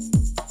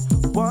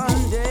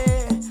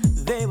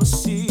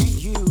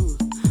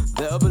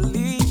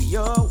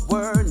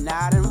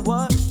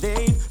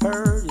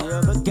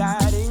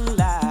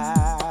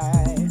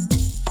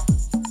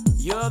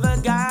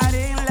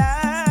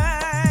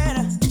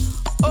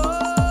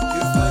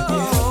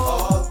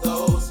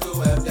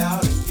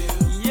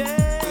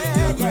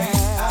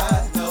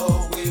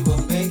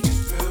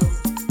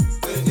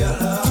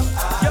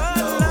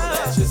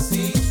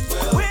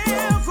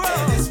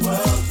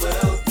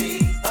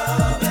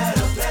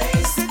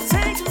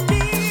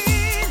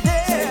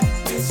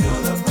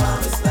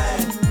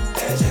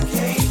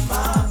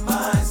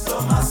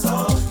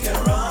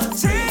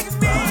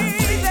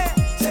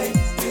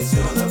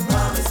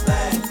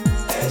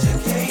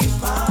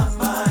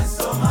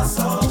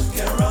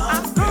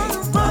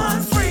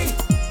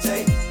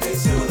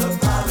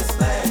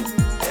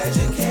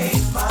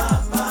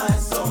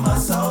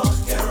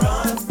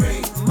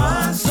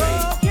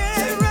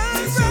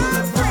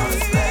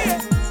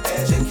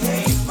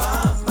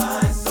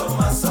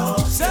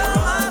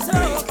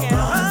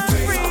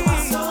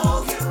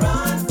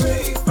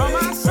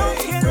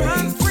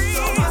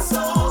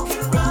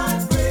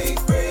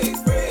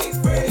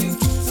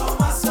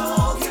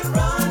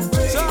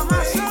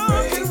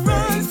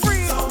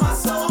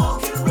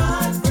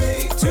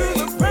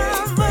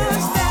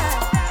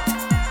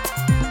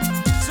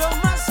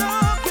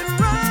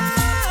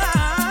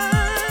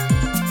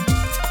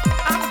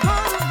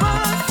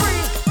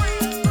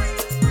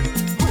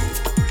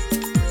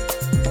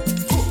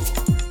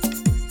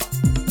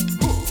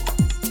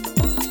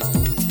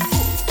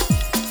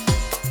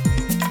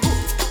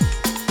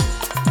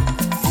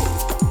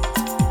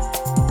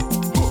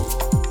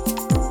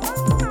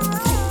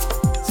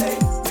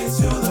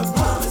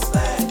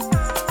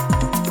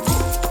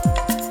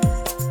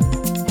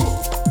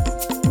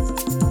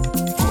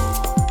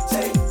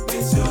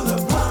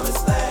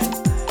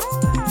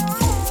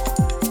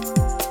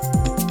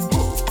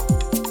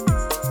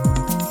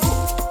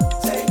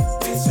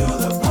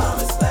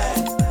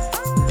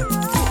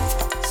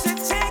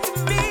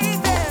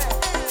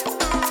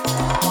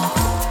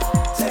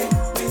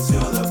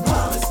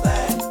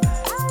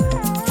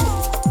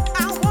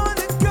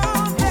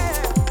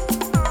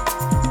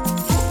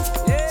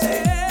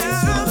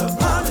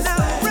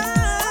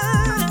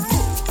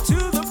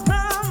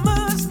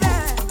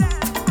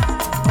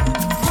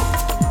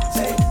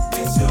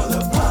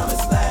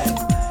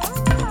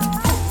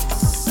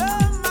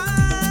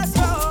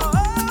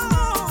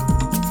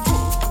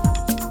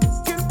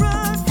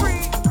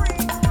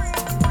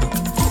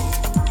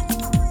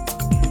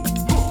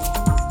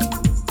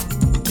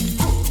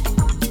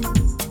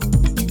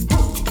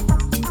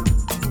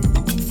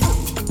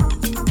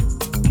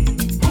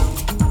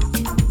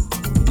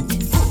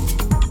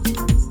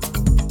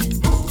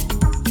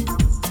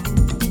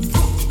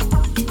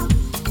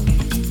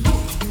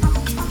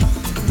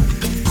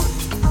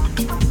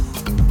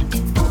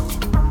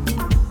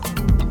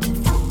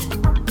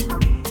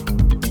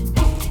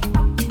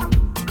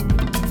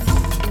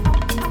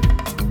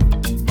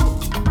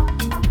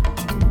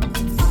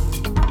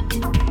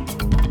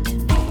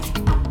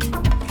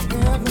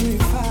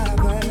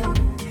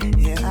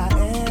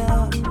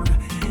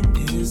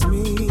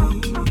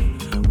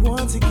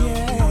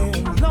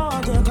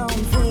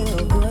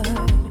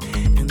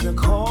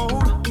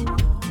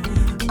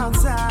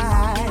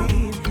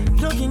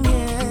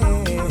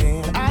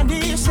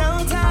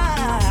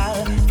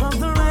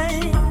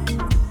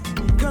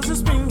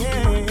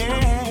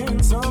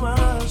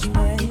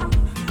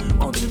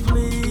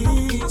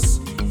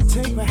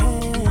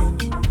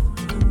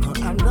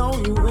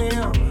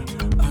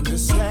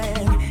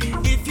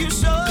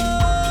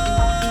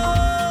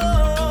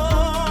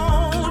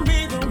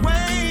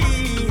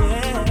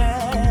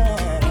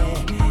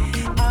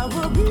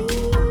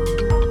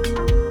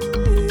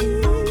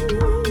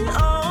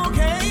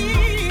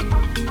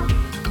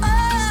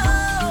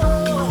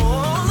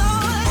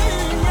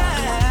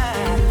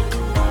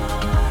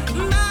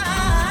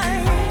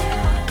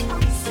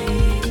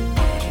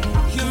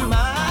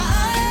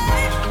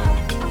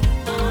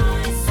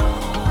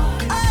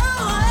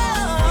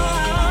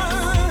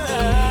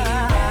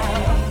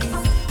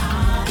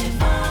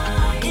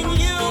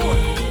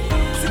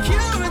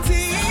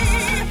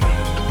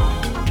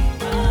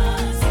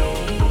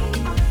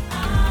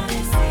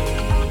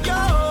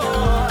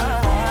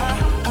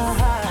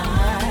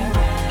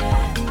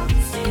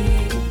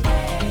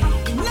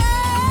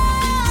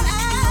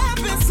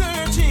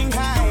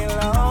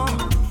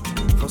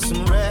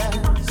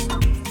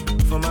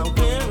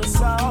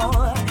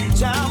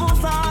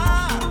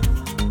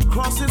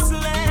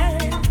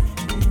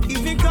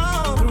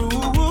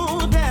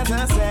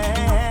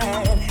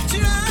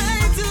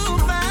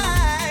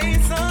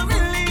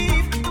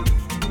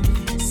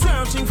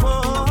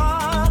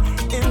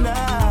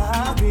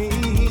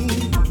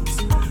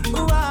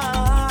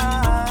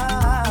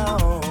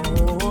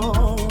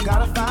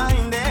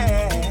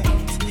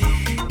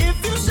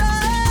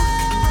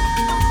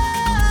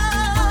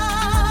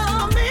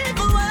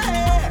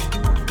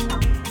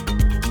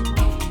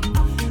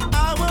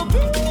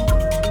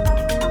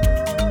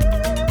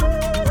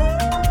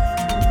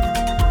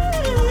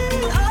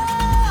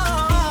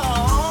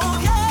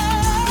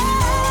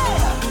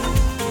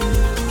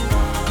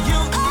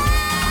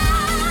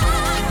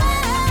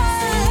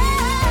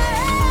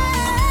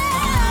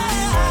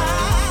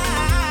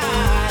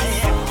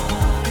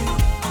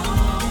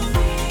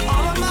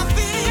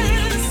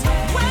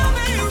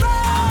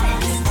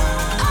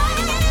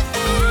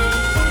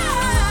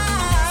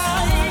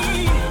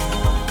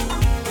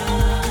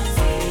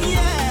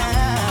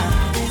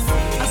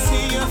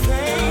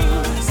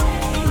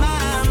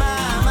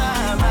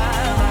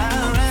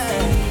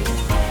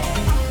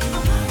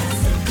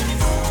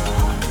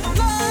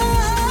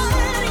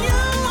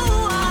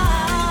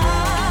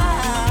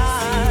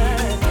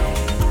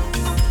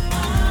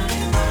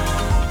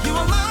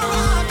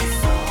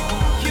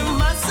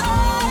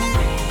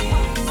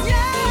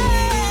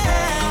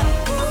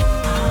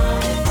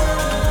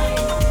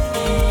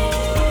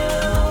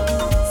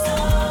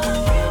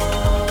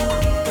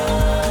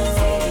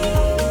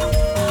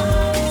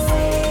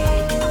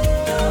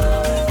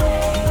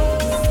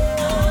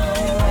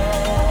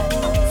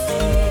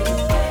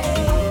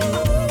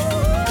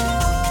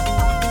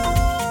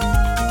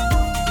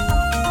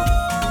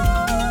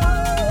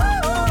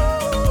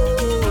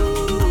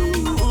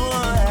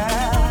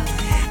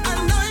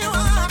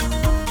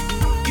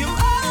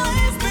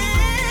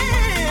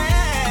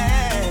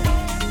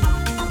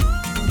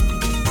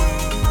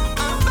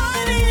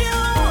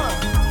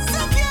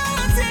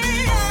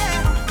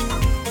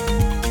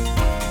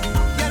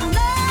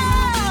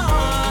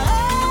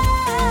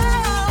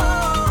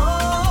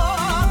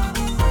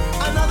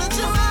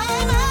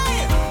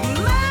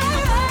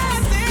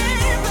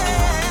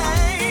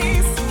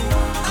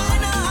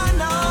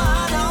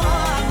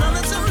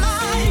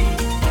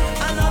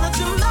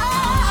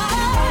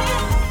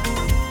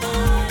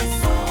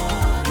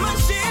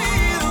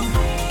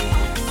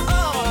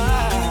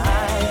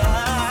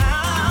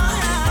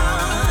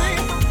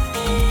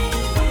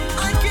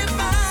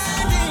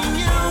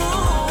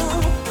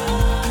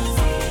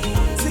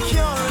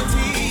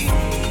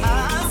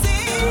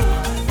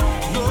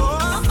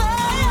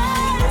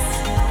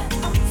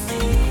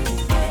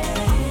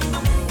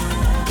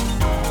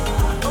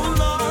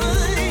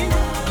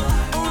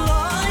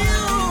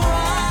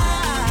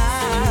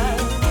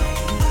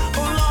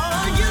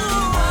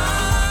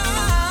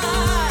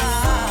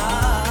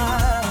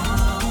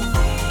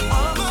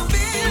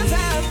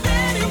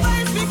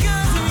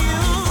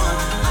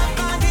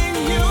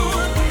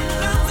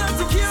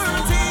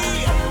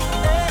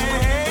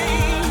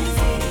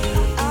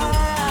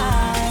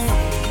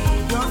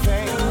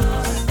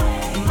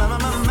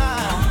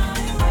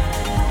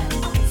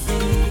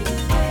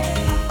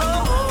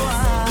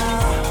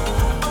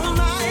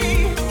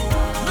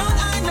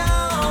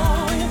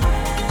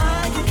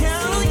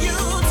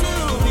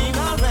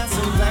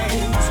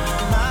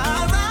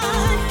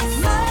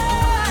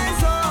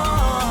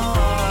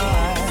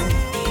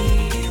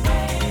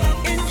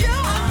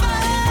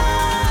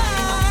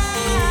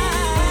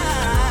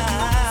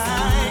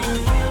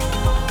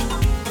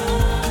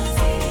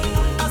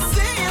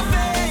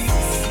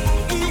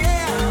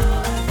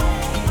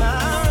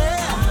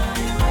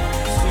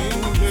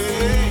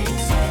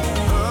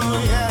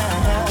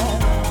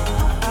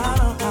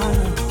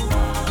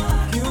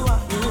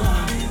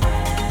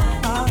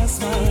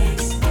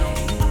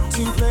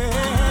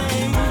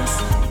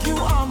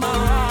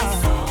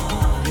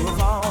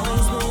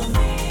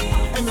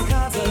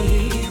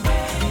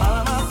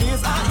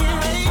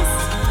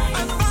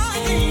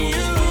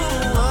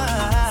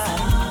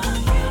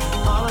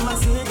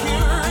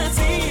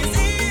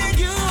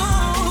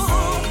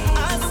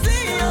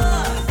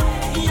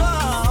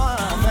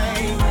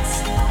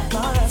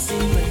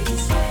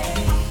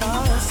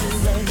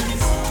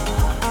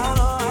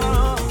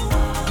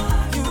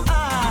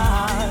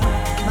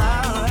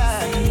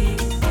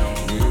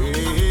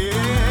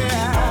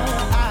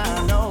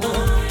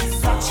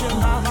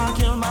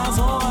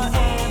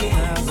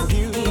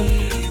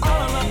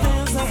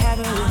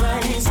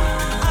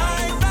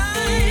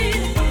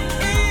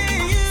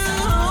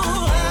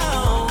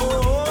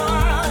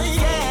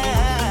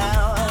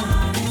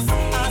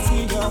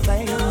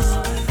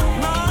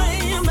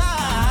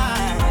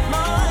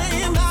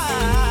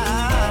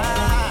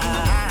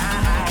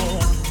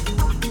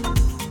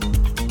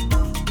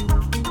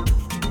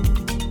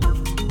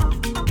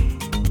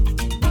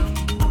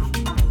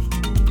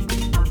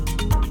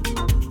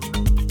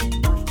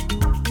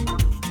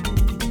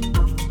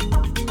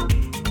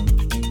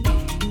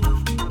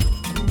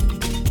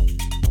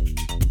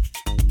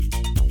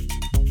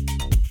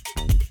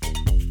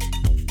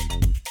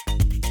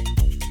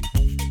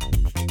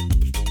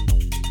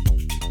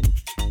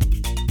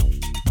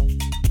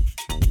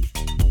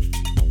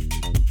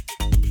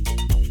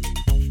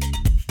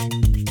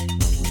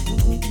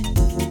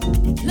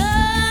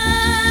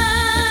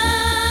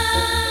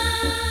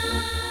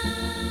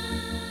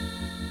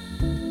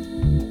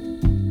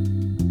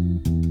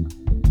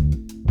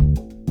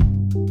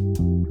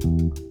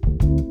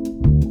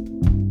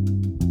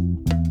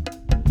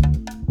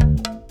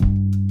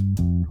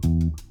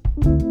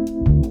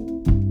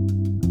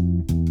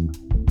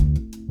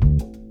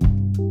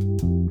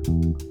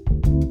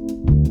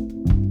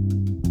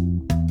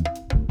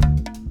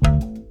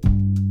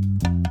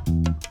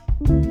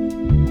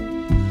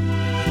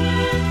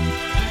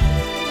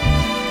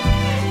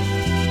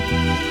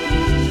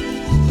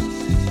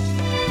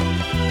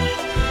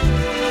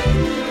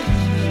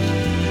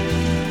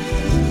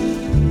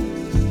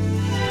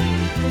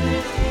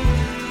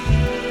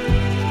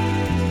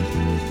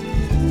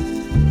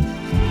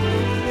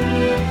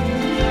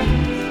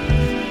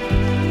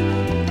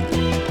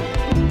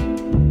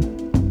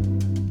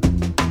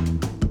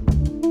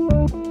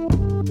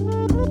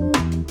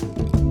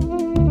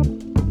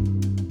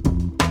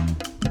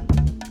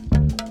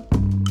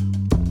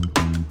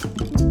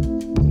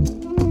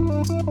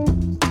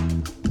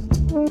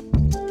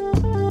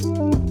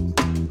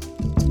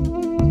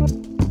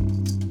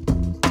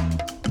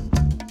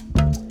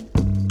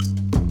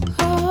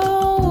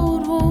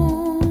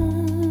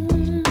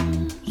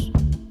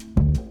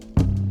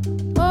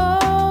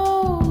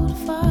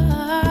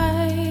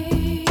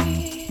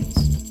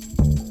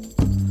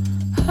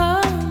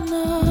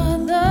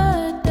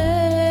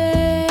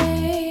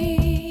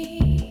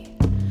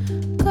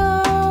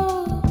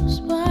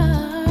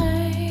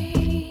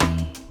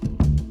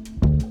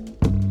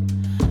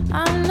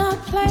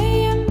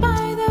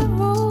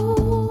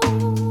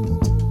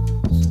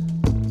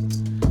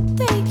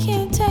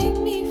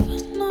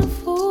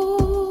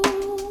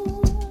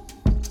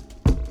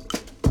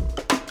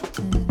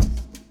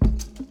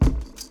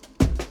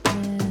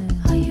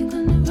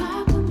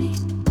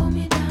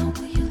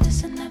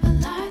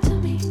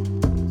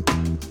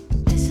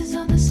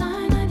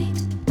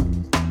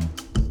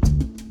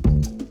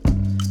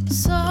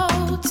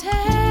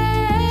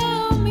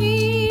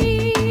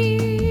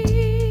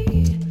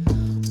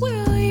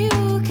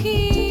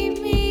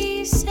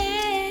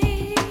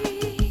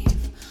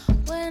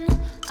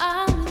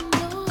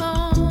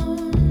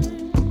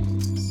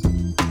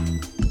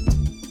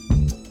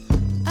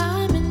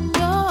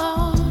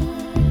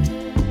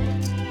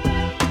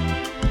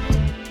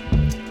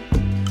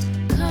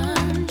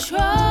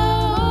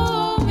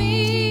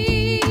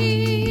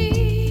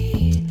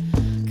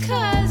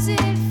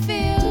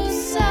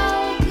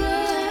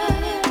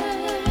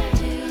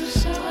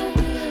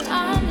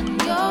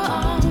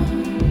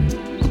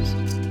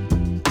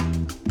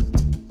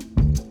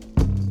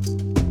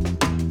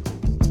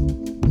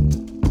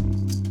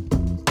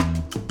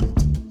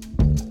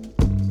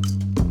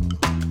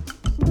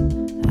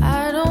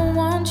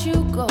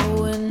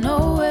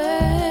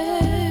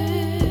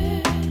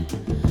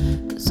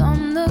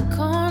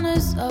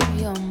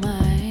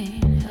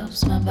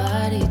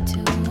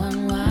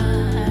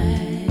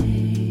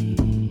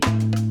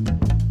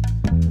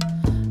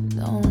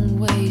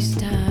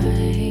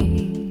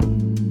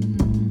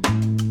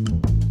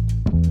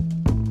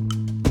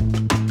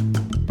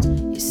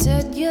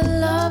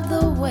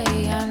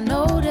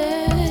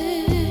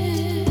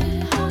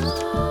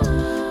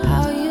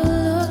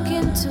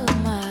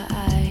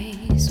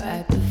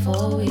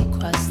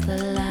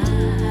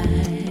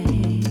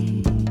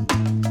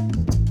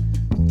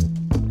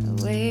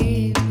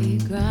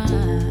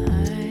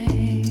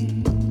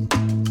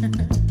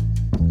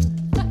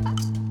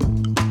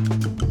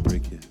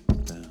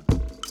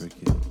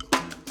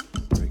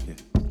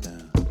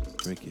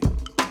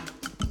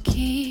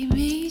 Keep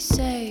me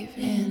safe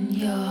in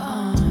your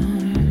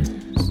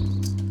arms.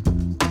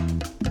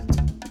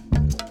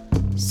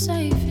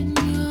 Safe in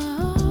your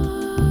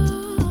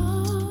arms.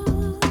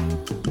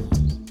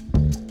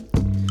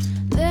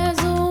 There's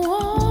a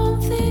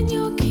warmth in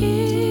your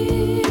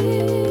kiss.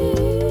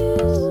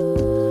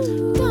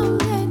 Don't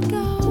let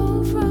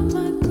go from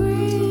my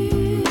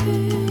grip.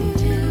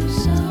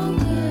 Feels so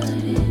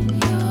good in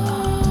your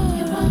arms.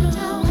 You wanna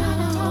know how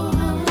to hold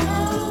on.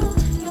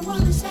 You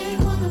wanna stay,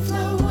 wanna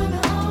flow,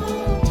 wanna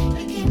own.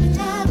 You give me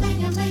love and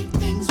you make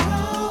things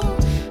roll.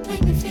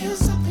 Make me feel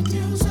something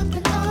new,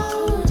 something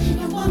old.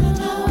 You wanna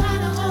know how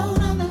to hold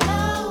on the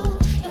low.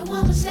 You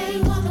wanna stay,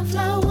 wanna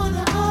flow,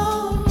 wanna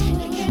own.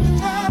 You give me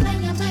love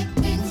and you make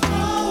things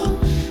roll.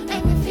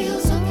 Make me feel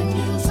something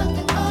new,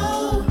 something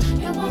old.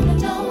 You wanna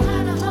know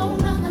how to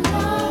hold on the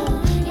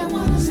low. You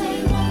wanna stay,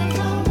 wanna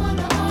flow,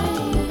 wanna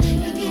own.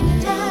 You give me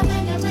love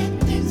and you make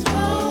things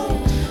roll.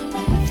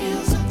 Make me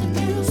feel something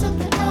new,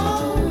 something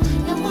old.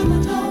 You wanna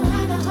know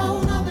how to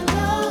hold on the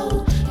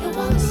low. You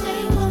wanna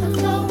stay, wanna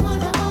flow,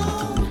 wanna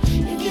own.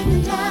 You give me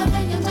love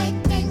and you make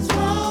things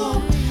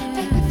roll.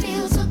 Make me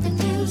feel something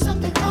new,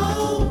 something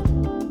old.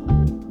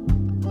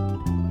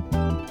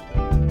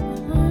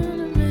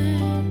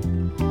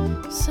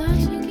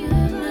 Such a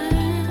good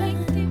man.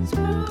 Make things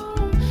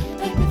roll.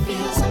 Make me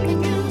feel something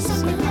new,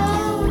 something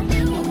old.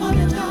 You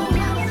wanna know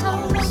how to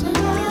hold on the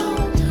low.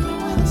 You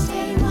wanna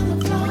stay, wanna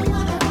flow,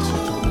 wanna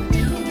own.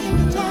 You give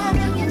me love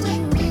and you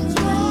make things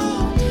roll.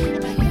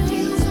 Make me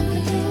feel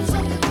something new,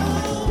 something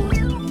old.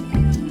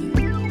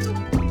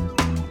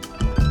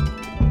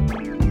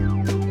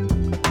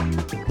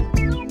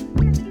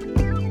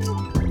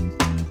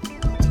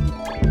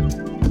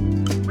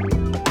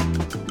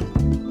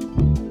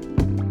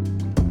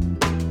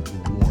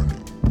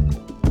 Warning.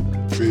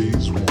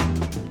 Phase 1.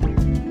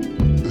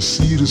 The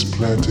seed is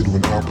planted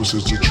when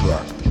opposites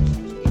attract.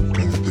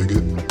 Can you dig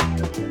it?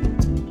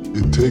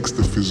 It takes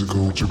the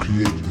physical to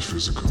create the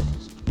physical.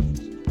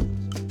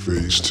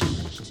 Phase 2.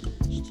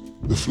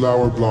 The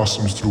flower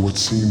blossoms through what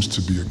seems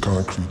to be a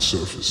concrete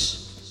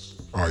surface,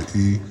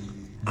 i.e.,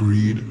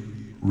 greed,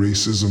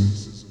 racism,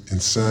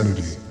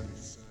 insanity,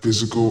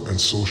 physical and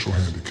social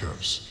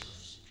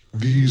handicaps.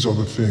 These are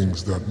the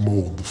things that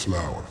mold the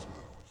flower.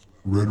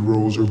 Red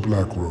rose or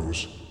black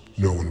rose,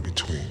 no in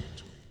between.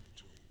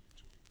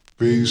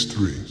 Phase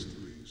 3,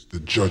 the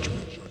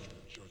judgment.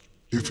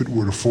 If it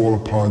were to fall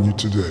upon you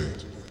today,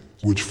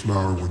 which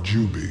flower would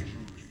you be,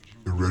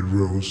 the red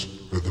rose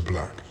or the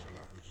black?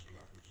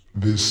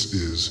 This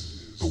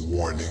is the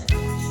warning.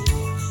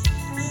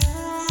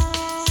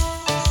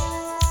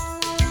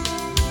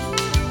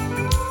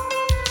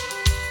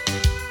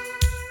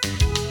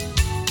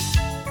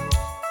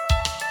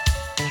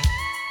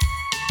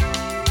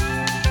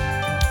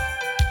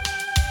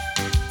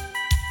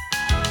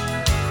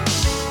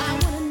 I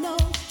wanna know,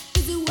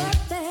 is it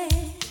worth it?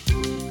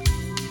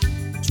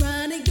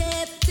 Trying to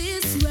get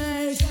this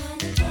right.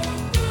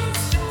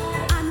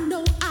 I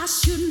know I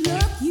should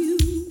love you.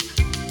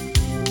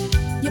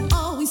 You're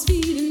always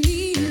feeding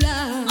me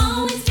love.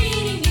 Always feeding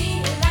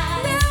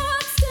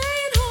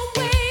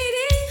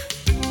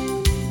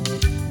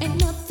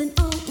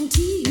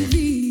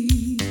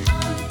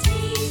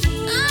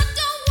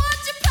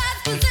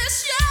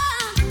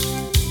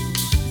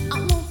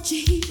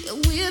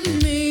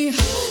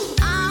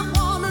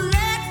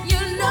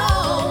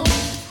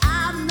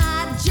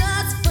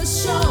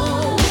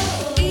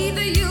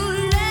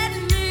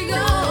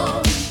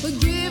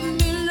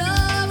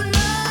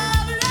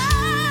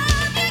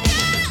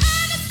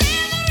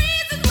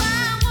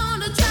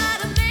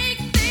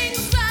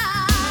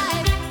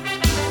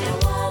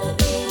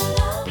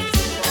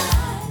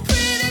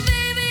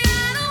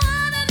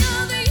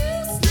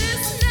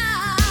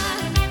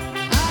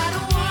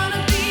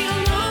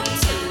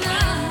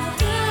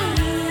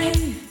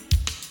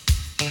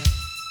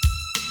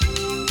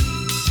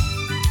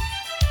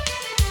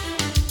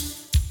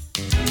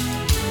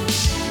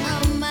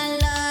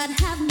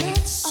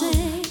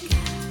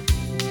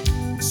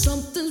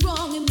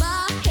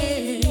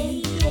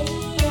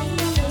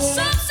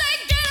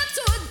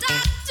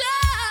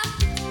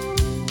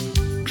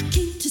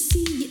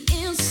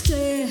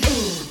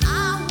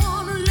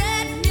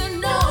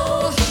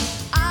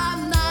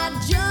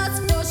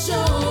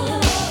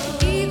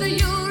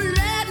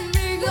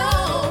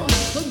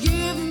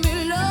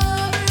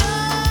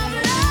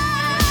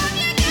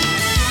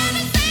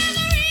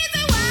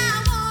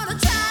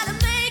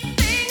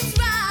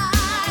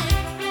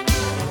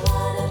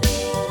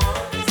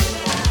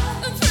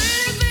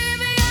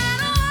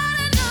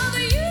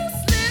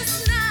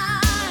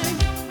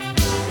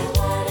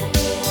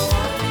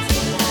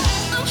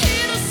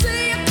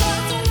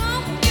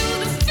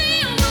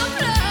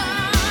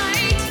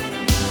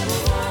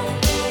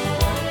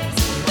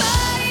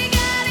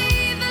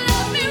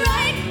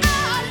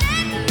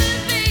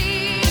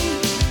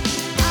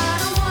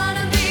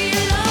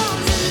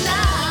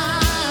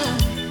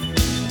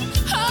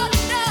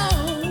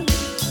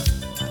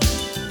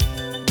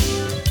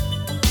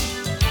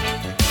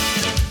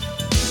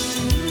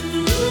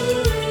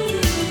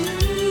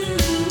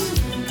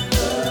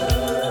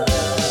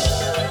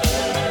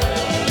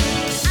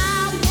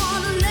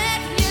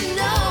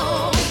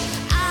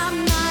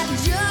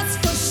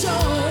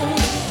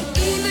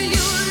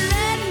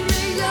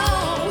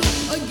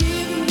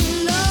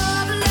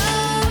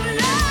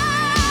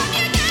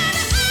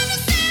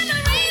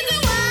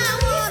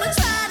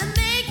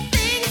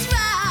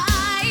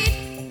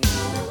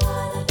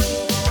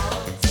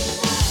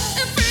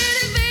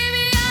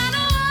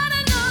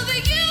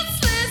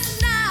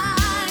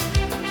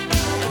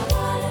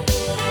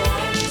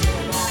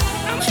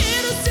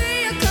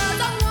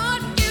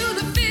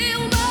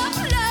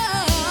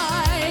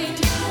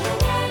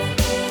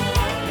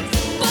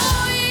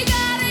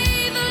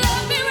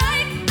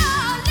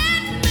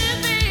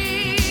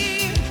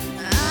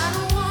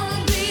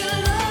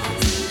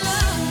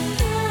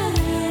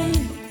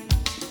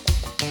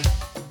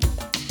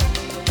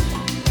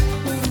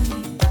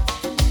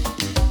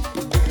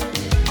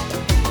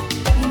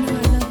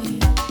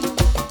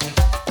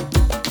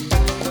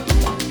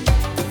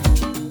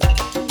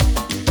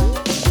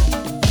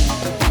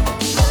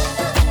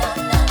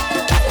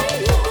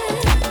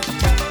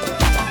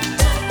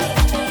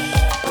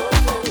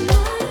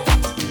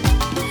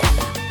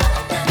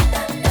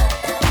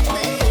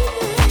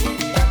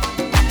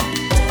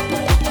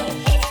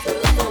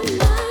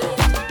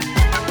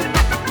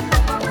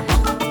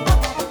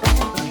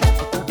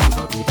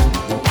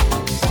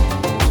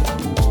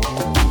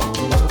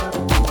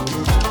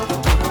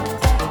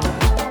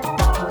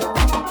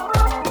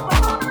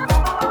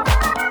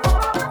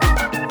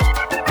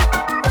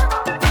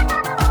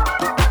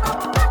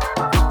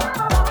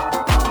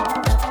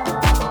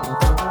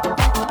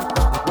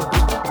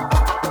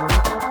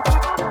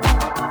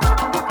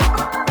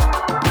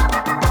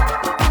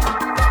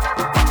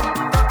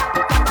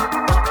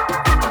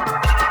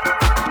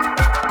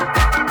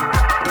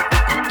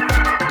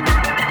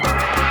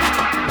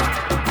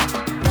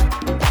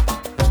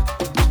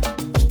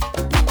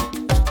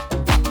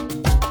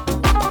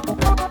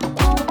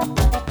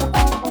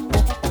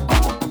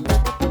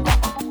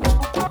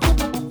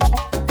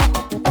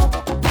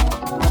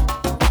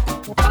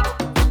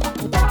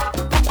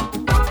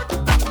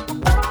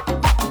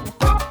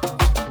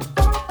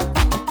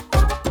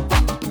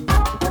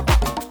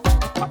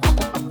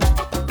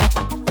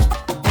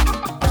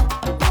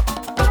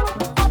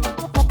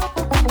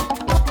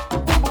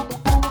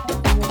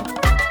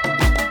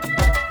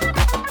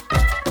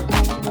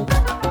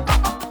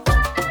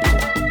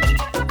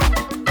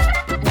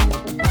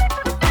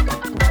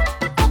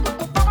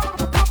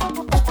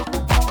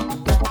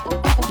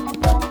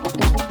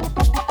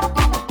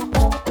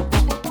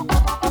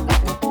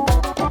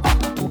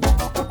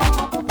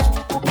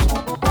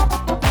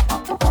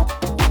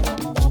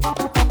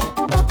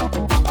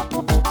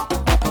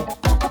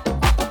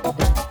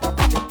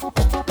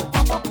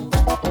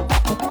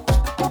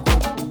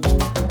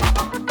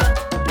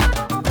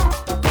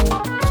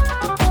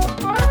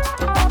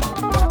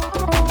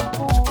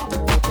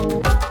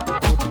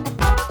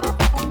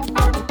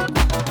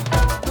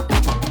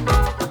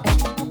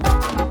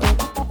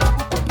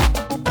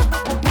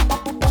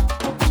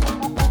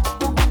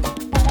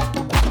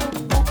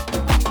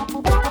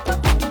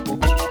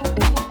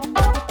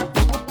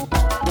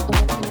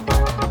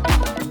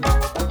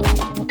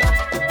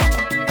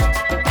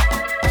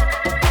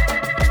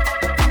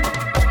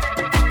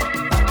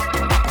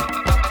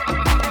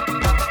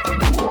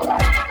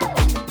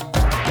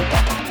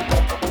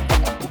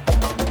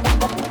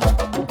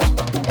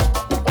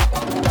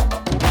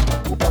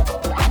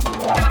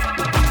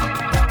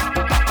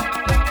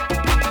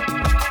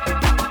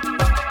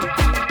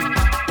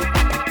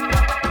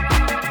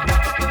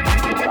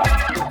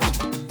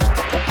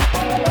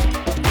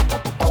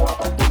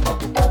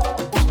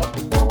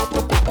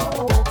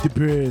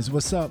Vegas,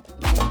 what's up?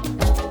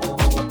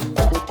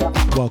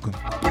 Welcome.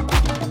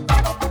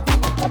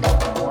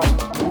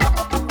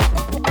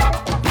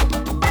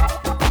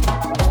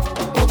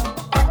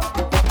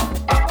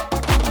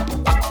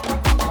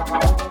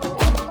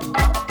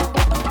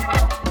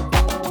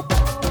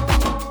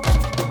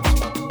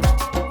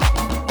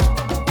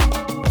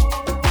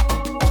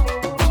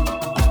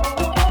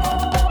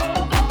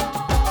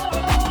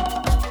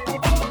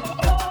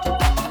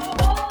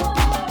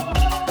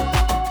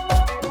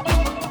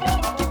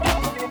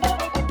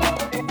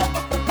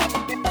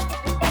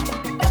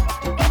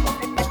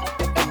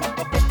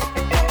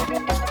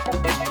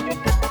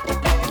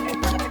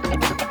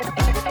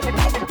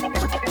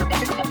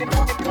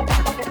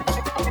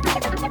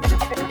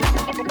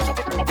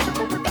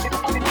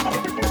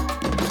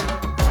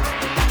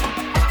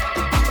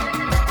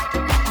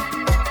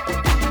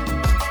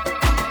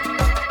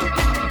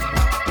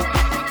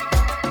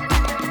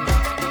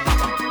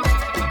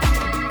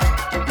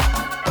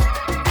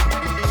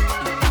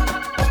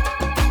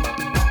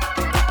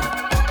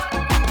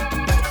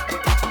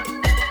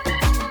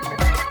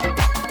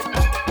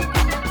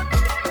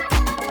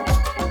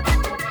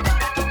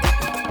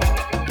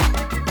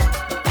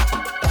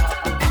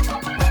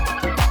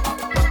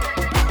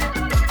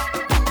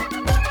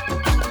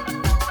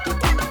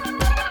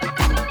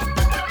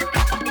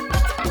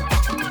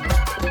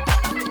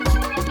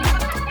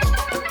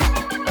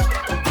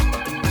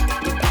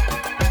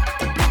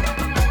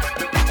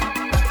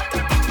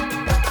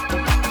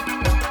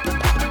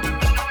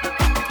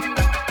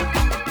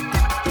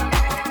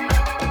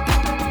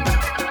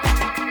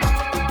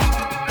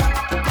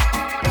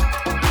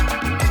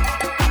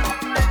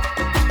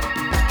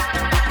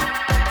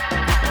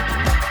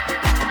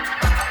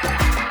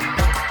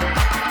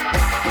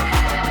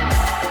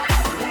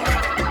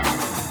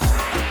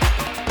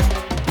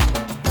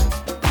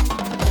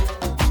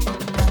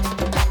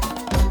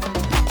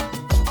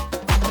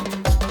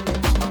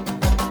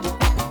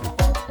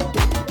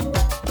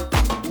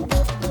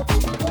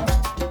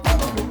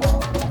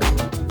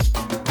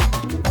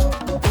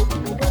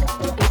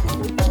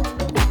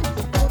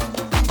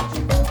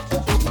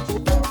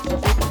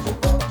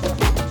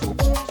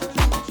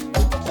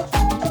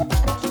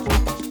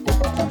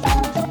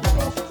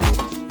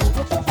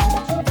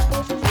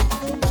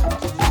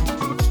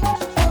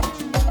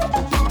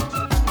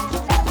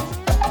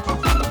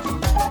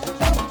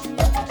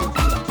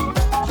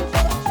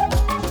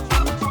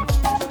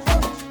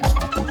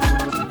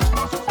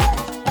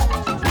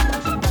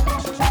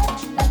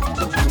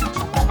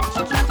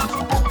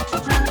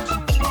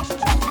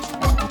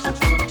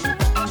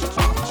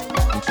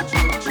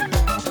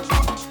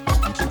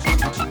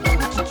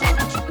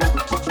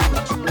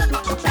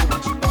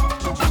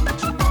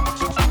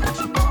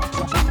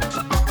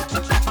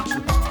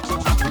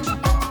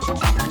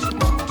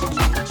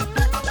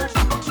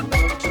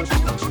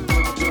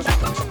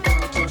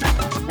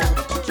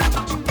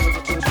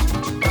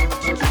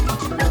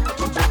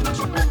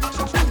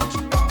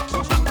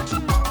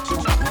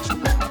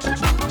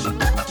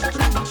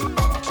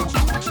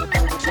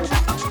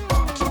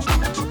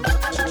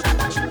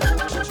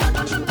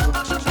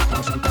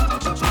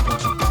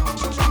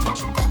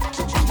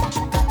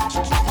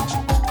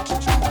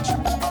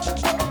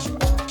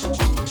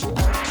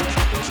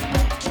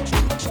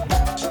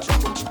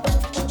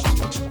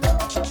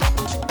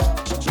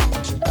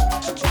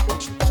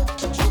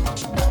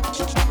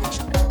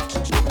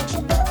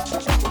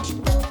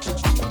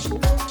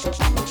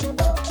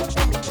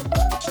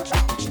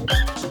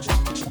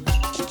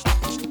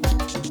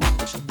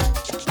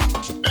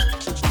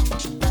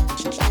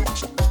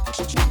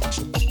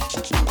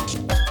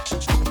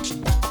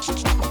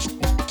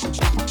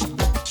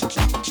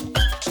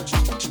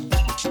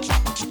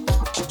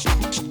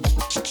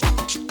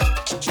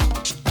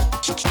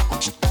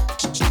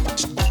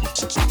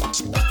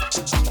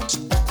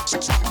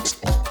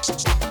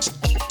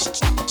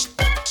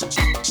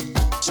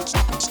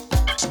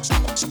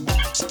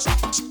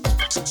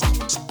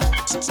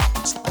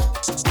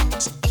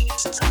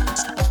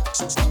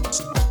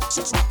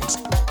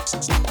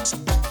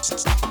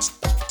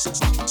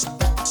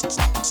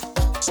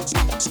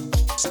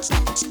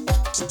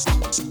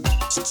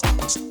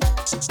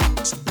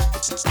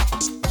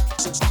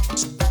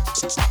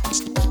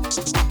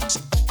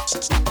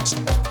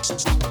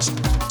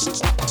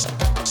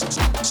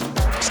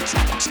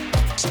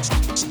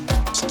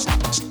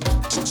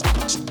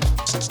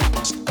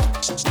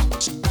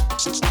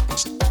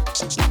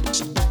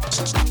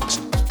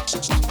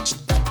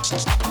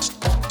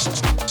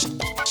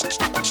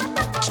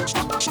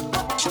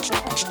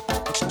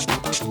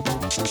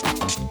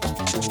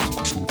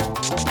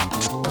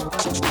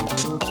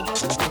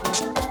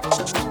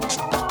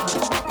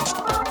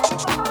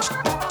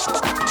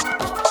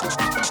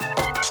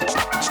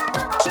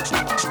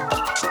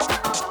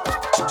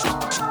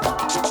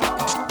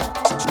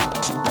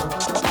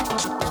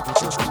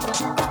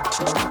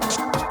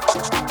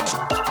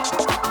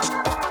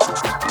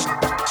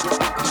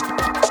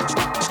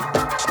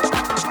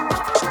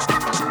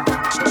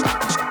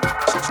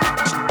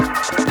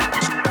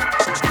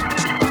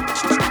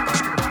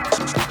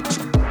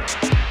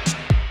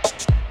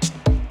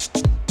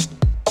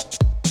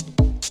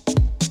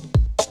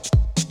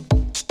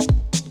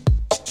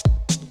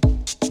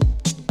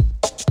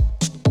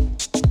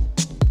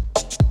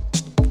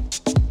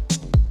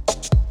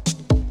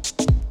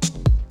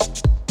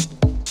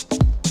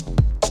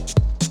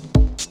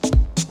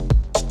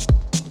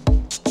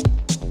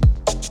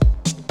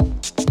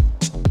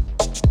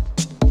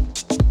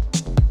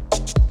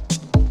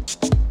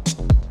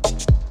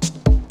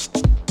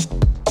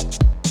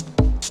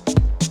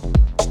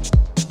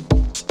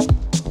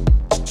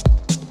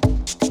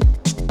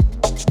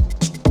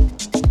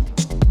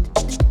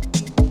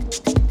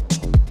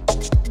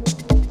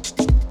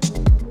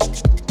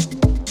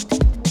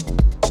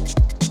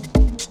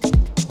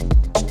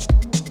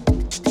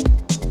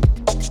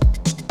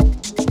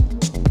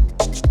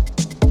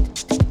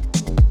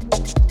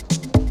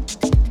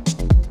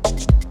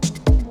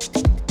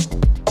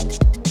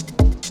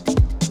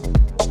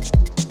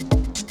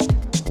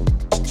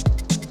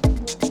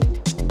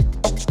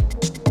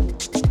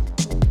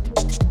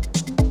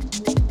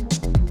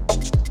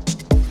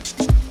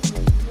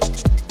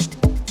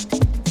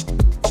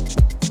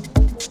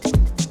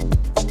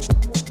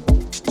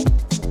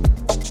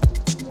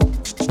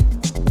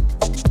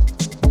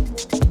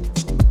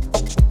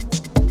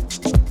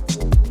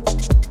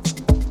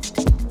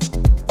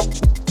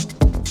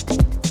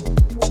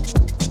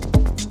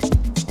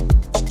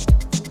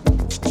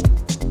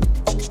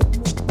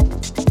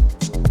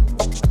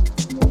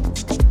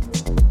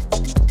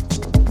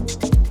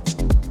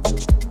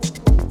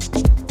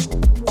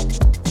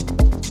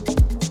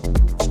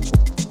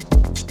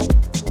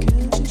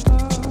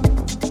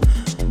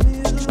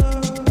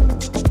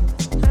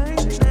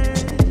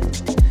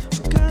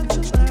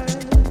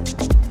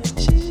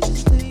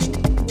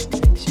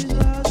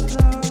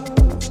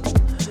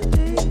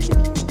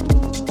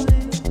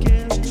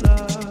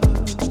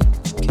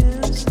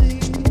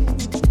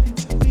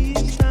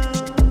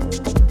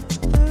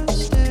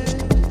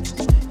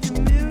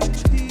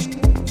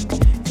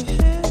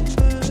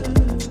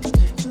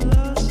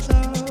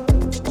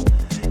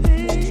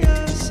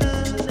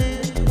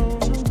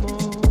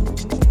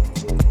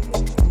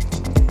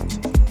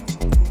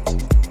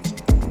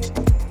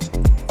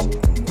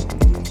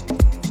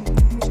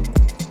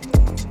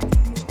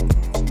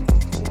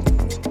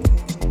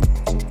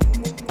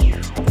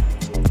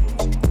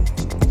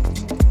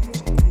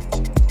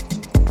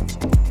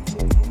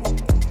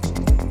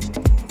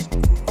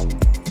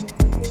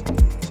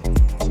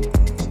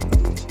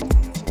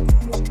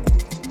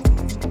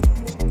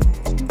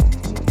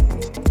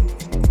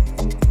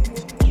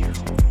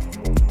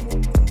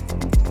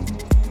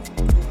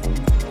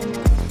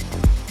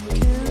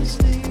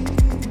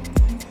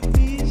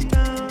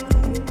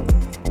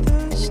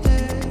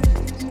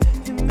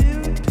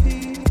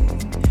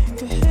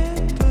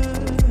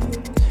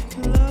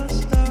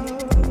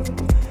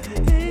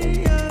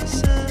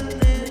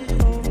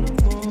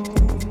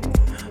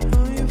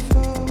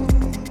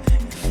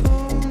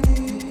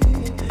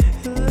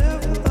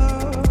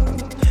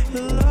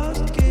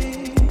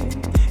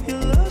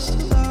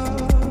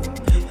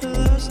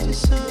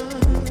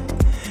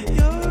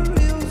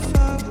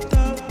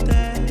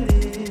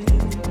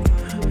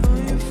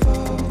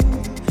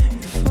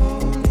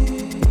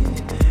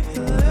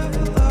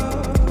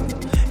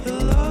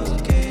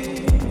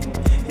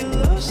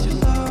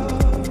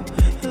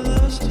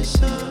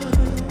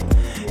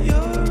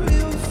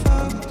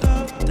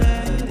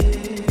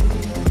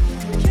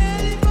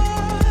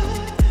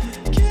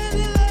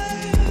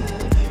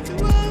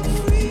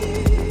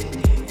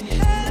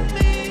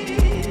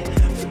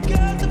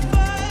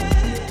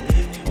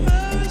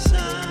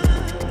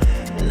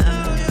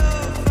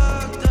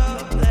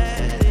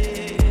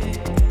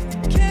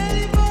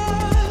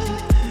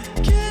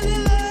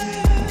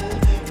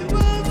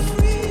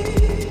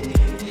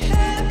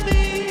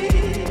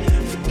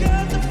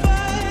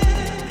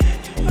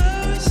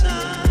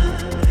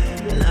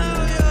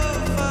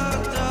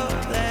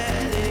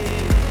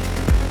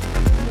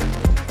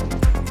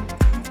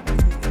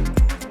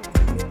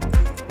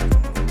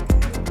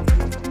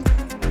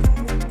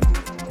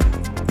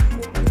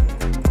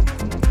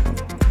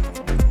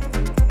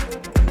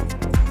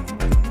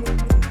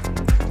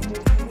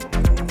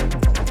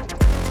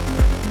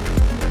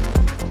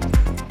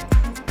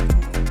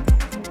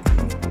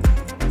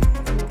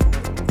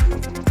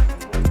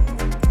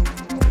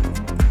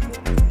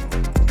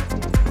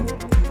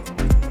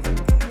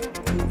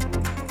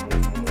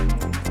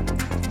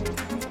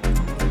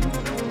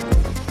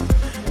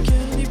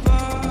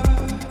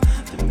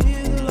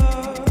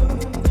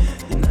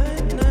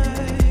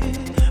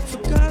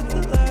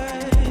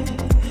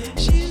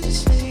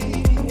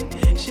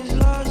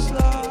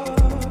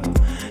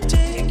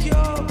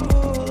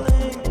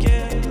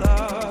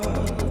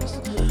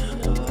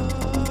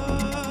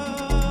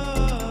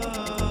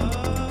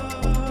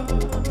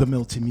 The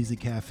Milton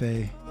Music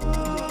Cafe.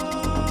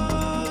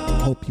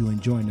 Hope you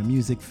enjoying the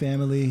music,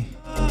 family.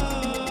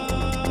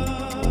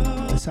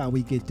 That's how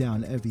we get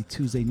down every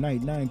Tuesday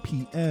night, 9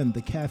 p.m.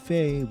 The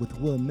Cafe with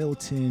Will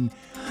Milton.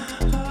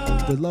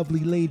 The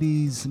lovely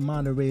ladies,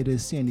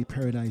 moderators, Sandy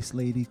Paradise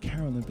Lady,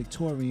 Carolyn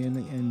Victorian,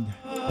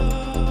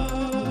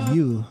 and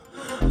you,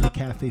 the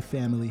Cafe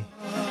family.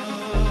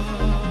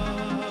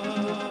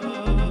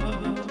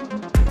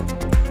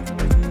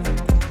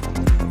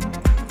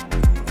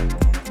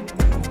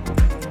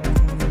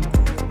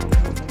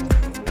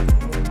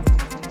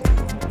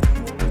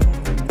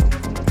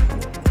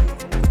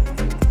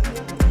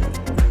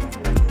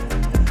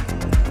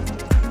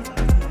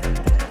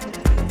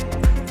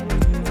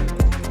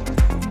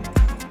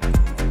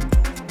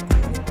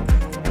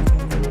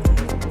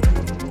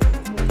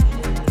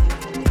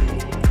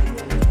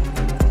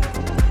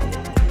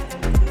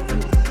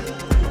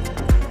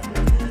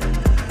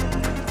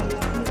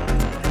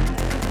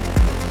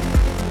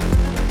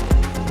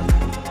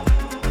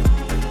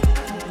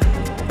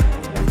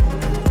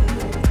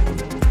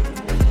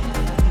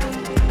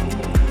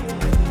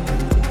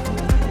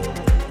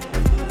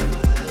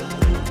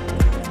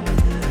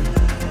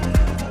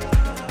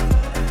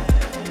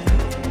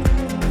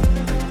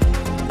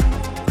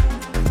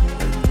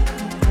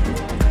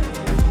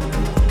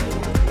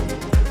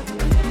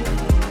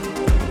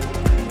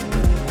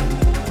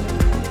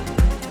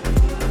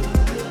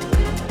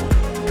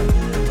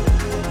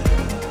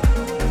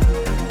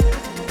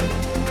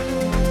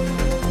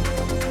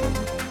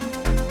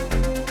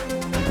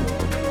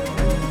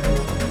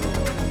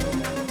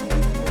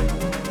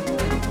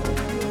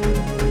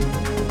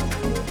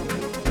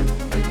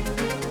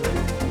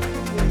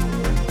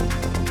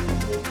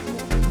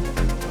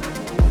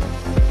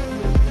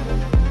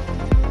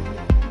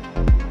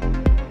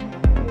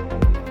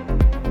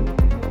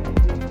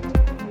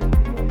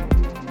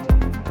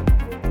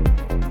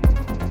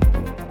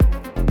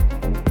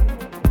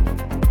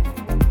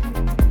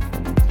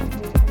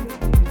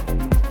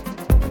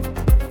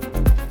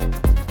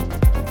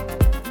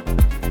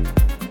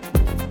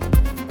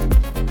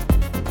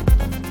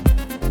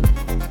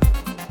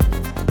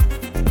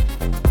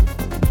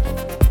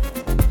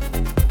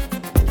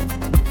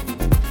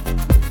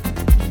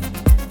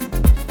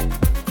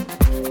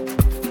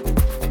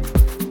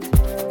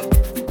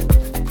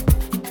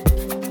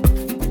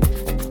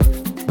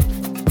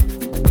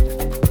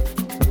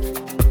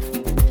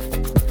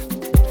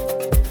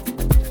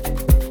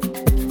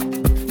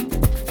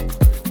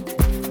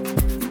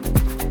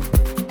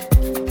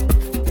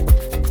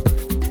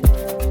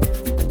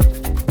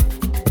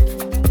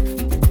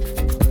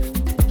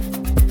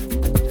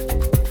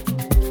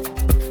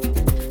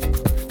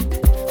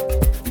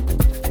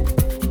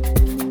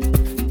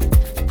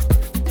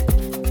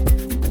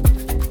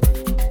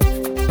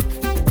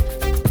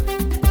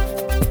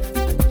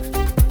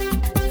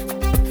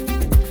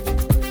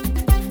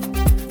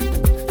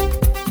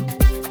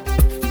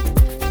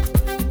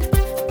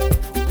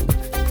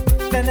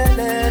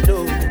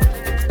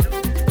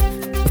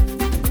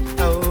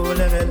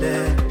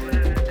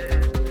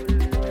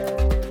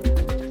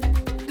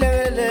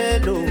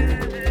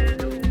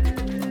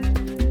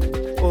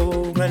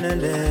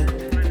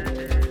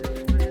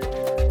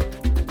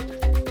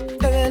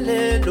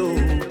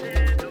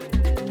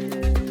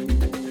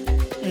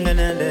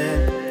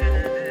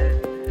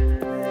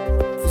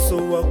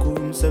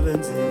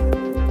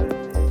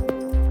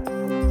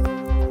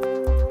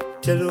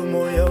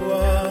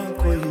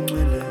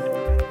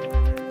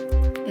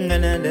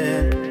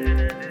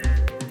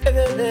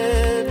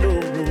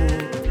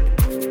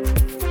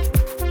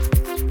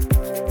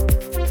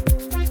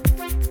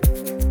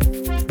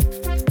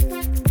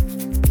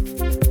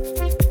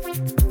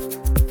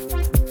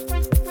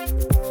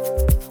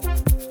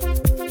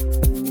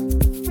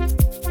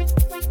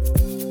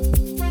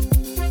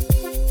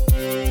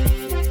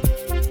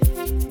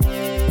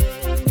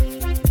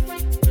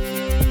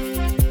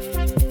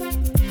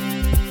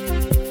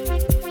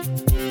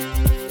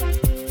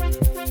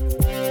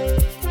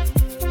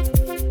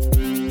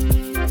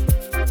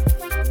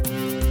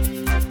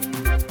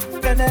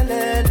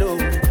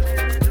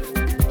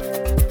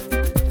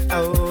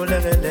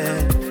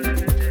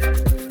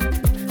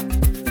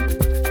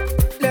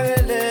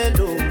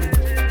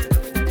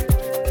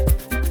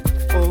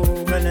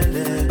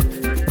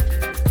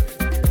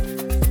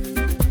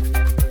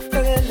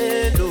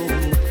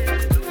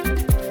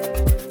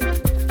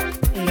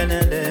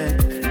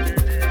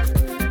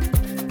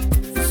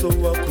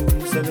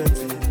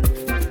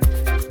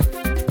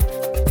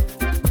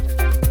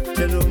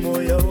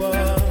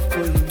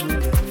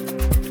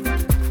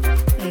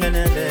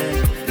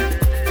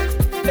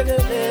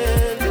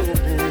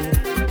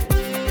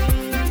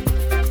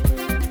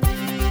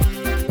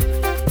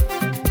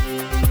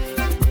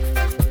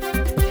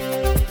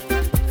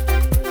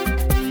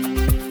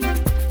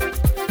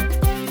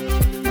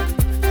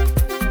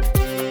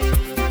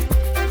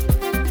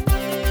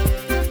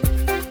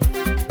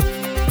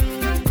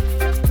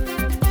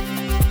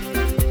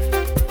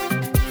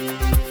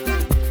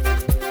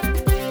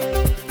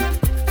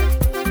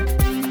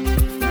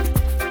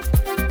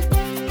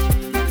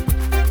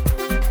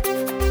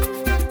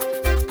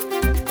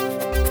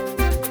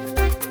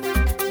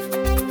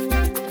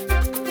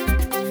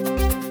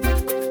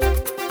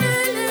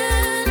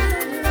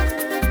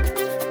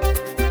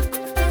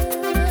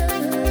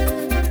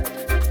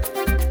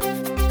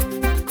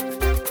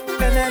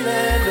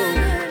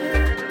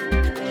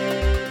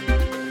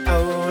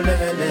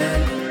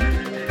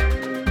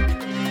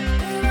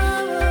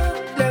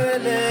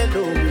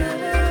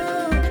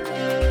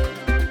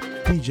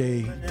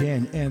 DJ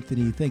Dan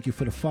Anthony, thank you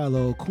for the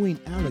follow. Queen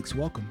Alex,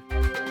 welcome.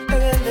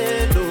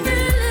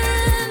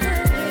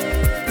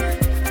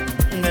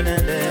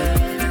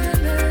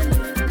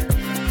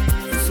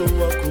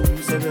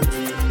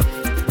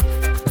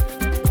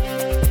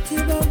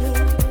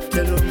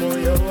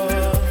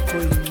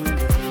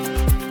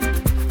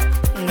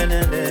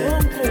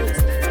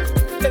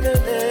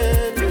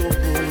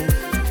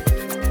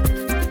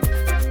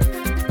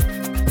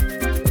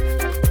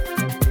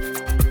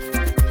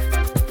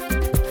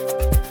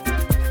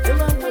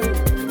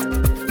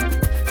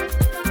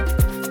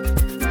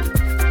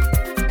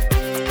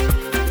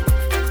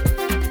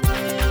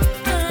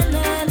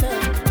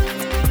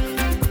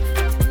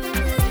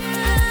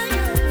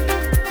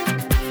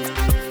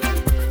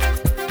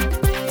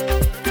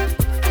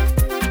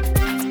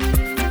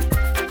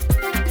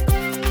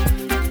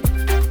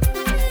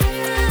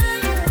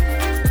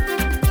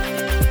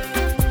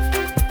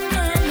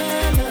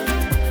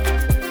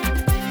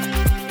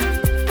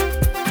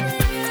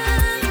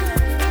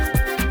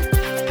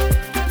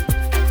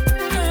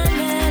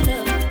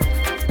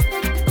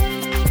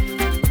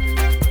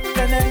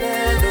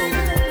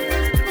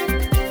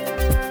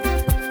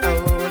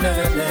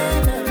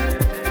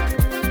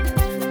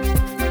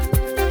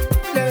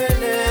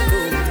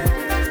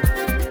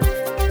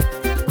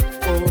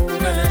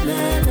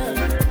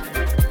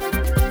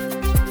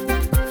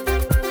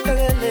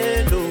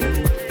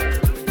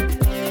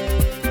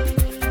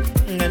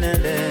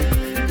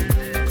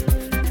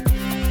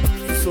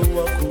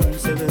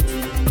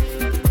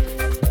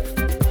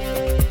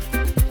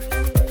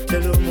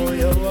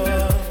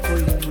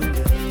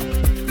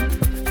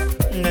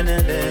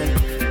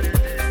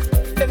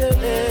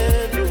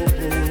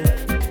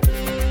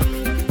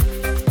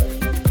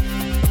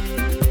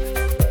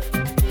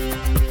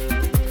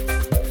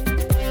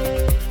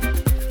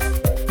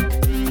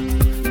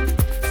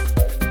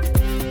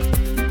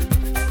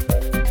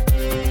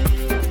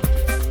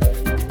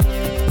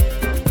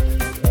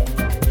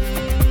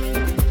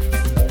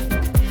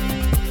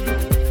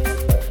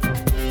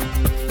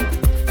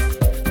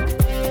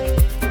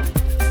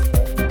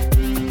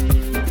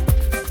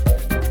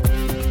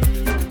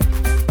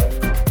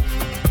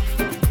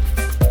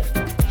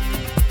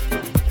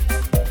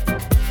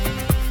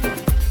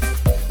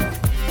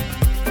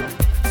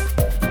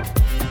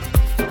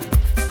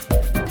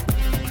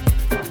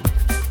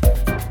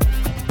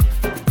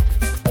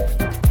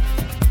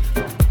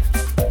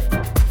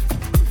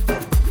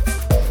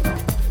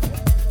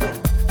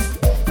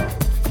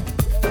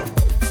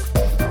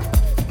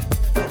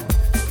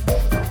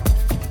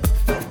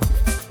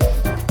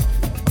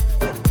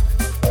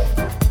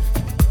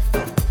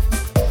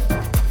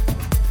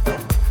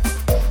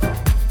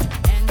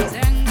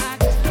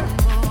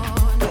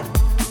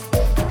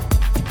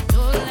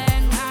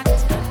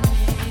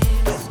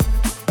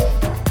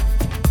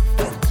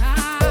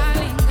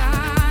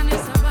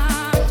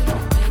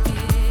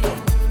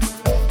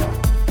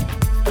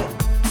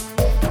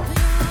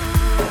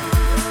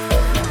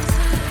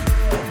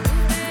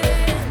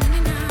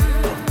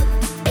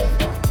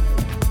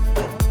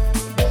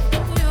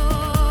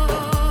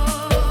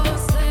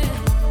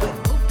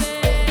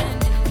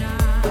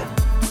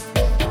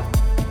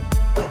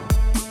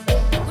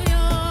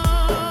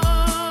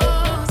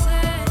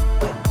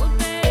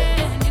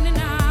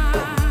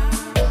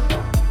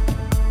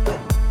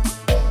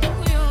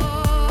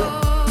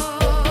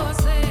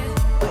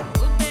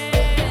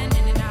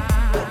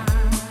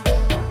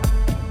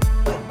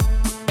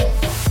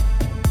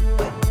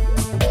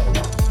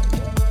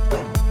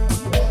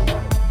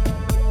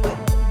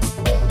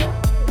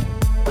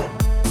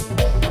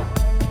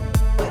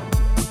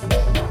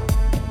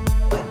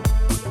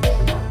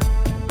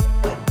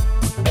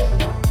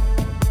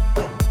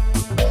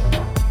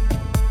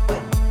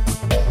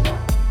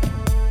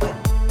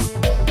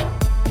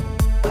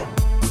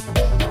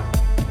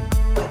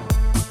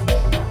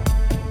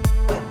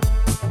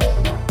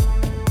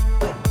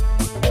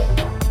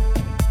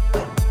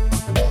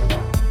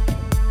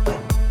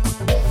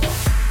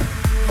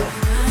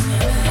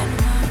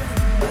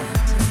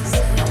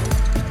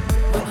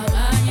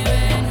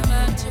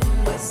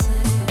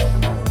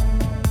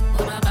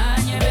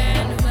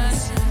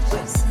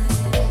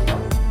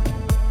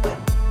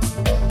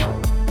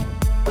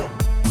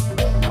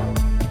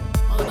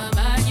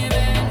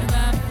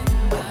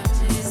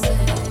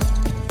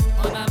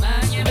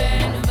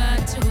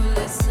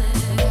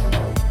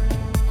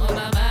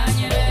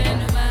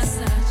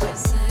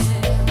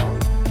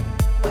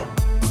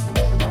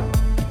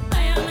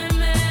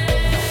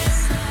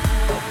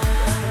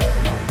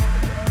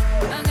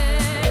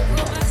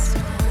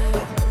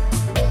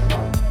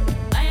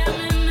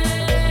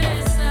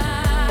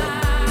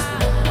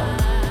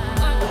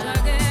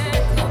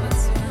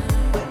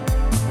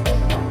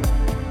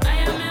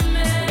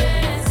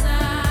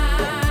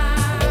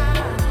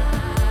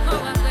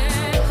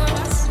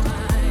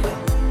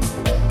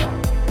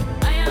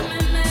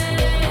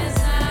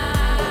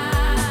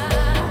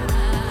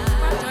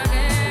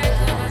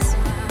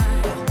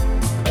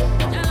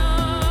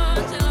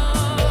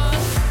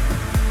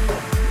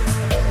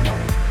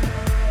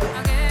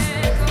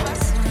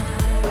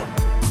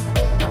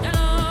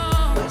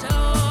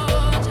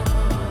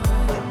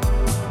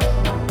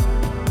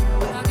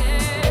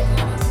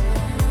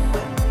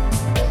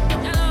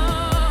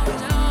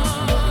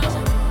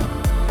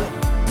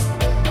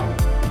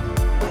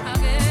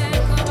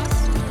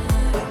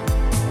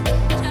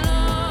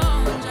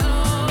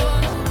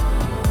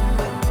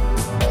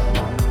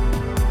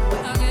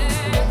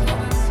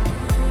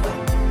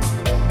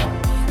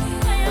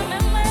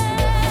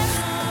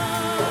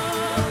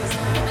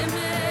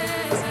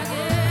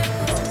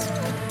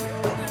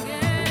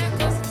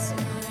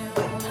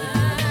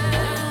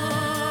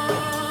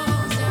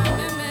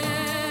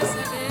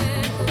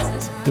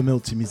 The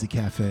Milton Music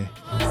Cafe.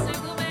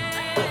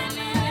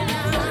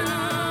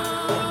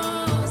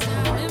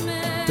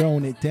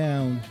 Throwing it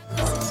down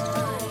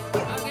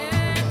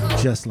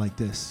just like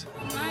this.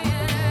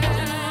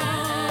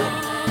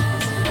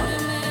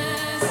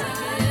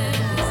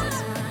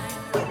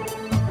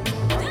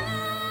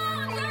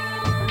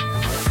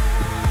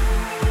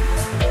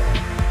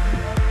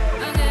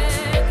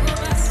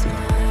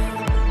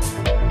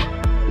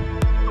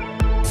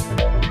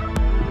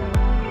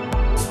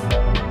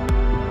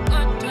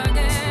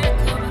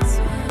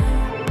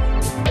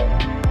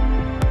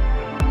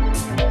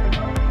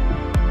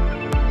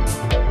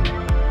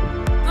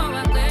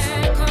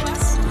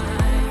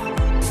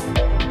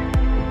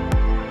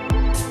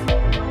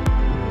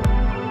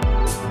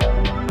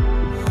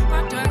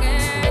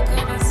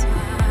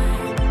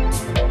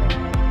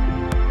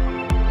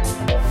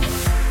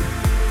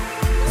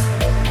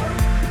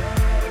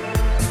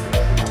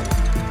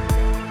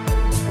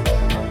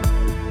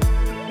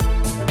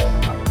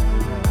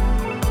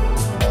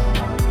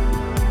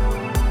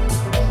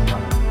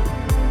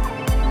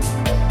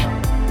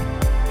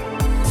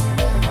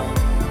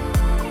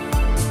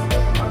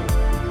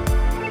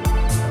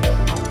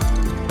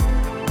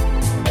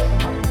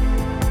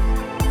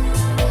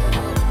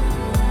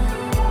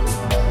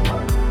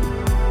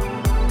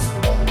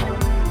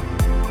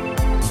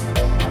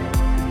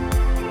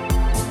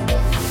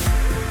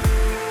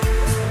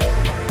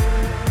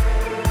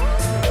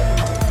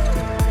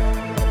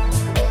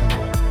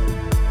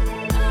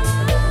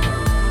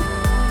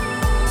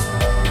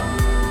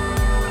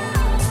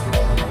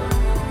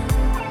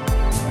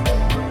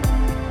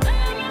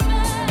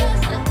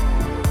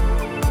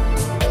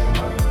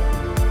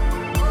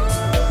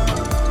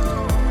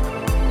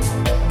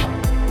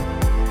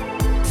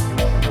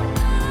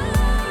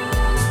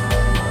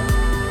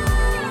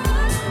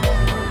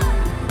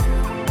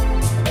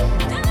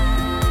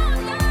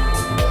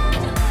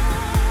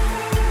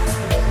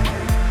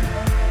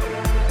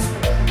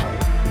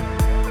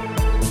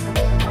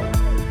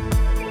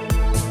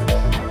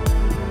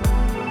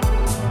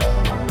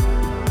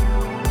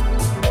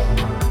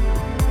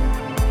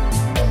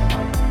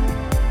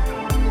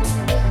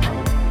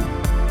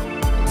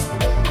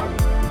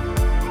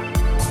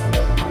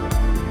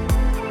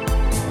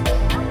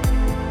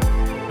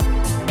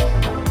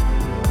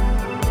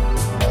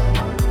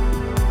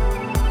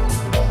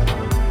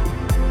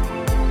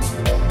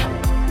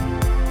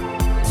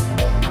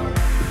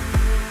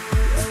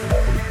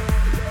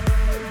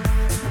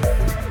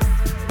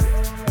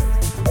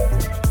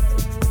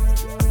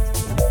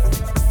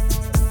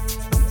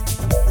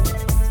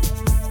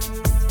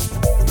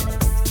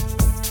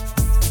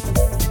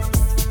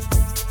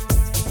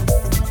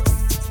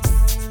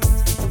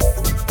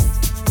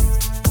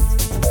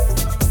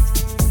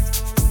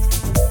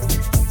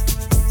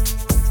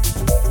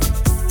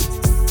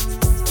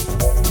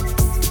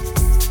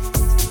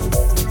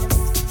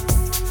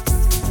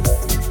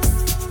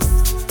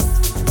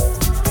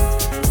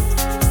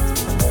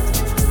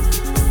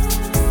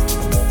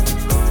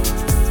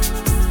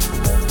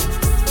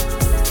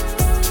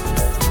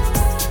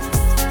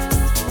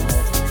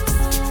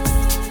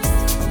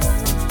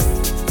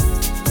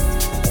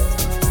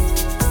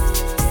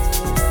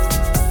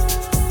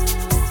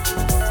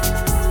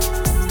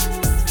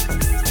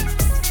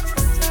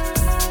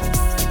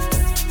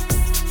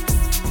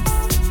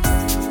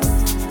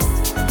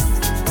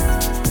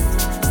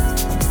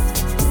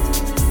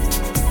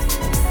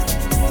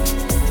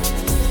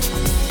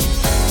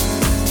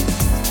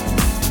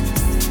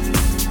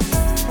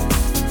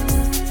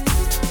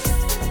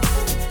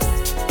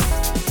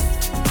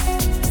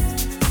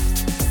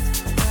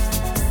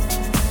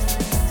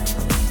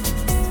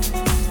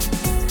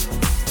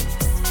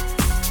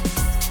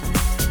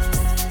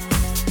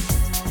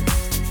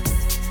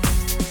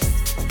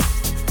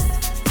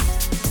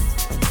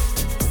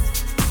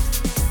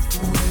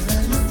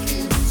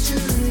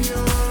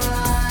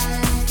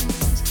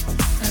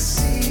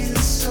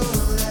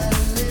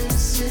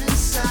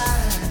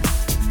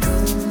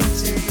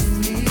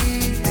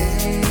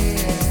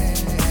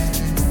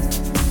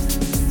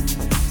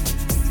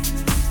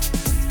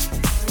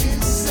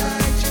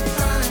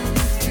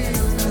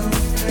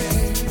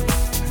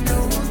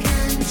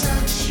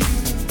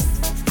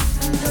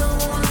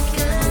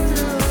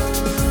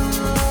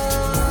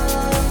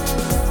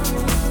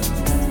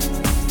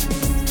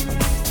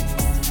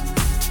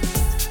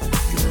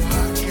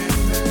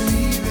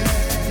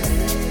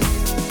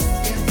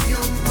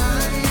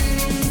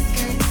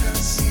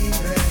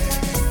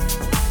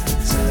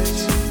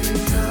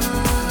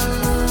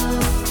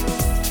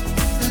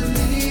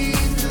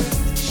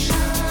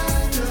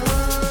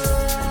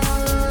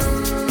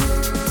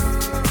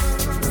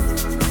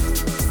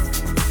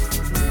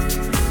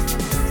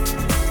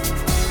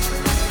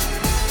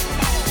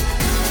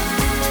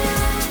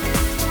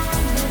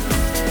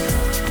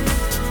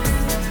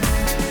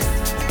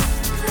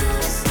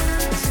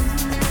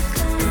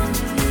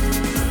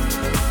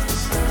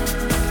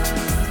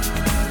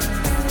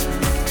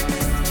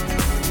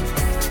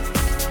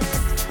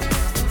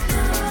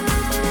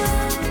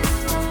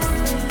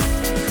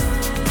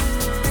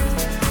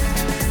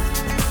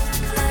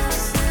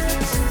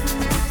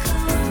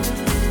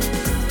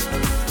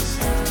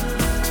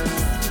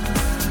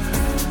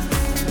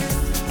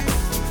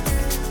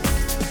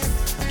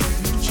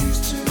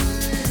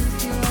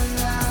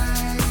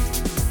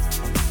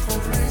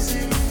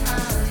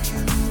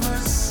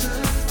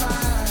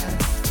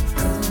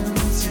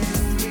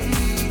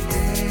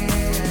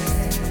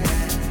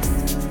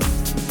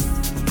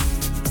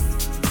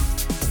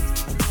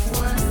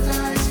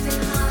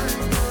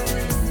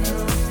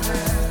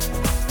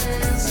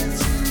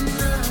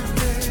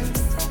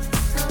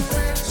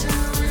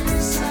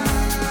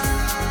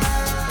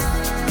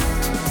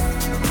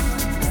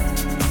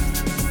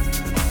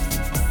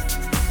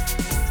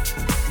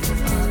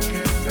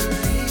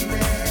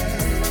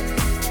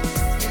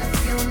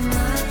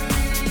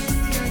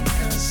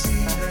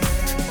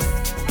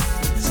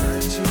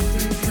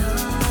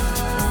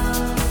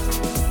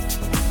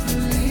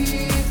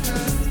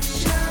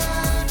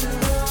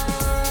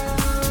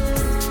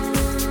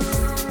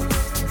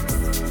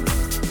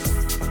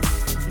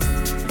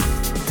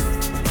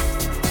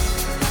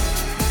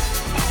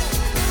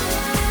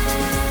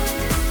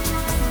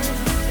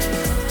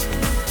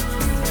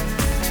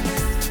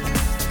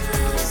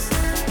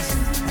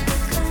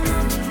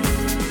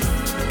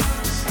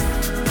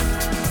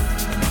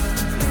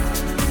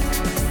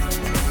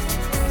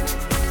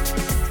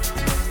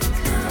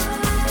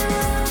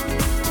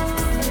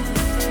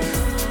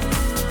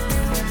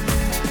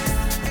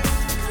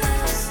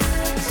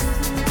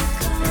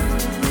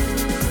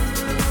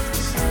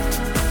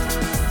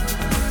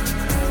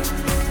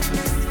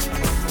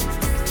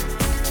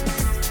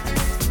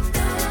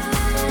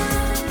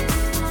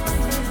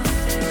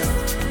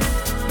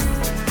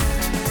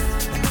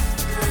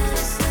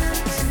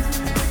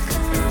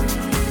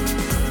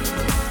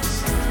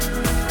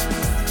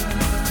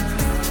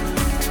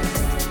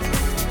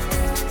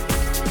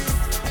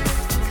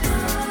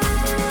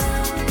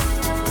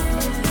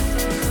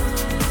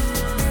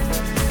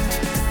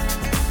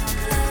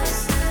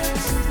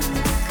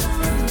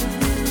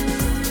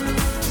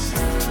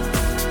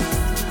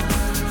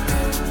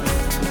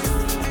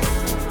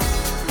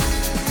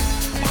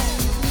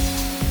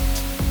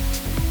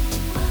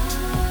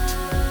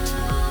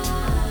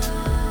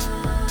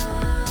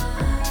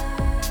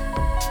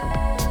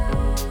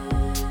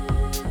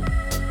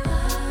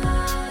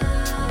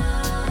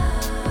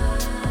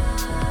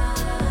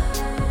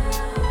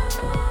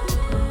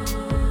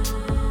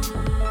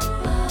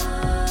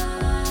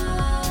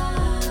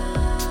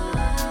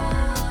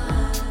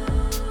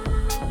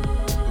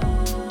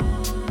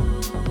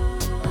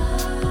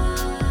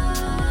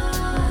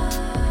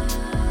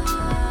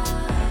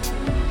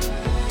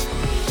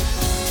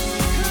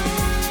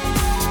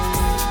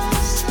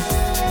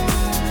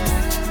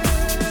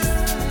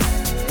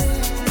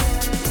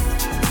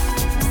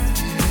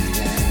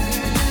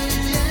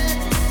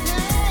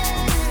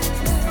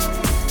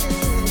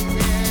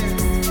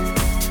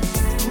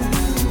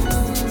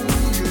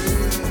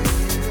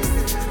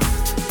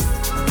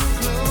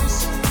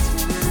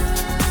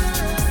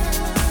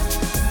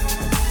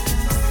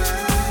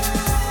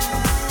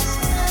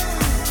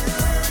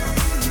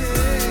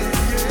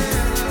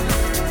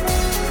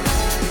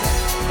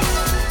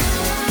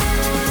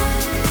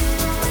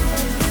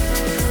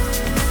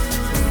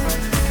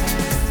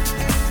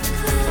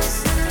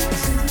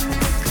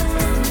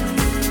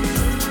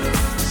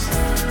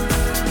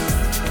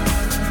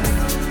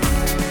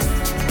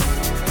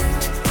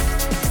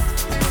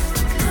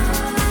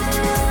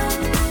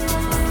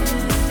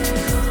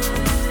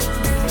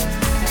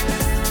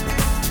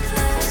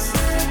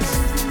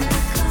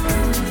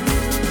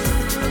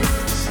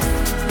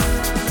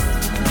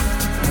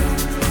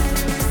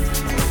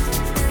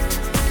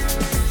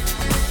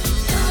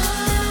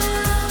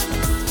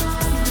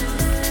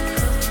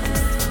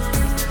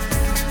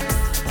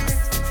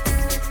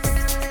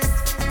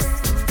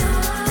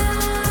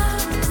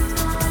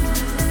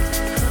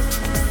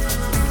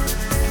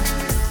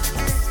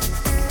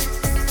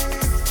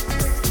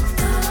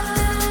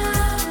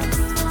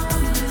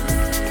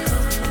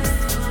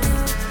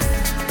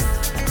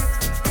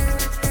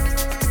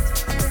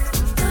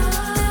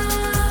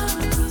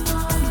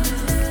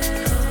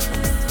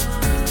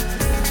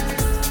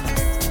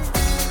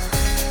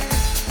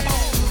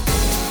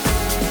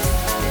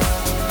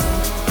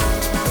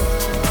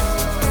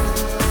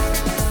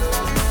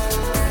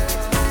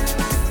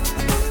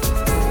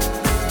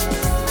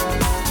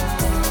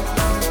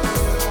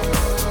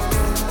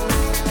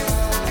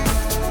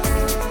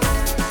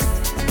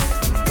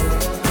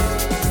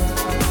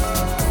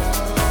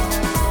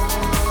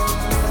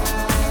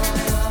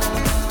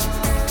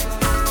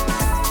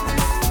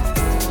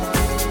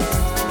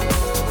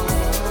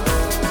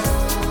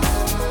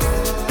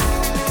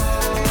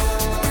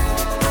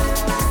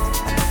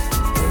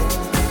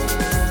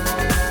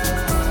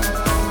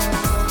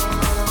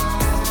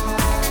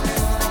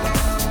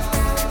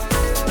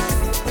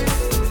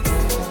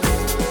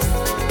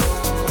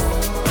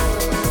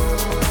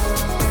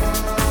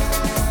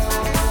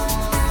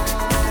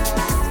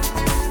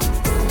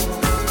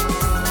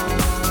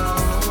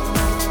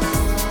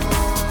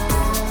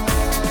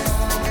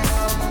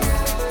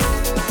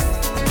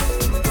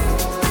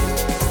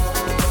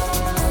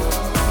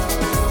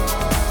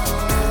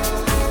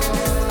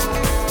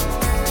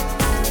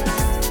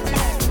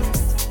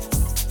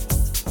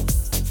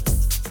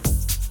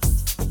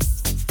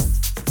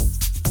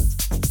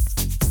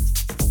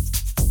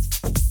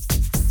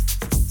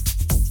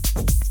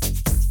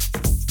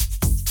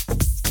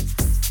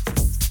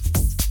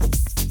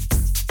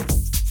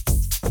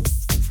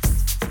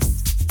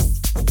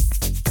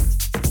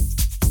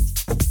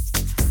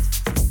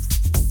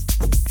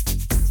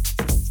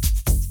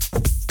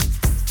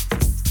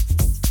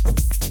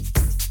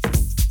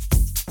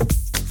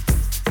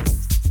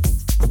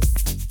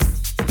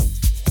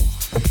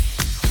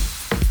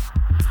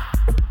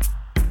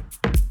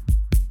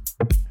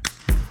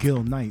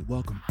 Gil Knight,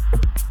 welcome.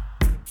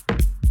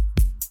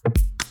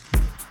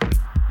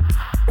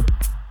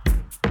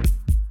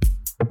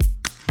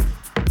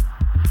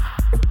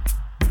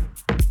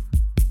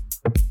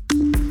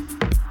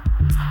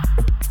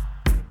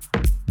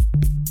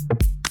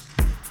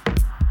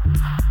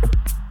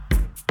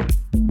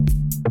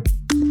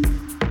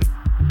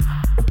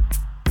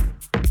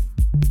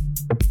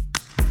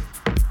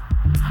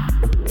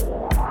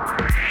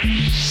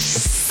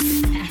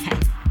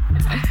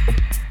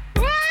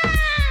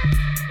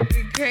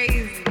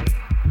 Crazy.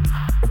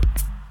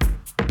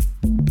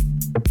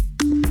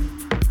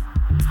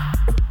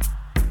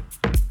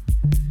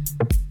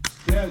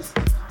 Yes.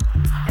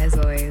 As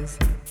always.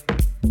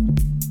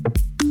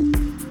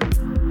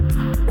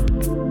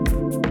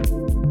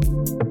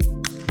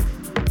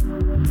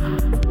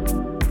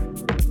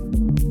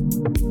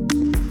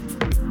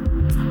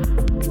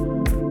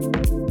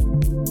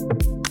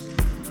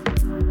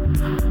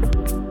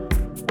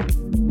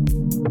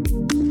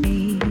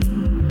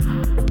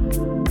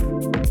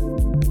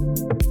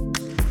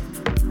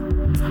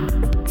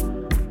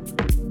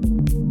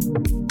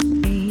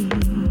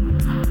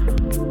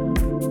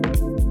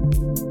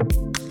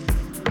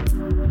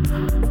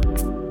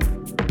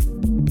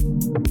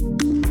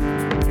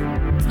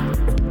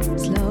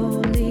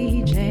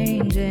 Slowly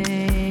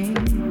changing,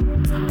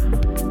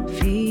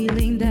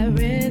 feeling that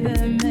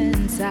rhythm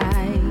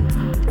inside,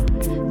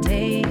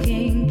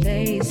 taking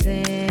place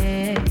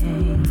in.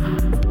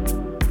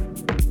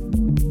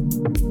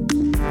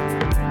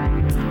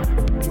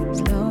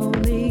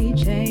 Slowly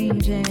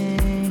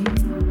changing,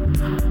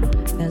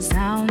 the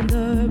sound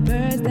of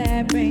birds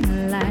that bring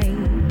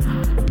light,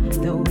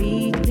 the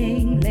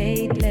weekling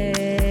lately.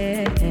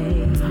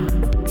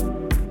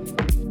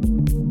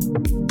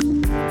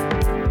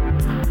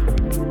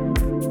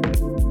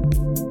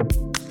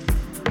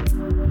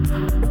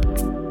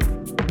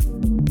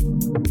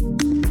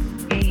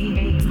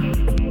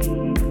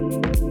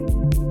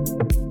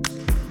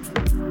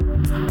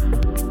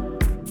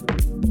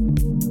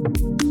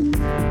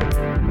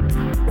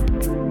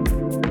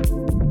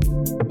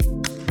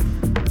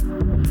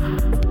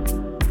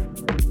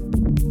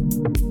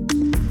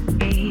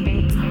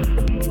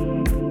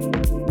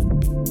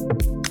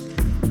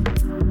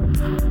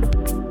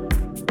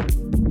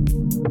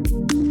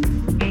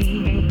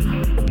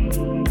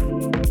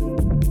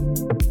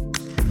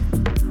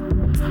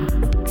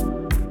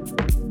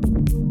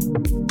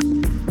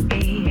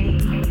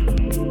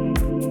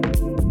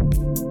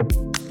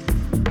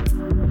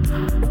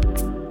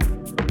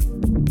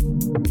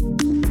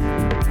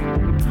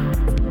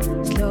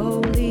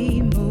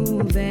 Slowly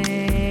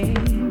moving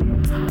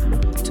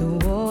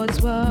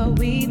towards what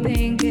we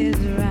think is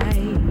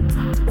right,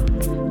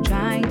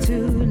 trying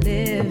to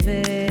live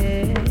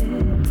it.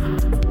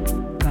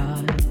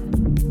 God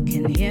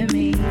can hear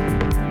me.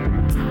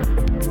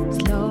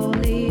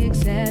 Slowly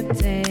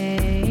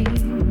accepting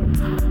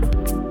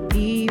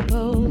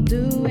people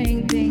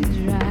doing things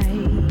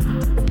right,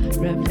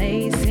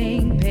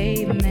 replacing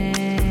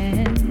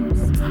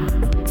pavements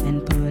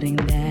and putting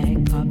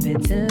that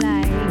carpet to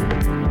light.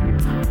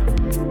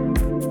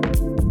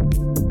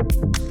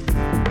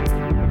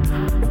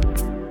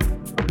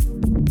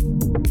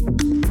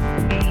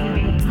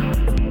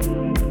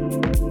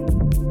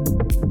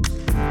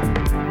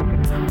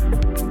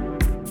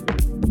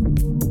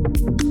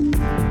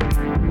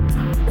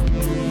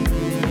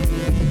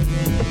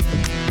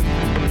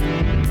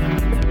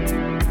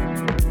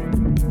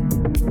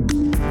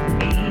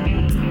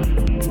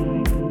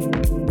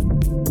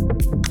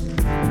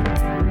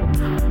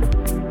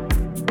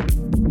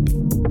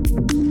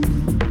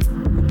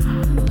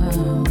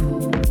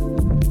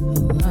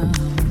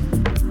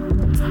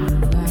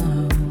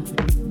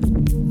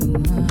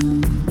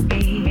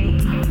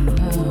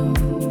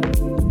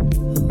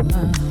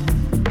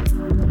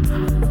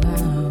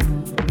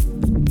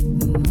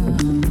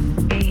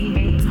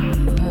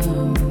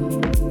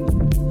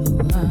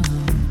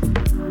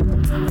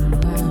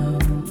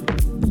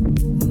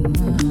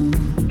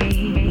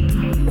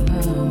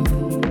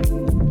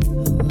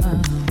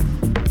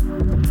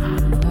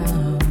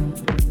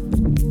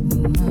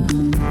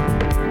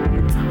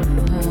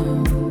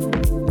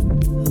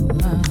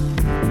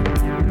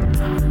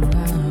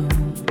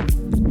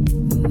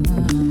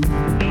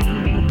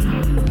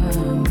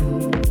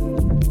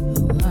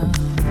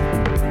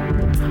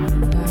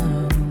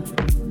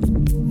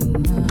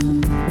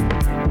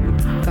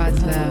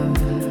 God's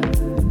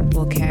love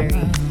will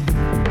carry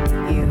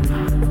you.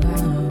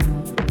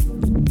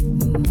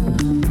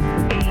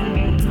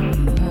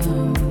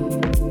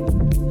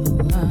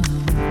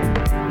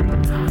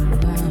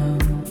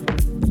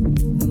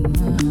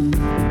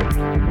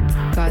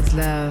 God's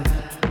love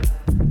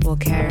will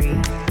carry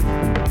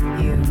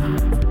you.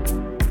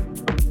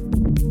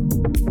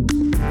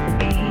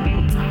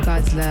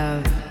 God's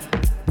love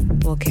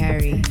will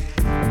carry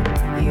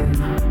you.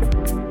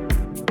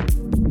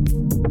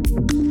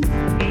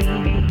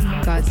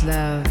 God's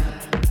love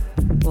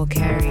will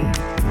carry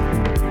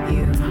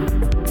you.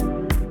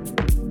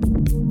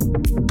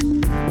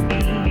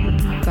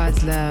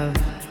 God's love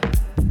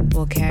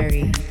will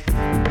carry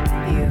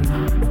you.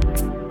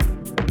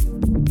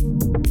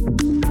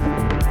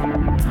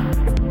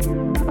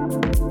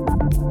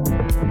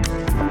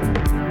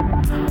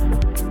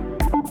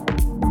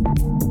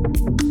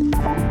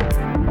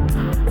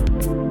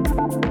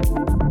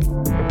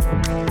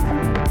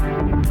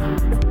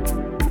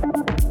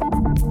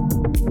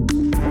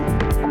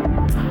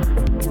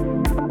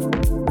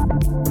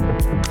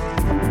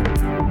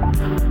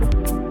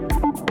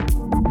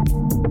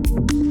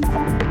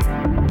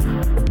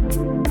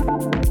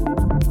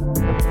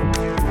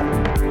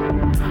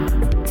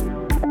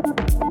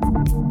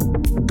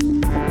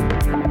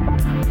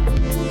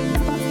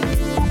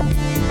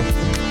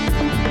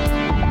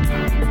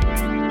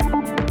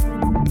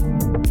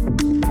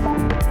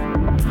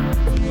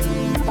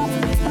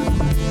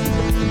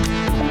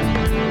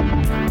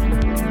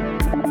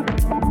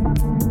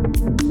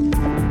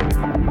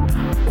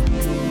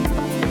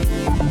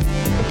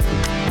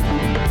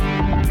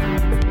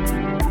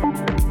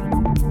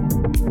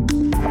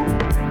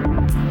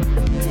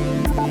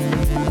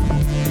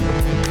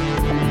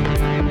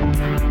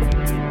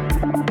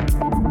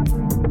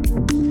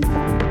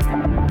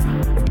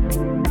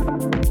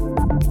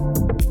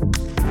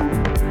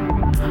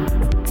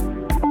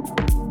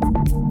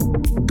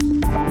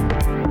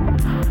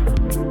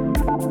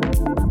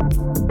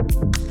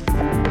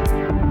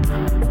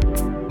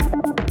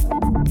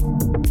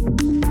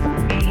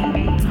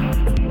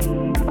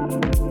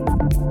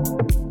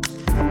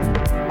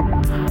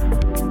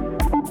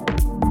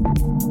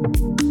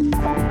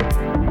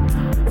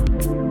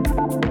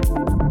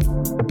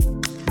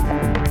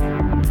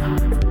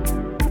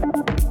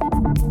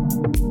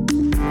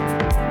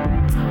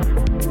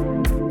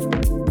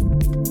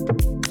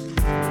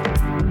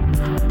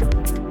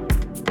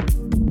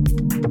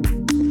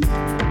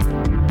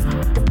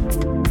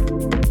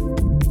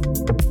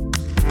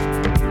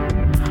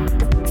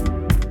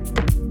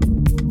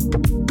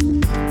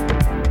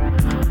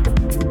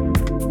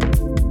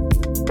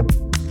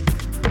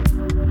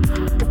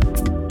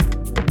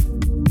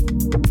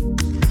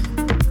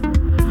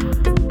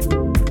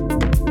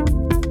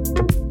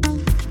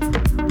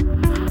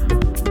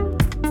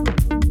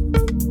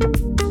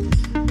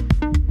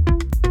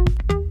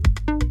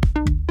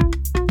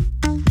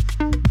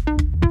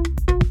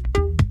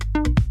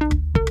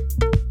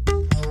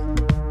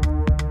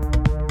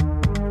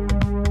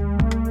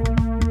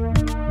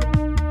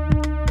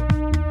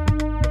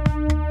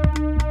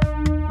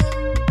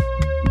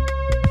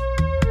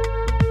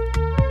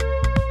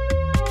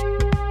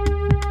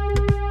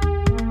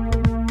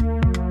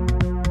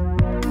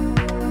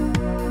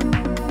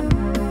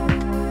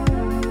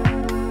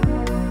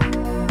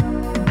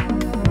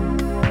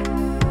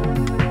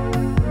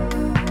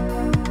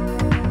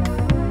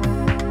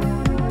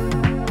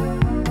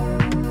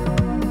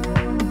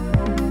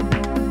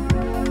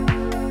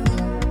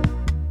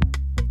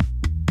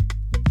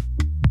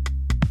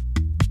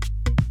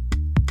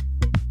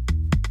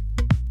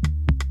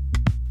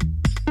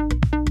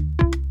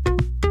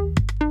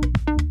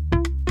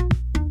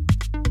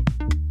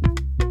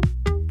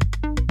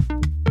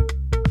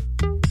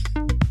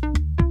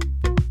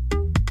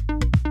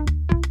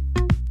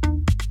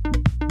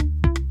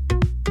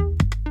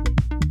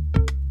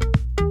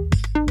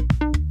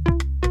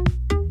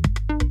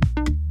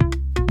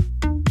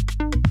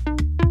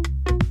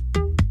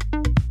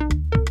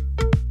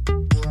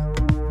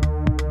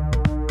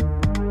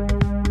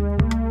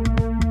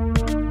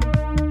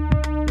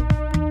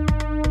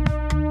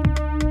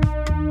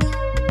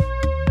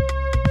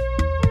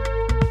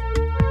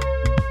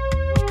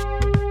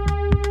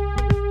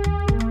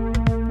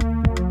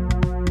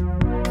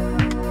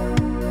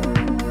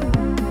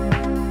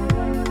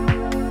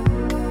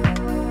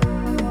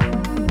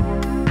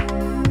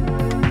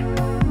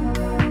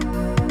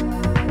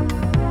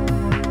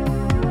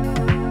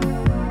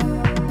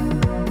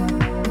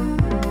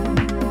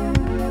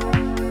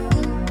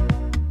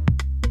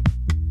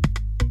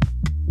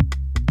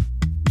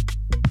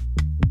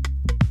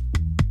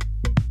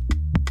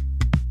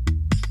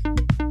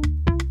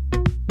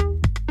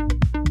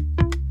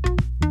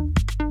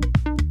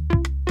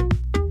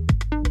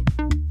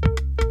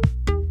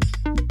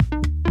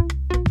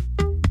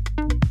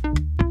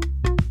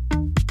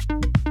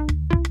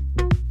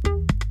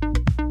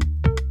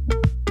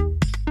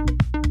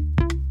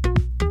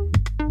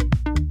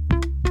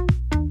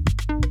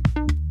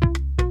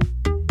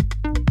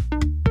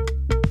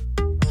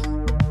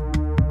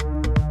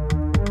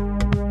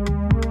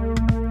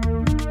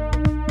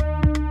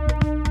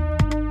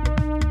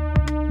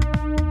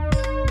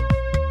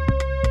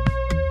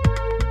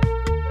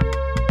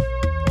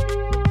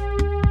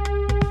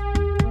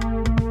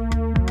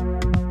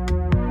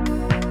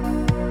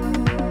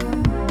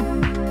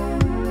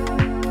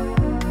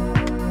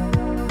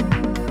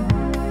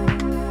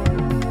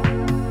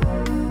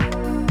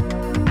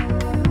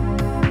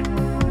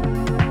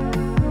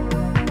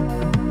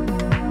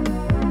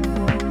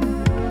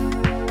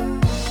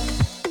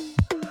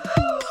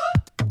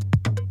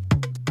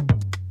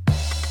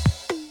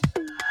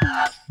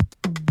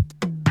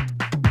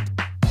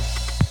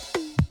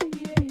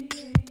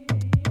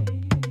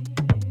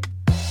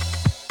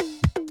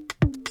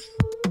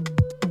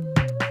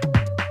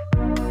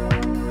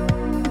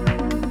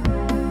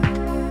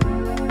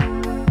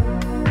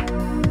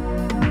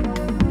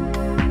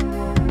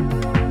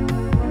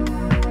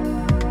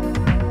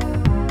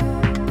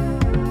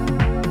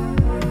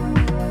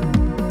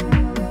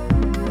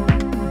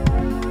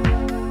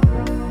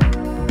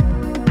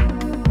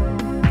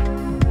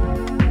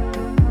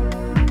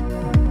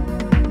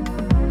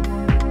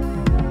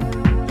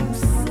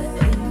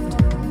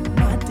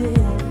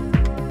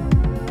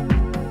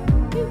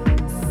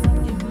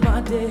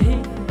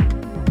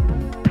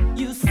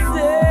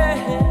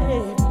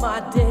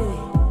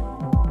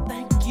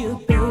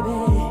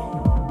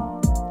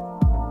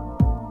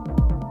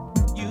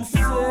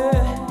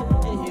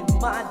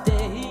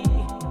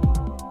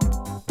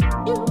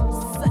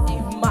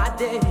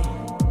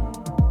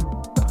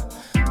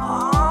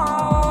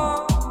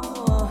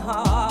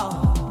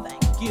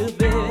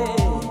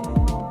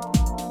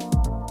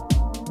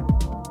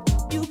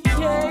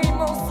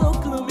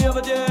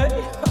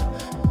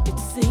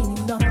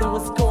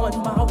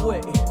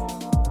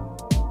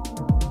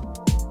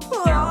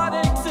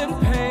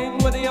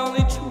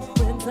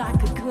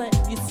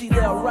 You see,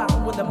 they're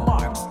around when the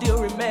mark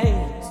still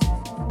remains.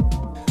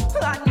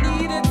 I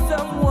needed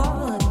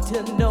someone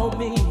to know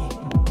me.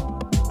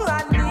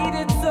 I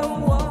needed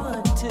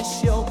someone to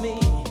show me.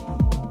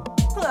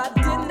 I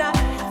did not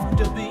have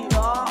to be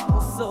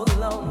all so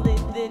lonely.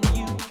 Then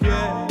you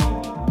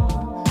came.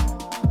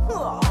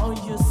 Oh,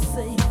 you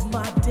saved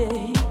my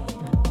day.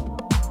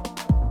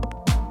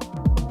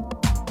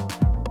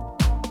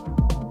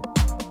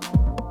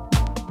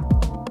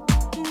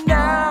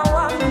 Now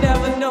I'm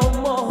never no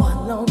more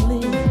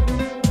lonely.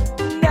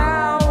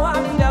 Now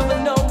I'm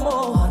never no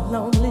more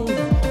lonely.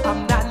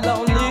 I'm not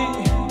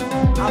lonely.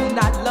 I'm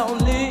not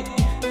lonely.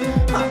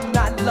 I'm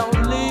not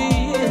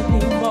lonely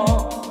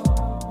anymore.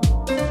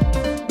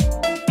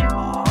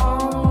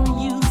 Oh,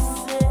 you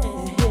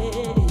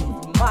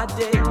saved my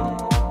day.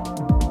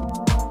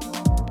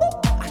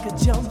 I could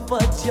jump for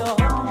joy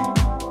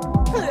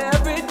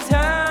every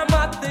time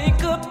I think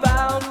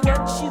about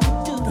what you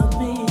do to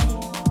me.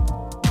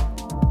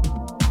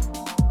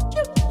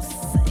 You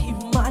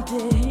saved my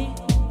day.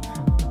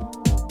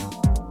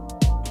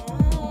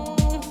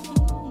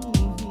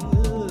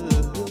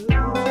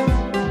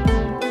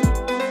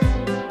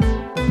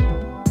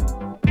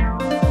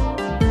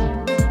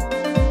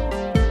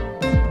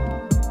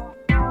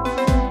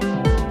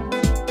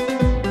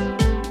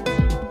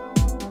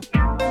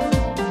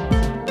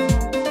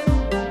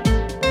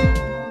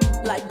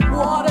 Like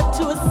water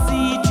to a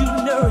seed, you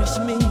nourish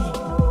me.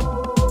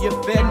 You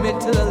fed me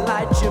to the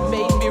light, you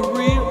made me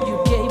real, you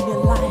gave me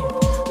life.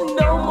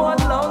 No more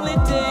lonely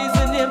days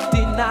and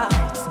empty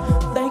nights.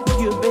 Thank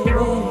you,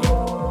 baby.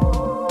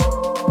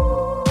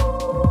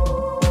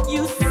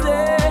 You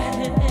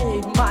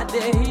saved my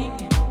day.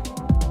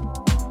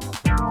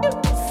 You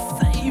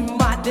saved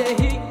my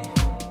day.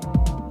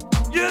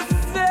 You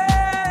saved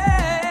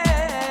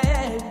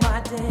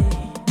my day.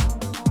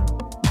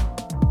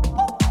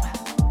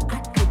 I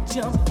could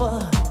jump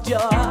for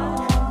joy.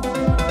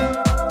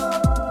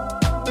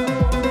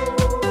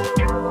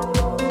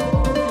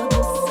 You're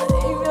the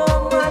savior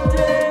of my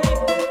day.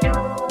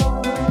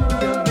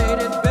 You made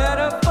it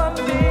better for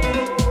me.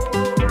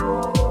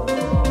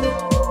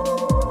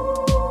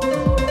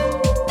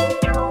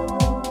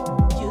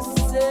 You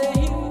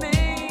saved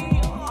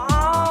me.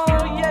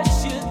 Oh,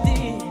 yes, you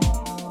did.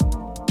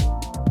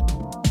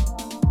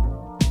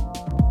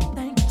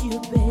 Thank you,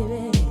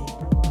 baby.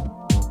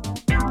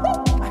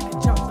 I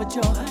could jump for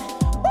joy.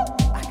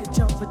 I could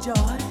jump for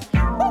joy.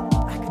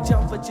 I could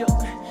jump for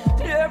joy.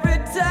 Every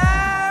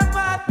time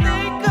I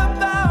think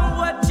about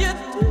what you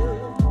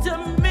do to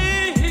me.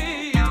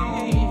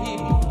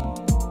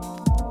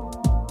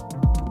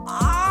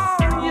 Oh,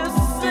 you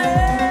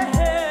saved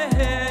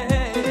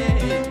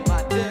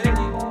my day.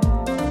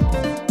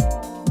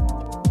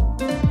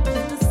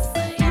 You're the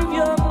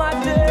savior of my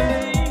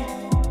day.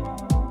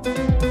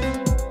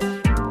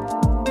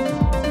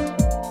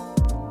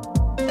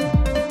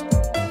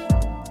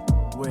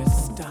 Where it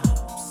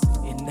stops,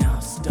 it now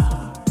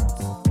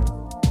starts.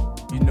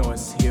 You know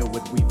it's here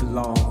what we've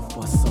longed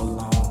for so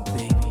long,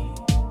 baby.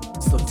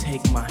 So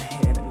take my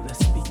hand and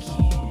let's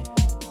begin.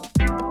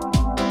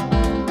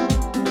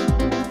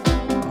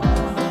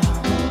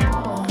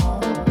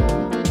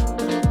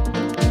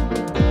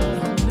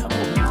 No,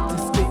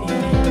 this the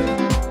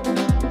end.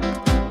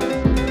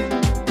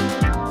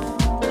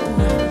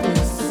 Love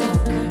is so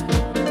good.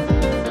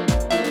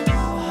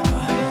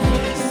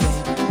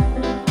 Yes.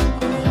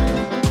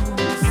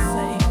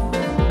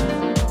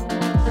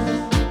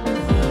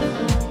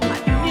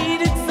 I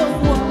needed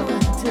someone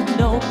to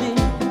know me.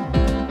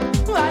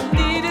 I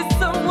needed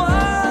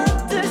someone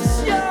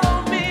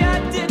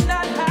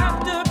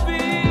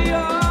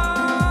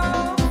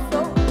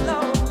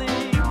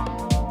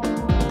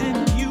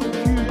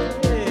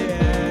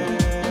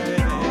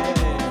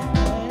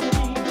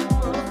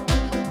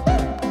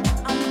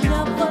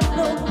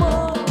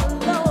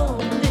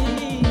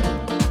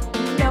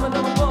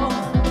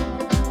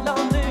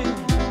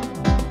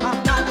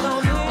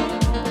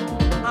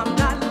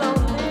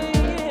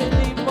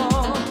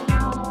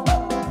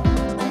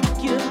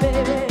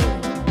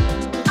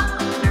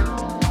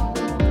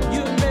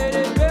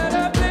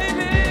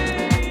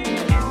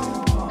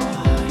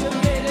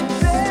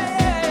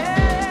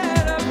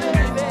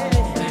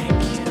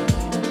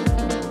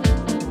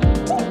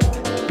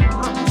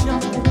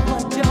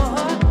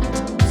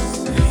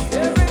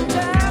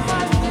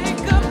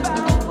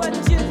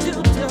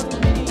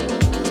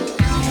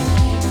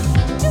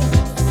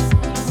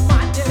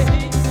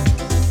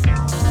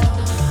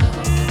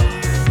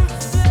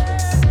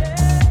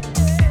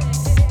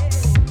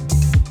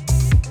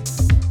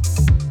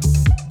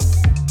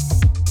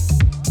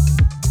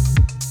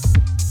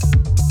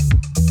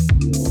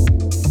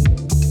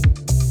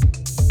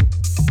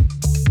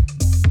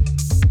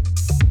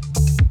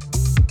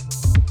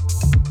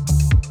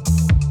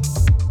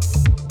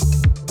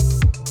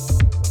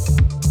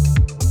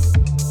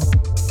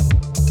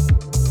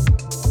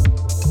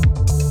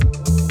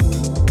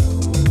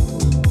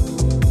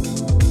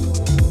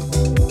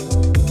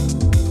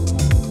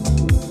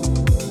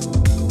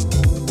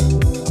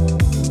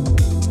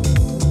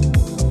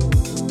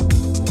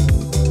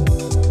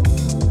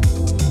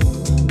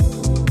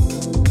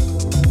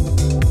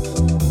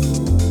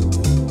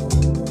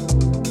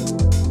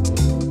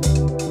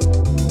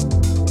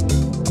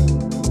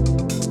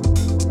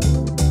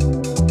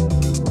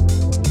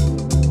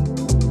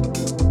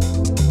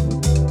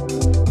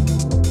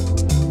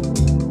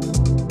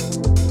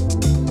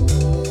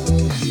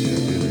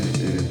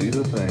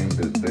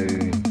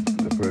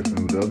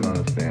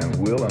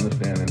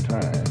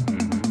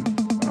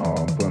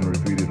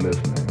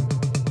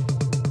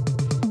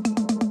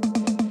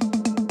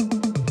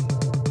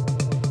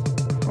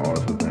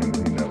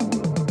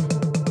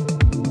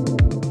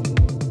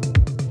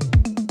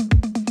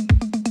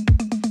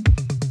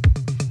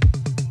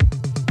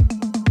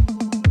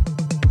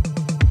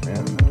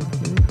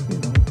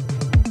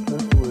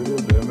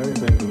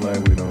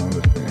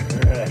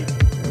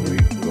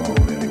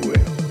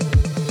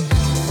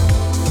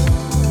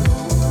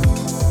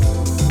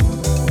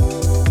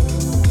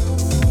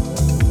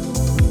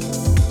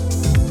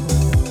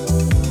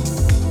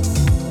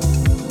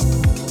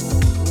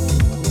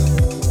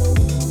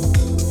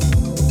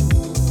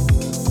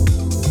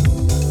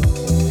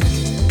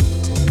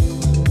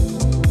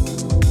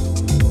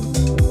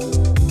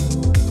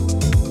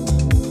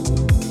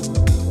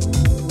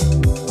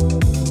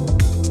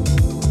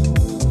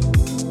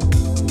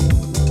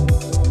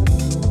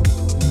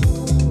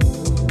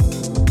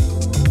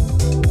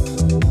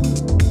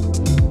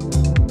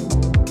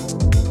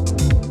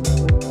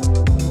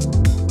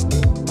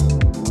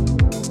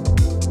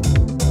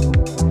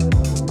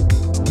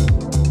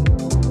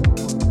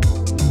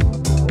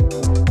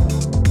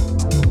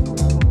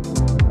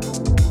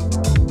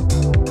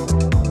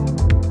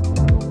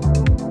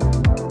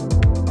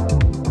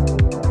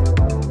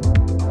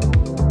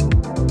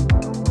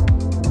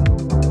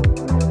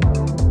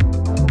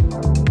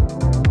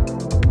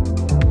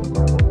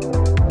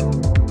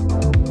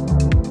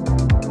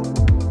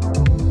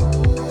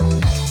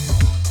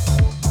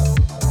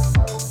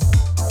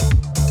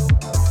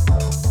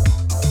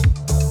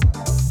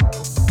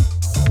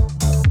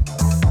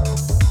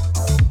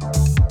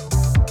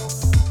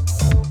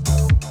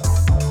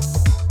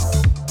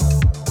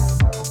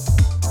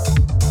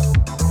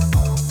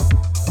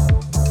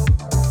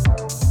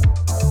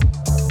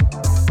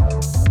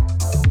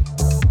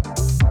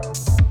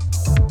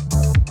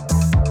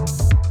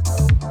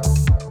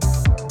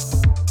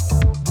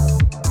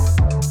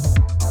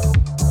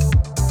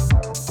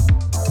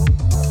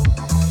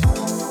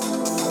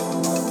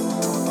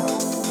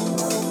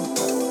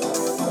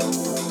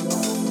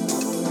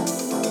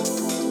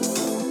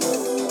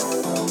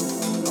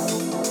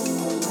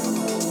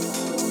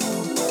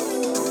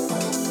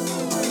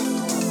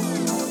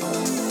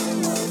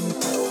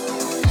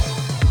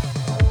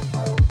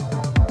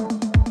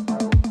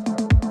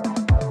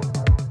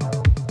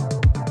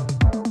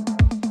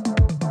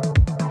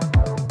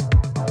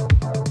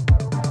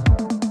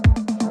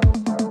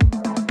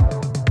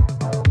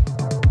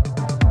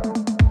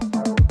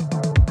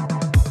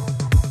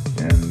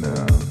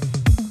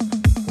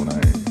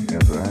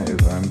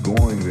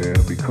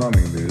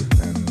becoming this,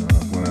 and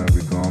when I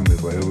become,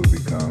 if I ever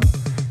become,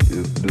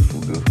 this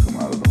will just come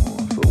out of the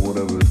horn. So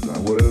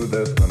whatever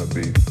that's gonna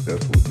be,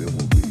 that's what it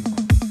will be.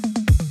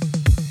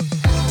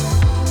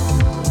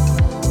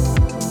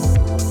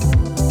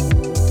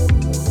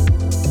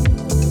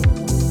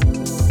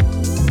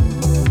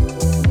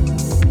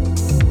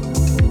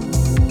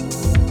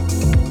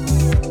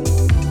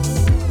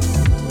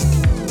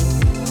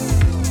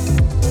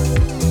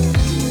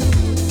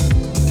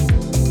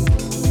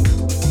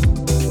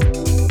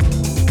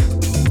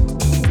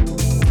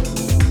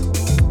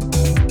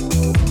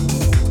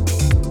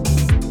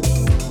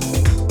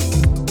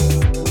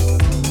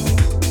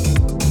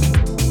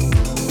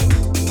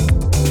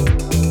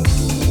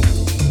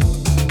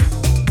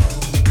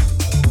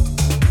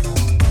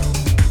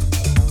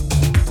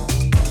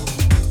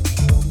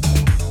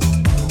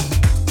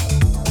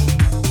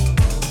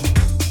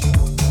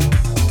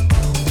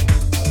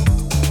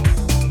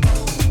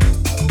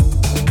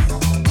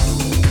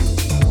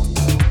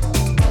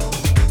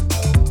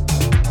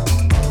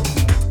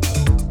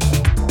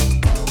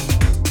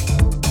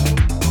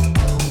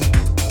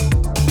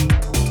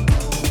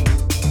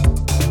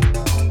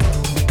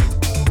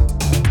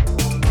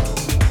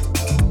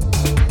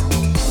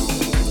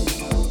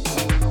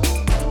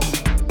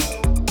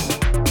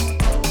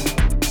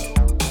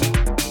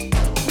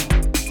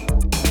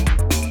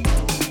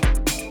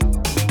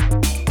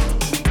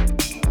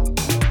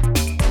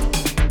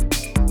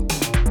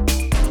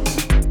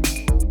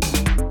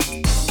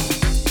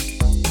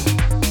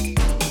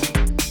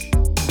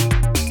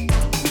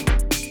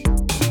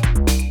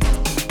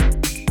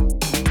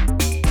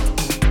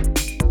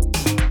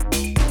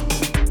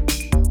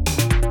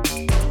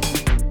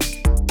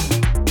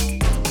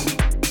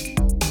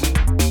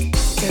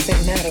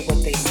 Doesn't matter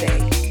what they say,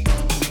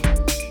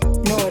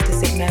 nor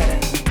does it matter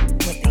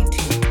what they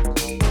do.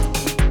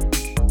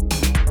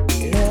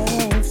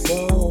 Love's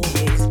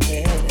always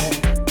better.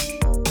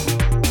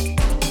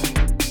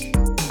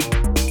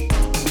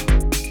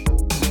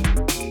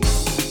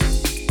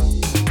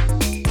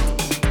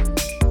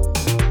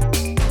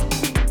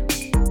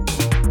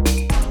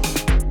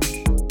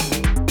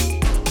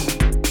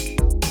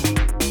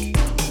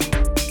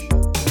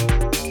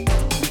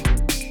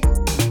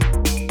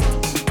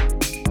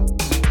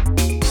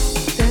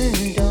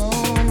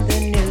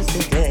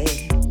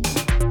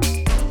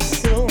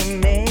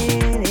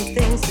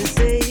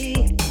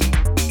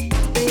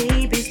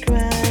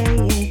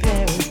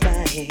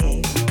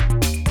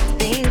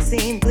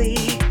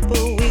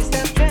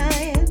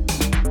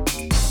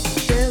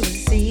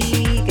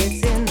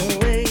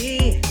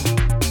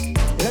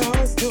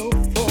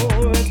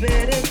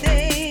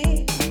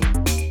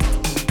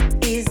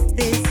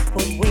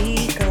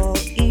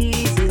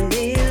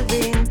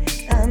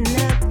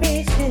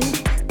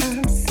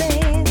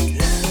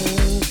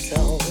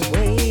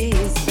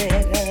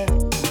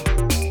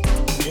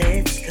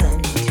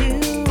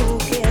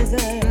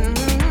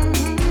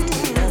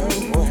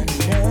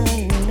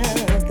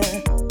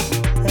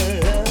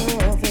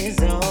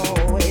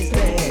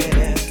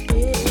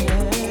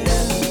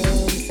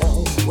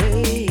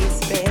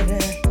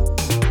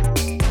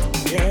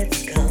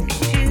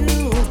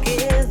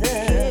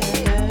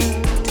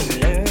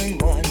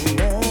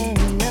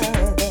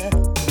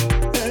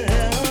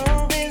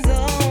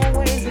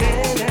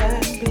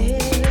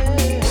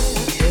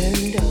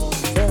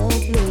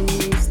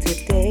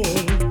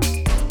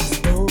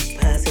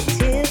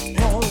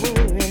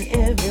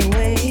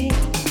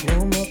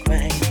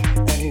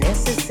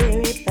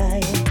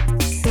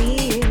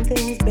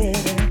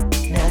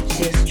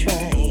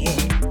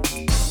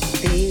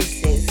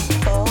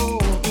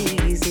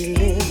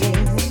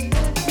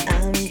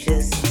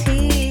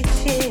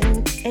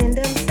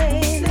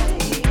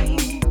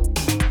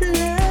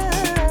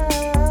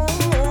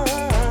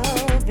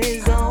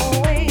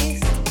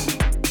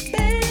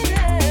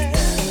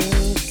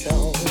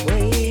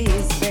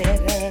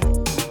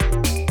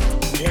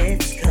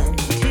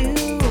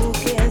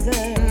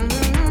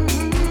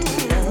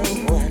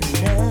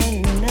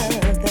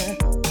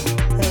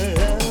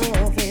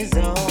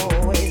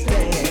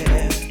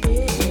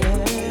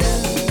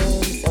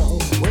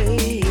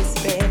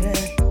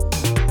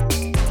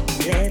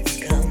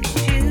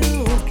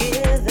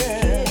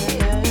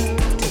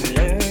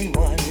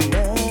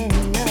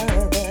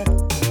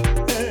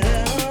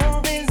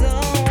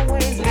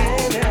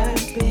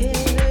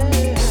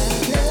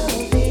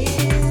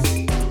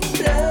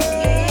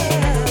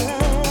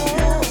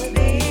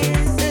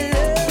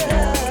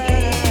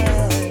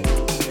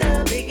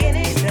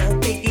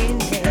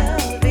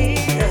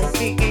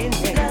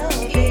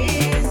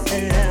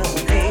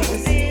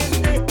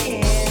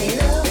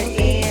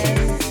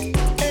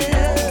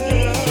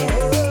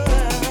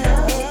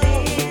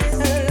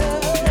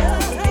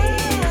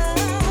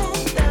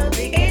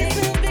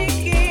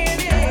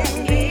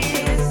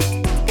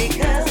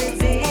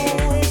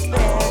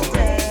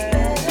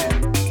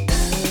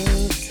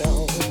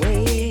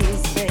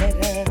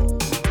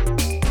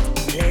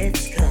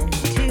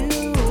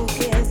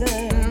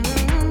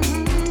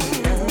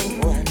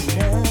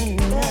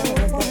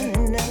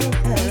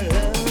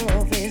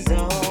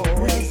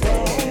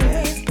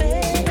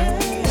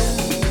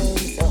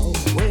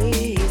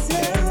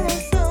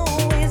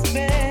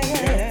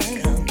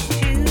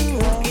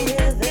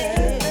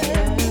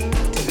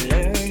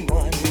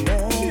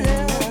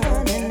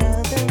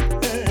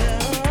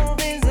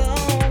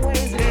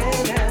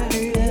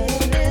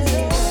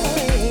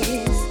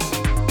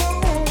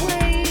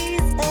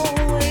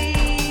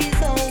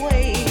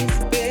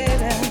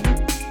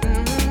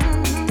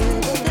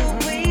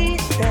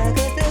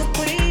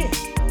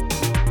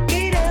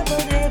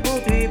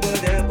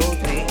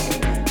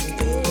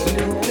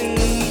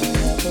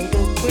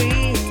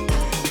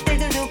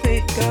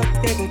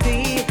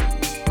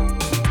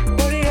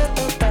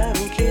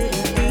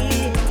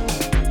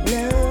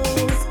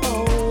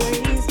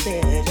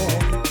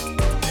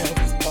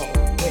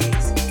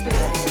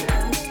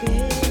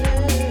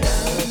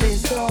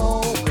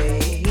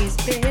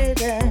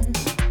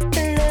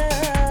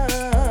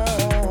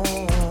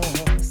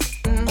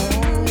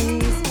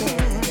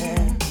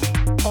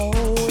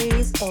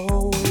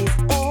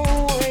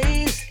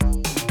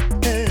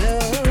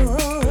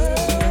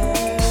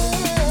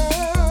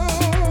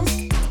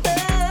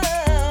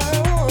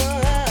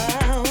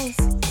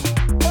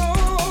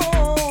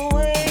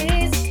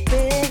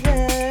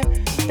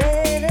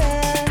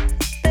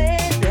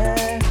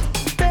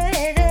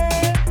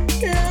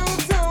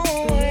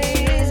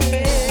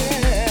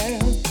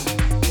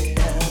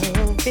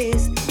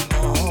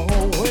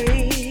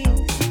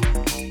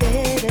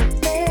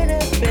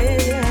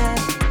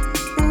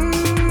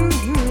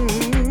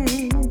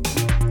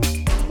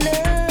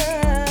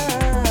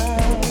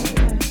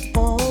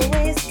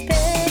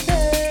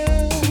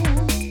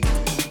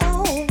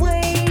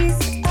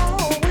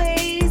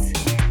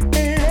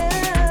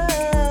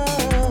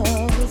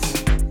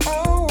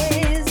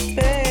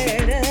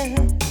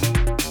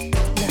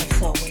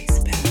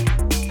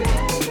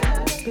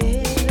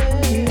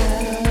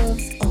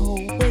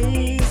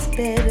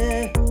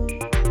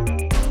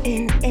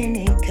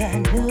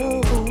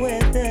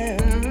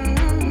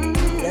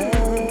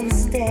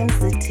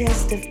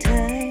 test of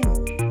time.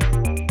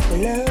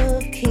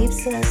 Love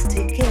keeps us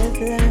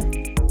together.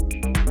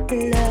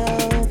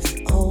 Love's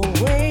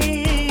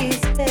always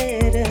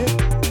better.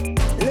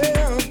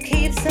 Love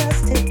keeps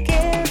us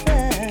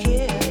together.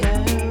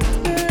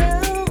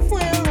 Love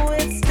will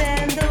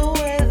withstand the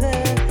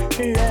weather.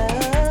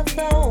 Love's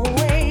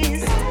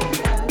always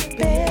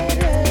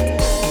better.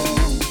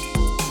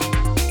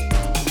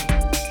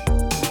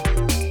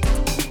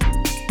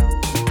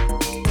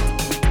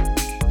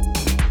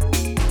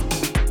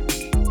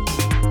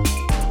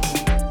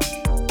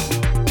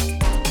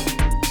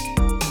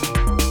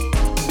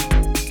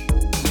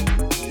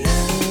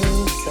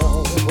 Love's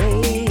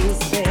always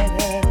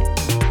better.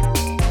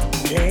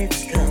 Let's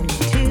come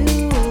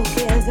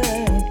together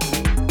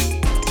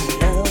to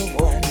love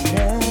one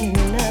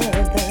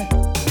another.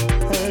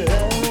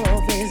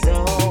 Love is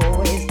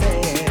always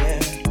better.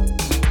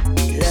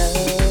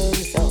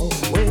 Love's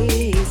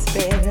always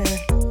better.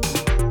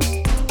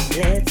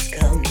 Let's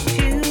come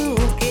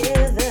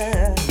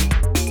together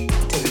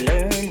to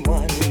learn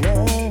one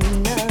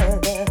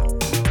another.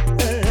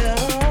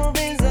 Love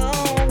is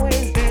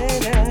always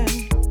better.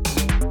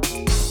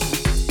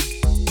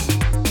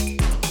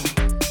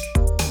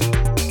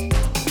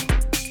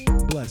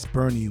 Bless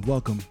Bernie,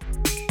 welcome.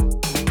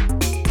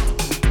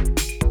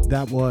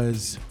 That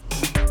was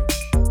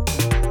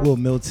Will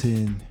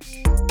Milton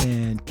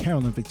and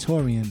Carolyn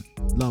Victorian.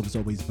 Love is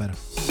always better.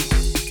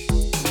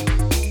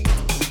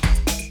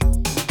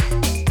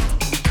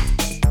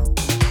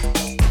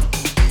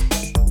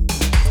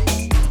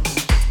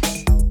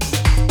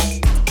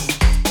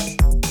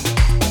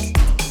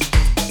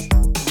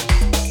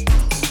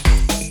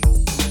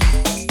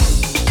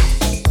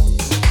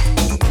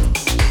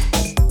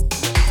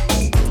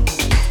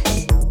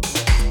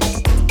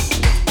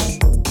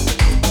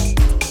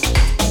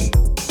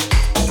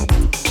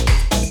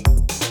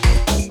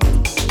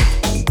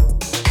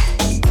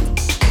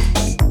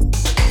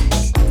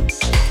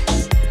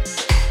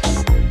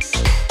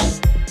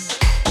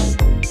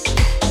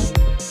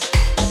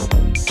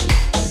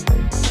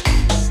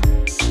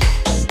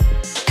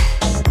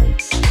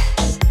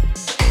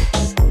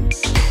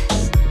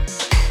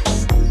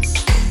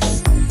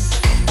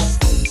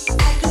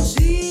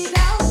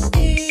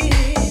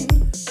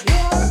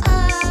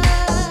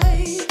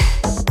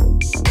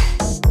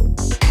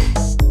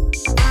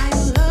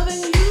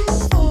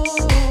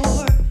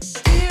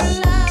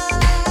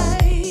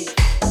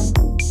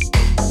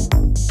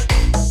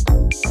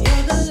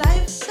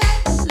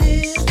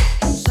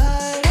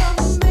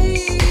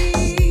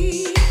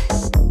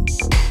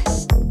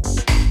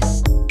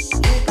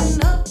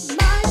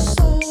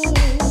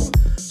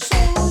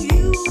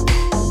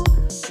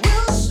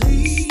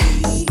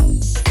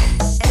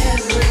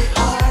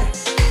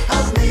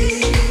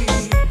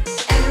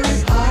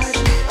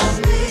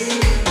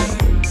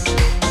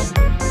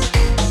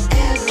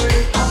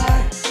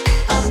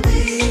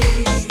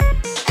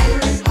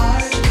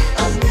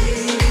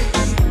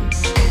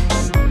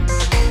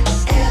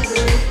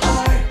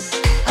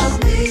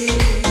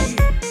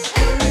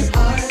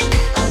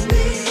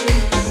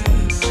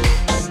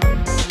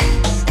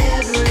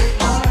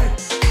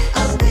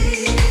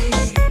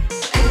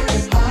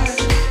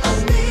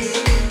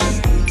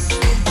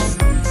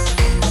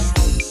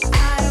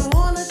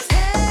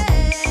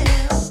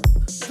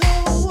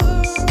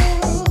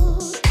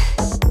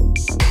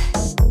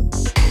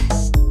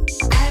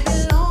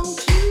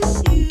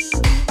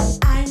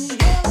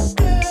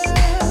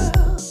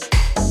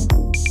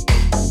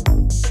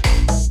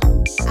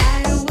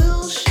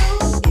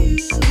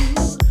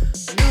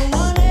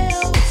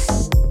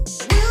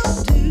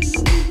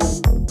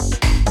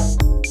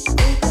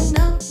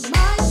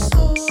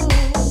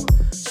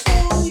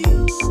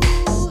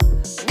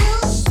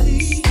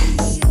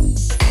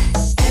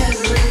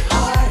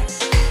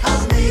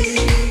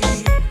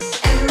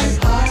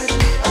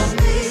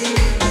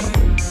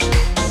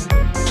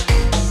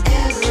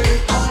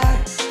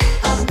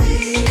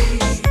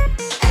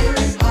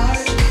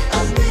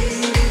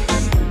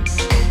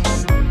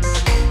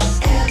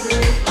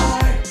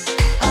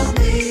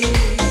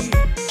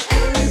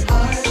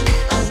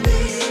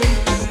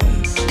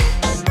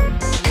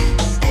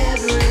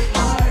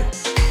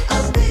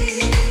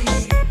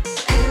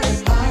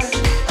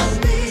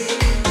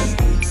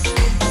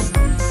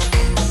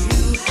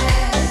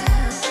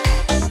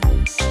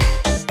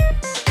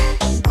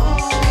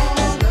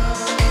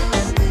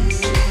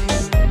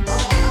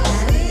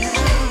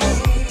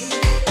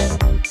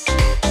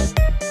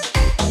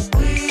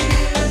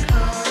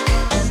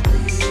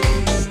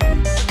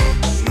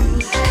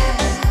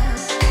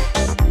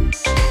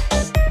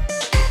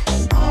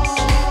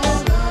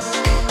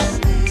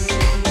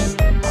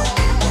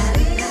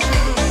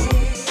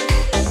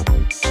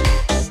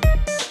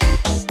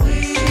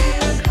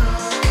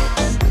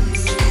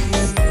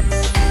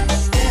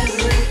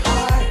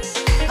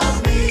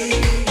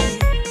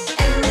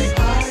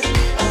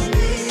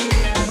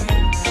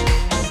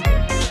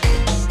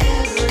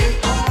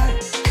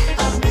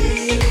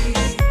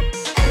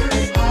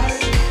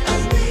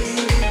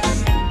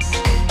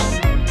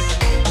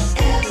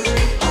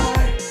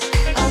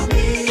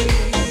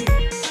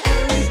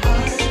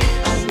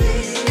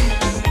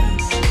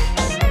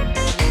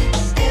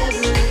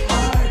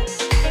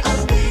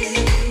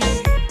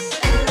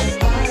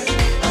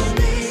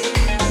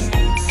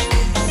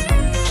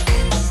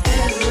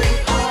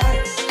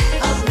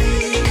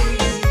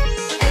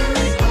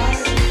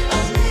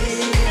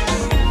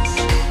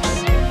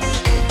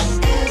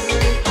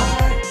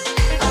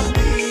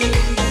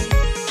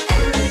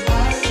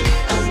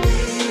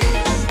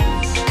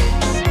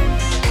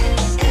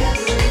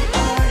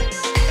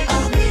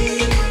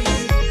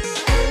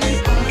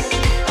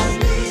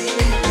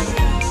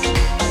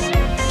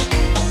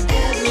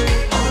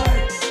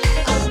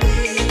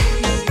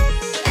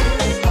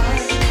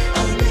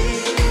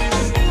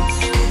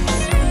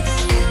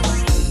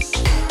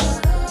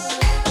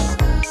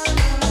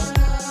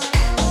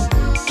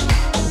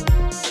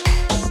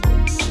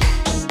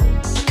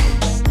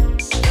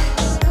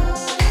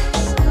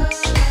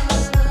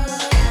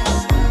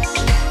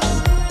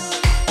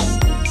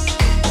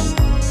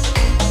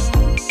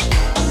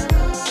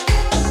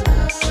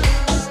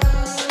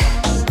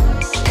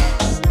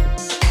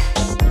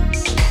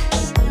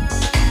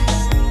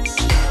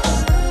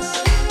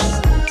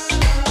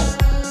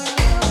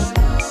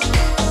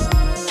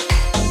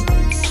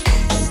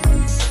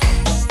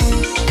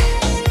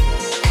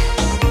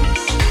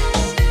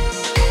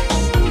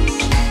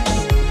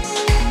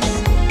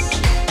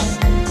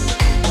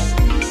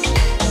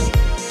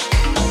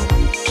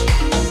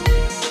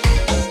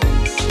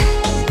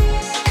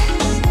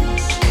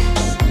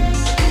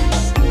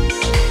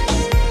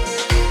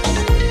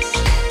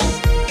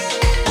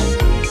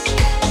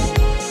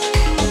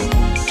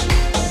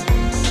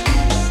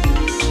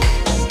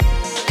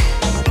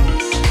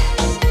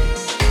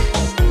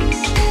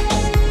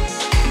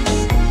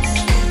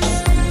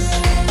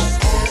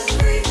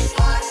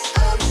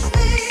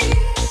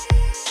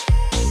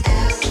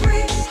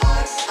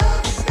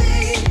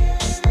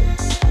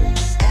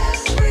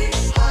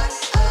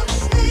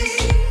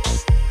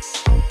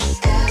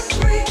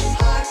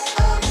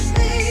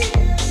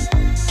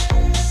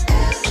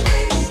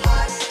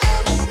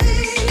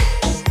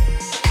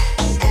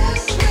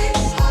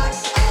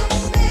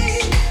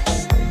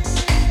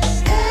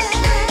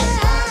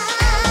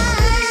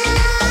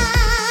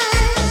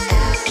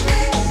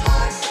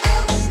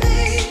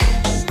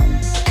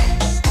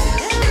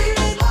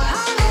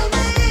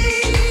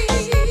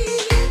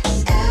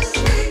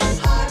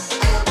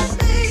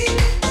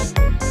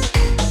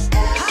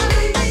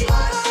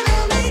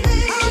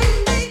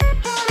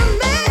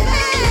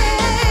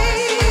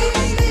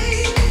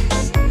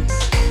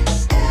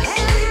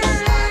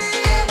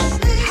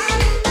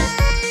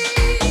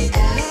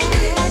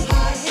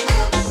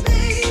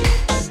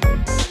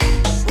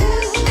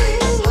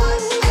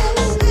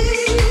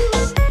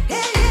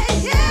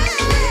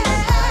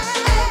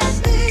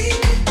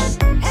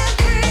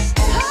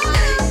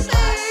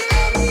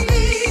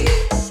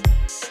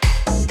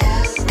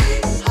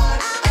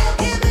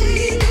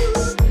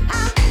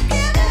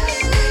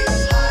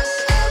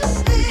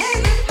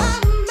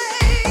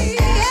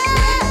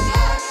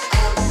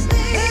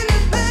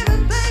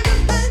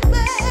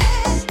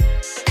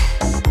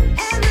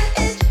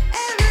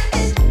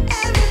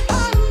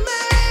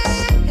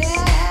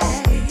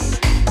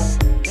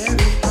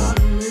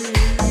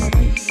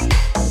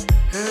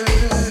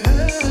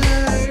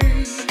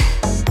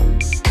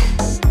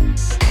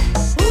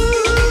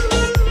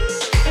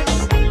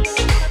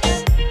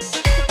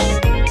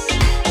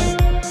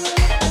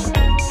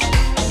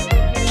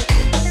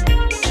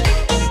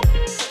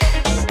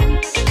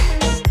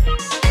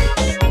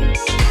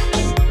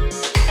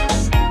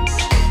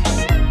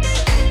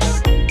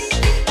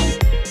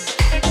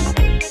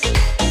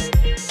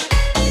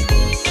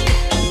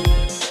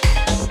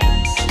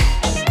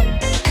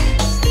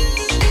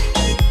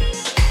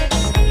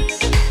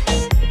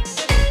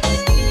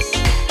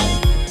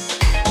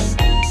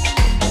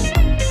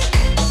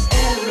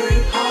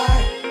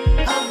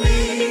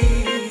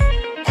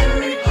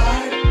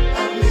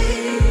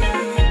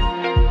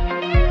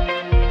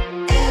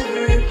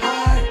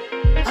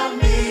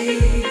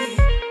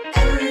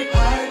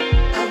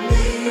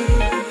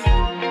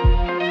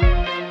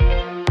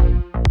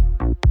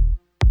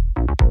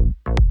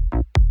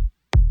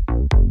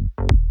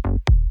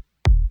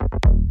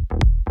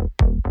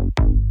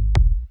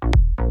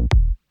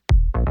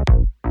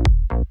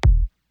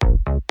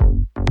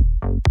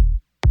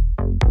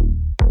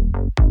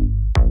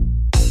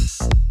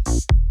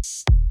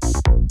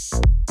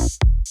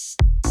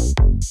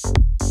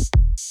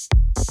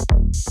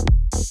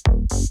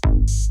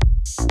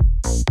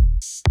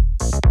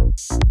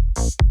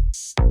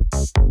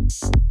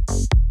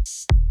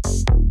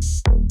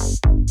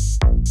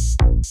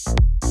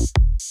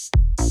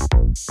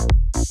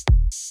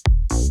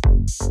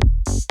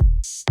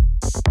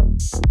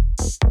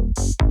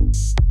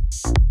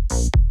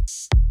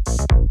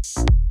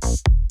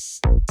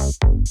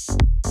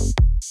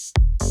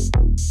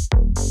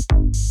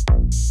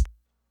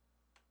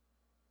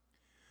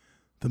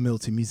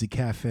 Milton Music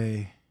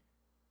Cafe.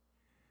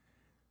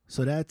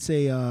 So that's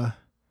a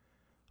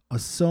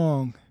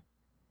song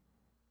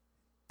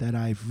that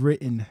I've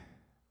written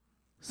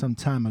some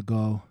time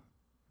ago.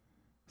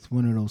 It's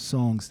one of those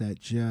songs that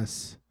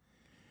just,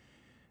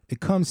 it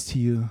comes to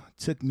you. It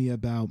took me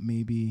about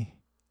maybe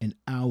an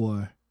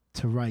hour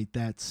to write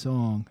that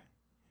song.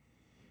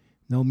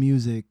 No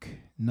music,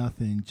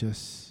 nothing,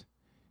 just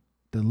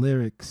the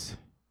lyrics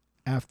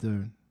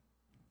after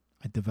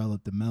I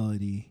developed the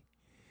melody.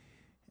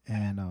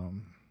 And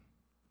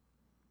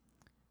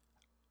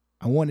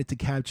I wanted to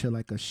capture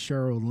like a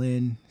Cheryl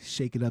Lynn,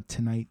 Shake It Up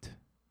Tonight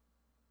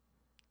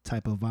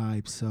type of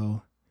vibe.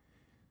 So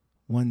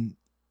one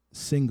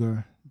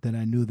singer that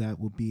I knew that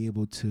would be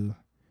able to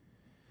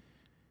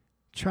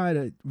try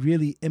to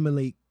really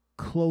emulate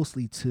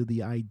closely to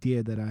the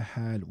idea that I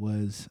had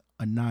was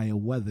Anaya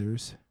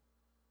Weathers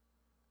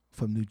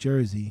from New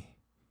Jersey.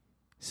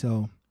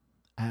 So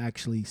I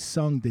actually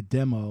sung the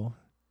demo,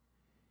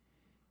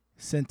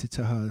 sent it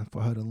to her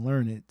for her to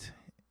learn it,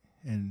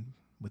 and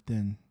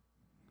within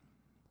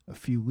a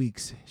few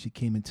weeks she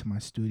came into my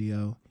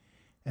studio,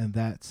 and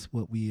that's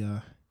what we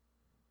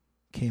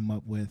came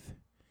up with.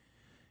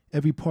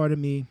 Every Part of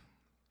Me.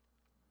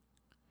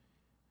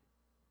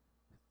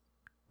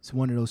 It's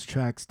one of those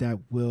tracks that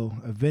will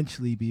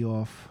eventually be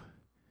off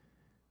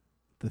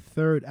the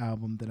third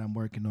album that I'm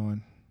working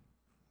on.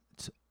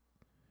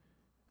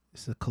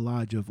 It's a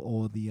collage of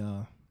all the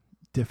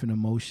different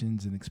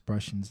emotions and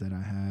expressions that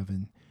I have,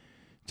 and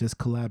just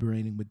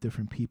collaborating with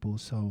different people.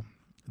 So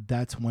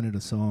that's one of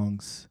the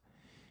songs,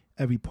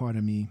 Every Part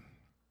of Me.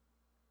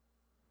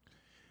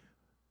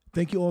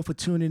 Thank you all for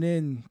tuning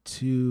in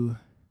to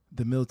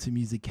the Milton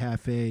Music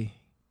Cafe.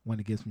 Want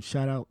to give some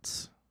shout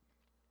outs.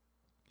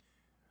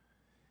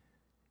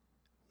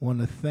 Want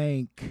to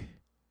thank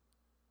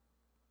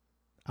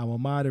our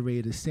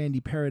moderators, Sandy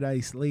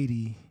Paradise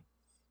Lady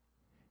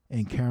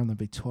and Carolyn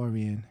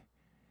Victorian,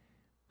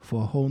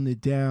 for holding it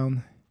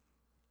down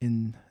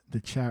in the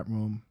chat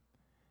room.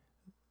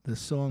 The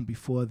song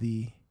before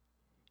the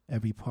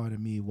Every Part of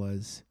Me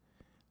was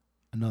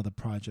another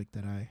project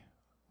that I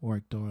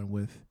worked on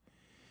with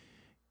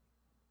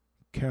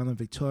Carolyn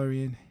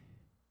Victorian.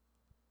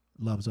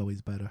 Love's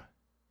Always Better.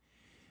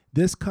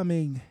 This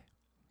coming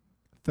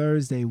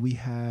Thursday, we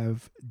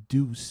have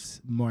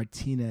Deuce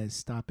Martinez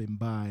stopping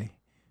by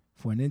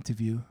for an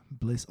interview,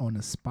 Bliss on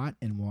the Spot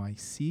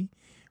NYC,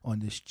 on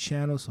this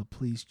channel. So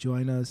please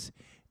join us,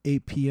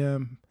 8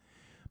 p.m.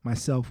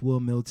 Myself, Will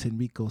Milton,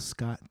 Rico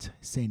Scott,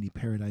 Sandy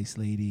Paradise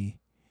Lady,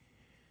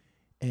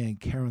 and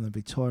Carolyn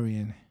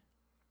Victorian.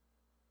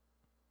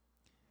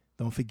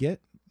 Don't forget,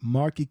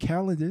 mark your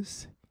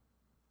calendars.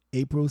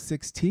 April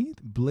 16th,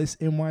 Bliss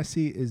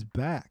NYC is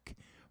back.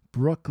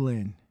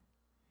 Brooklyn,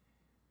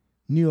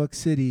 New York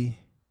City.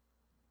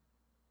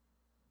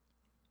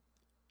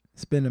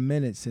 It's been a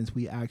minute since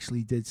we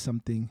actually did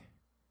something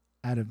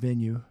at a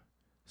venue,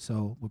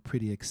 so we're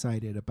pretty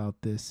excited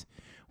about this.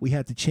 We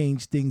had to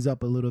change things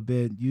up a little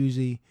bit.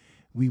 Usually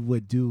we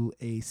would do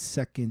a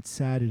second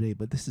Saturday,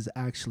 but this is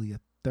actually a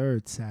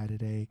third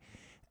Saturday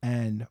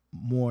and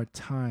more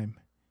time.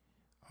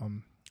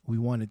 We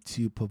wanted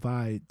to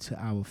provide to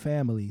our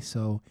family.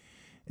 So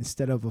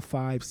instead of a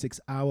 5-6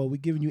 hour, we're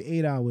giving you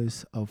 8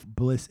 hours of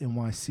Bliss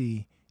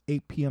NYC,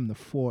 8 p.m. to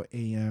 4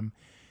 a.m.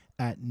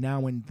 at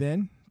Now and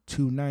Then,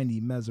 290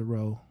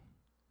 Mesereau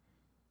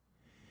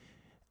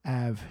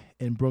Ave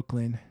in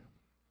Brooklyn.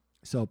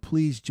 So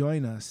please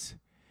join us.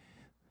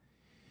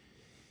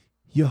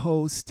 Your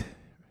host,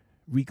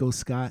 Rico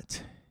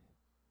Scott,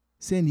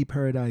 Sandy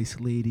Paradise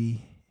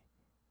Lady,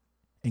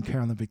 and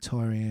Carolyn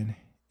Victorian,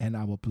 and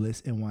our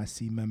Bliss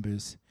NYC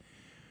members.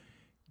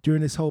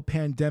 During this whole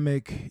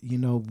pandemic,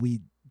 we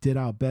did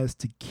our best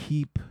to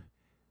keep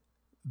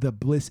the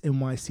Bliss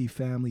NYC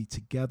family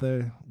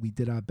together. We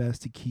did our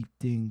best to keep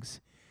things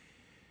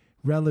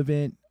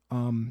relevant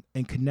and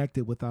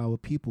connected with our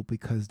people,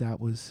 because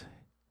that was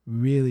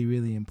really,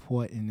 really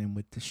important. And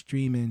with the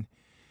streaming,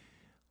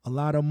 a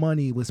lot of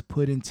money was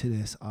put into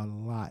this, a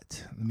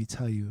lot. Let me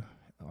tell you,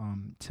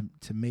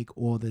 to make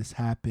all this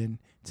happen,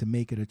 to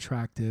make it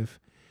attractive.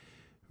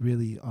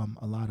 Really,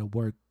 a lot of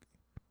work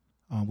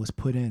was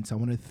put in. So I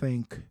want to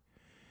thank,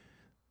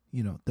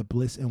 the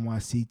Bliss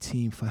NYC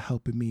team for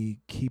helping me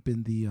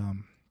keeping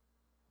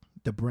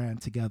the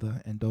brand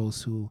together, and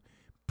those who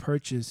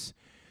purchased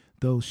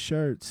those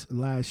shirts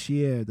last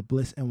year, the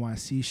Bliss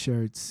NYC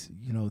shirts.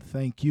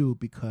 Thank you,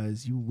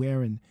 because you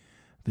wearing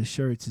the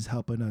shirts is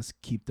helping us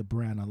keep the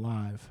brand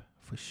alive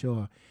for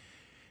sure.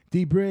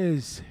 D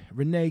Briz,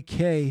 Renee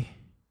K,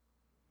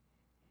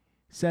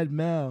 Said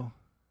Mel.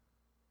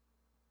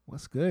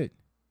 What's good?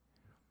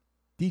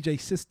 DJ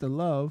Sister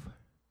Love,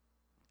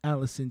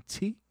 Allison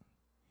T,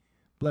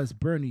 Bless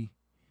Bernie,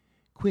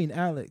 Queen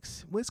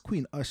Alex. Where's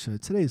Queen Usher?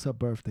 Today's her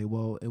birthday.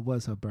 Well, it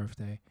was her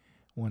birthday.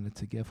 Wanted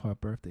to give her a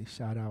birthday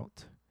shout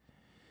out.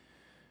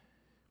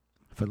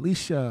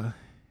 Felicia.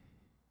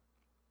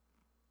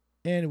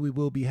 And we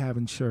will be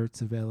having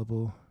shirts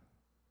available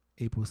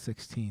April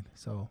 16th.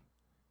 So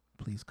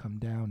please come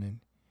down and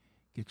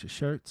get your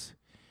shirts.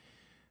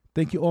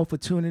 Thank you all for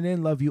tuning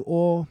in. Love you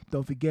all.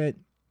 Don't forget,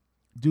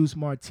 Deuce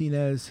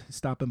Martinez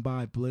stopping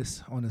by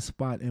Bliss on the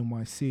Spot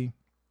NYC.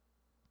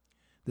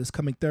 This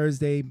coming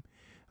Thursday,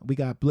 we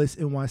got Bliss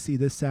NYC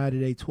this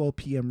Saturday, 12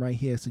 p.m. right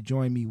here. So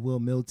join me, Will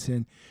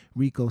Milton,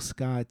 Rico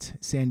Scott,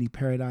 Sandy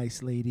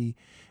Paradise Lady,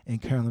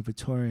 and Carolyn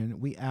Victorian.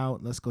 We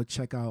out. Let's go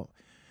check out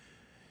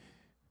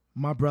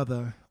my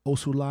brother,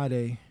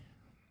 Osulade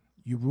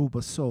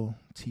Yoruba Soul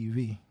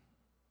TV.